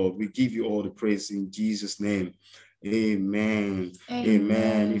thank you, Lord. We give you all the praise in Jesus' name. Amen.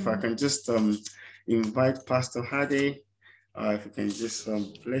 Amen. If I can just invite Pastor Hadi, if you can just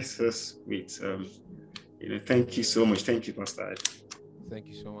bless us with, thank you so much. Thank you, Pastor Hadi. Thank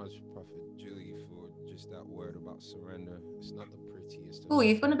you so much, Prophet Julie, for just that word about surrender. It's not the prettiest. Oh,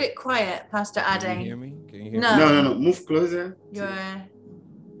 you've gone a bit quiet, Pastor Ade. Can you hear me? Can you hear me? No. Move closer.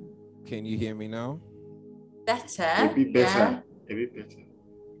 Can you hear me now? Better. A bit better. Yeah. A bit better.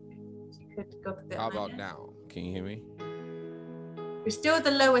 How about now? Can you hear me? We're still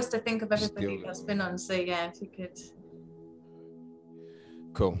the lowest, I think, of everybody that's been on. So yeah, if you could.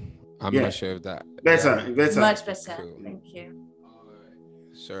 Cool. I'm not sure if that. Better. Much better. Cool. Thank you.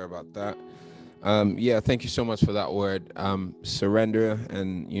 Sorry about that. Thank you so much for that word. Surrender,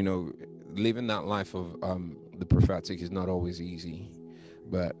 and living that life of the prophetic is not always easy,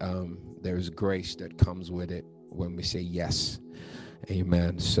 but there is grace that comes with it when we say yes.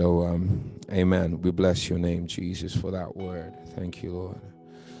 Amen. So amen. We bless your name, Jesus, for that word. Thank you, Lord.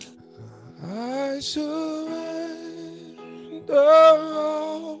 I surrender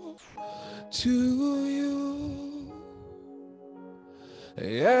all to you,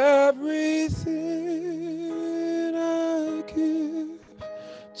 everything I give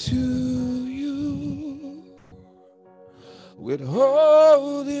to you,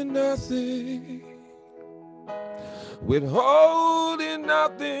 withholding nothing, withholding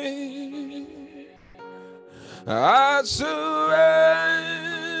nothing. I surrender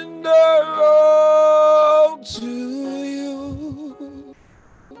all to you,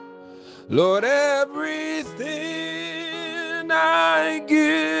 Lord. Everything I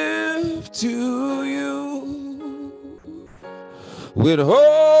give to you,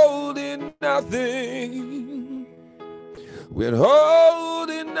 withholding nothing,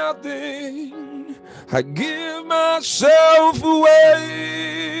 withholding nothing. I give myself away.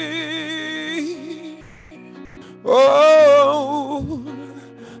 Oh,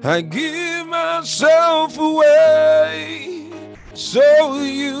 I give myself away so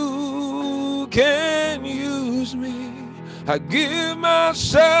you can use me. I give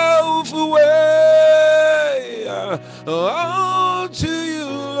myself away all to you,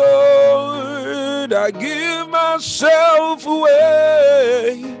 Lord. I give myself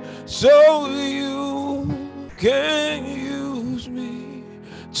away so you can use me.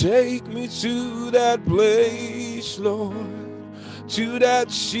 Take me to that place, Lord, to that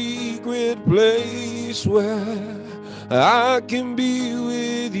secret place where I can be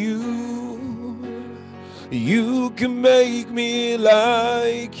with you. You can make me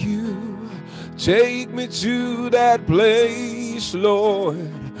like you. Take me to that place, Lord,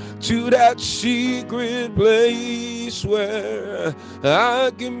 to that secret place place where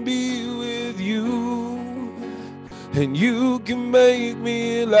I can be with you, and you can make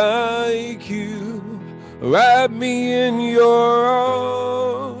me like you. Wrap me in your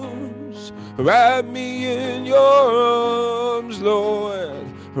arms, wrap me in your arms, Lord.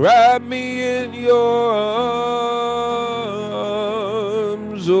 Wrap me in your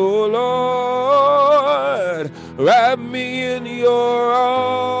arms, oh Lord. Wrap me in your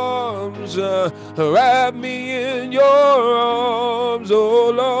arms, wrap me in your arms, oh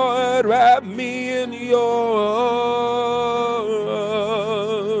Lord. Wrap me in your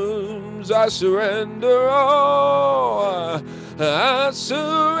arms. I surrender all, I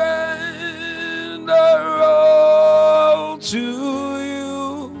surrender all to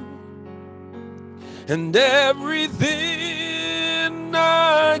you, and everything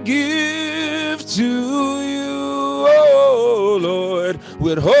I give to you, oh Lord,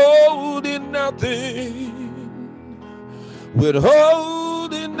 withholding nothing,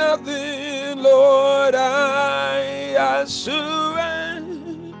 withholding nothing, Lord. I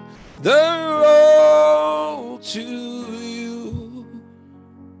surrender all to you,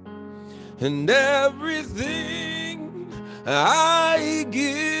 and everything I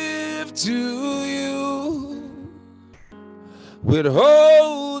give to you,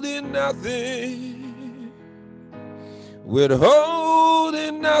 withholding nothing,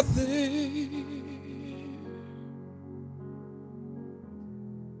 withholding nothing.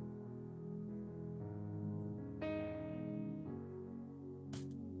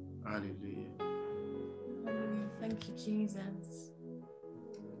 Hallelujah. Thank you, Jesus.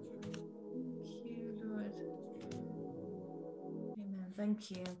 Thank you, Lord. Amen.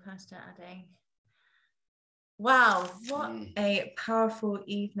 Thank you, Pastor Ade. Wow, what a powerful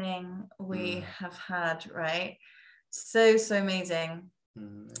evening we have had, right? So amazing.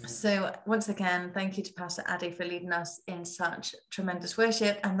 So once again, thank you to Pastor Ade for leading us in such tremendous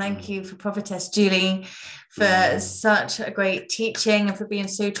worship, and thank you for Prophetess Julie for such a great teaching and for being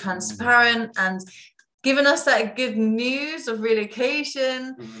so transparent and giving us that good news of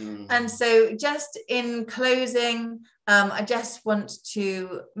relocation. And so just in closing, I just want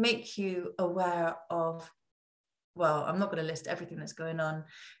to make you aware of, well, I'm not going to list everything that's going on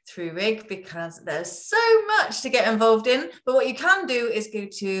through RIG because there's so much to get involved in. But what you can do is go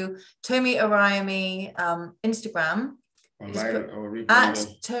to Tomi Oriami Instagram, at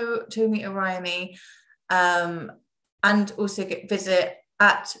Tomi Oriami, and also visit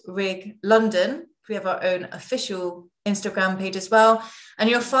at RIG London. We have our own official Instagram page as well. And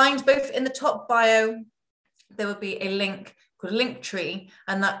you'll find both in the top bio, there will be a link called Linktree,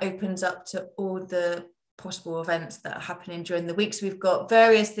 and that opens up to all the possible events that are happening during the week. So we've got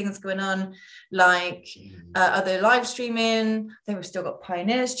various things going on, like other live streaming. I think we've still got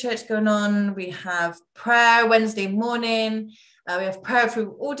Pioneers Church going on. We have prayer Wednesday morning. We have prayer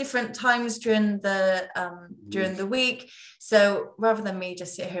through all different times during the week. So rather than me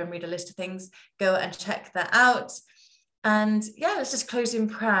just sit here and read a list of things, go and check that out. And yeah, let's just close in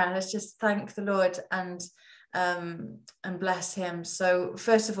prayer. Let's just thank the Lord and bless him. So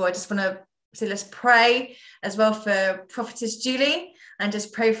first of all, I just want to say let's pray as well for Prophetess Julie, and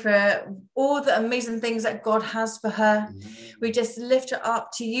just pray for all the amazing things that God has for her. We just lift her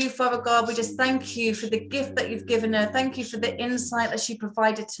up to you, Father God. We just thank you for the gift that you've given her. Thank you for the insight that she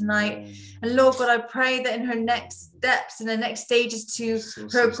provided tonight. And Lord God, I pray that in her next steps, in her next stages to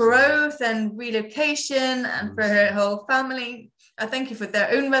her growth and relocation, and for her whole family, I thank you for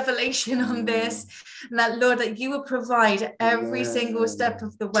their own revelation on this, and that, Lord, that you will provide every single step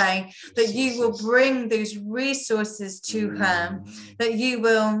of the way, that you will bring those resources to her, that you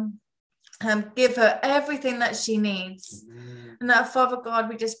will give her everything that she needs. And that, Father God,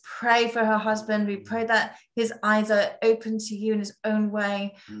 we just pray for her husband. We pray that his eyes are open to you in his own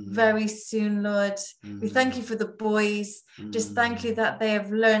way very soon, Lord. We thank you for the boys. Just thank you that they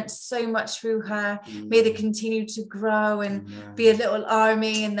have learned so much through her. May they continue to grow and be a little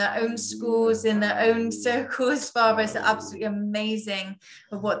army in their own schools, in their own circles, Father. It's absolutely amazing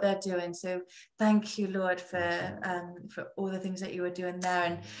of what they're doing. So thank you, Lord, for all the things that you are doing there.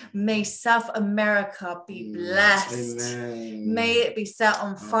 And may South America be blessed. Amen. May it be set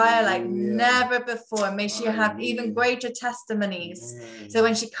on fire like never before. May she have even greater testimonies. So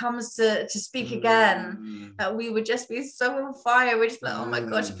when she comes to speak again, we would just be so on fire. We're just like, oh my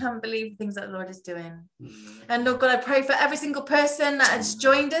gosh, I can't believe the things that the Lord is doing. And Lord God, I pray for every single person that has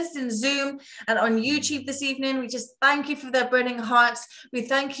joined us in Zoom and on YouTube this evening. We just thank you for their burning hearts. We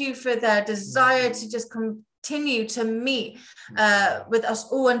thank you for their desire to just come continue to meet with us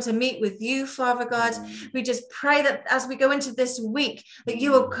all and to meet with you, Father God. We just pray that as we go into this week, that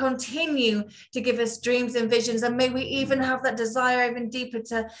you will continue to give us dreams and visions, and may we even have that desire even deeper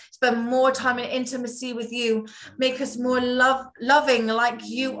to spend more time in intimacy with you. Make us more loving like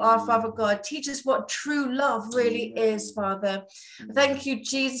you are, Father God. Teach us what true love really is, Father. Thank you,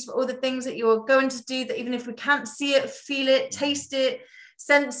 Jesus, for all the things that you are going to do, that even if we can't see it, feel it, taste it,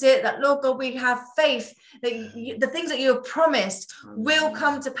 sense it, that Lord God, we have faith that the things that you have promised will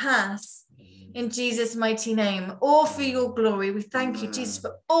come to pass in Jesus' mighty name, all for your glory. We thank you, Jesus,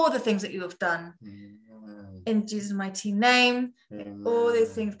 for all the things that you have done. In Jesus' mighty name, all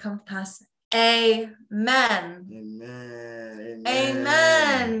these things come to pass. Amen. Amen.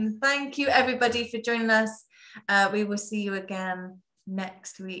 Amen. Thank you, everybody, for joining us. We will see you again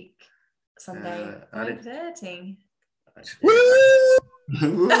next week, Sunday, 9:30.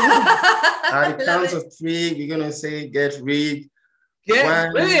 At the count of 3, we're gonna say get rid. Get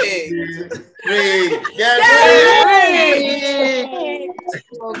 1, rid. 2, 3. Get rid.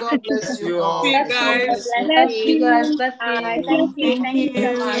 Oh, God bless you all. all. Guys. Bless you guys. Bless you. Thank you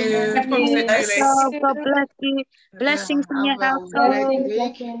so much. God bless you. Blessings in your household.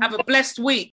 Have a blessed week.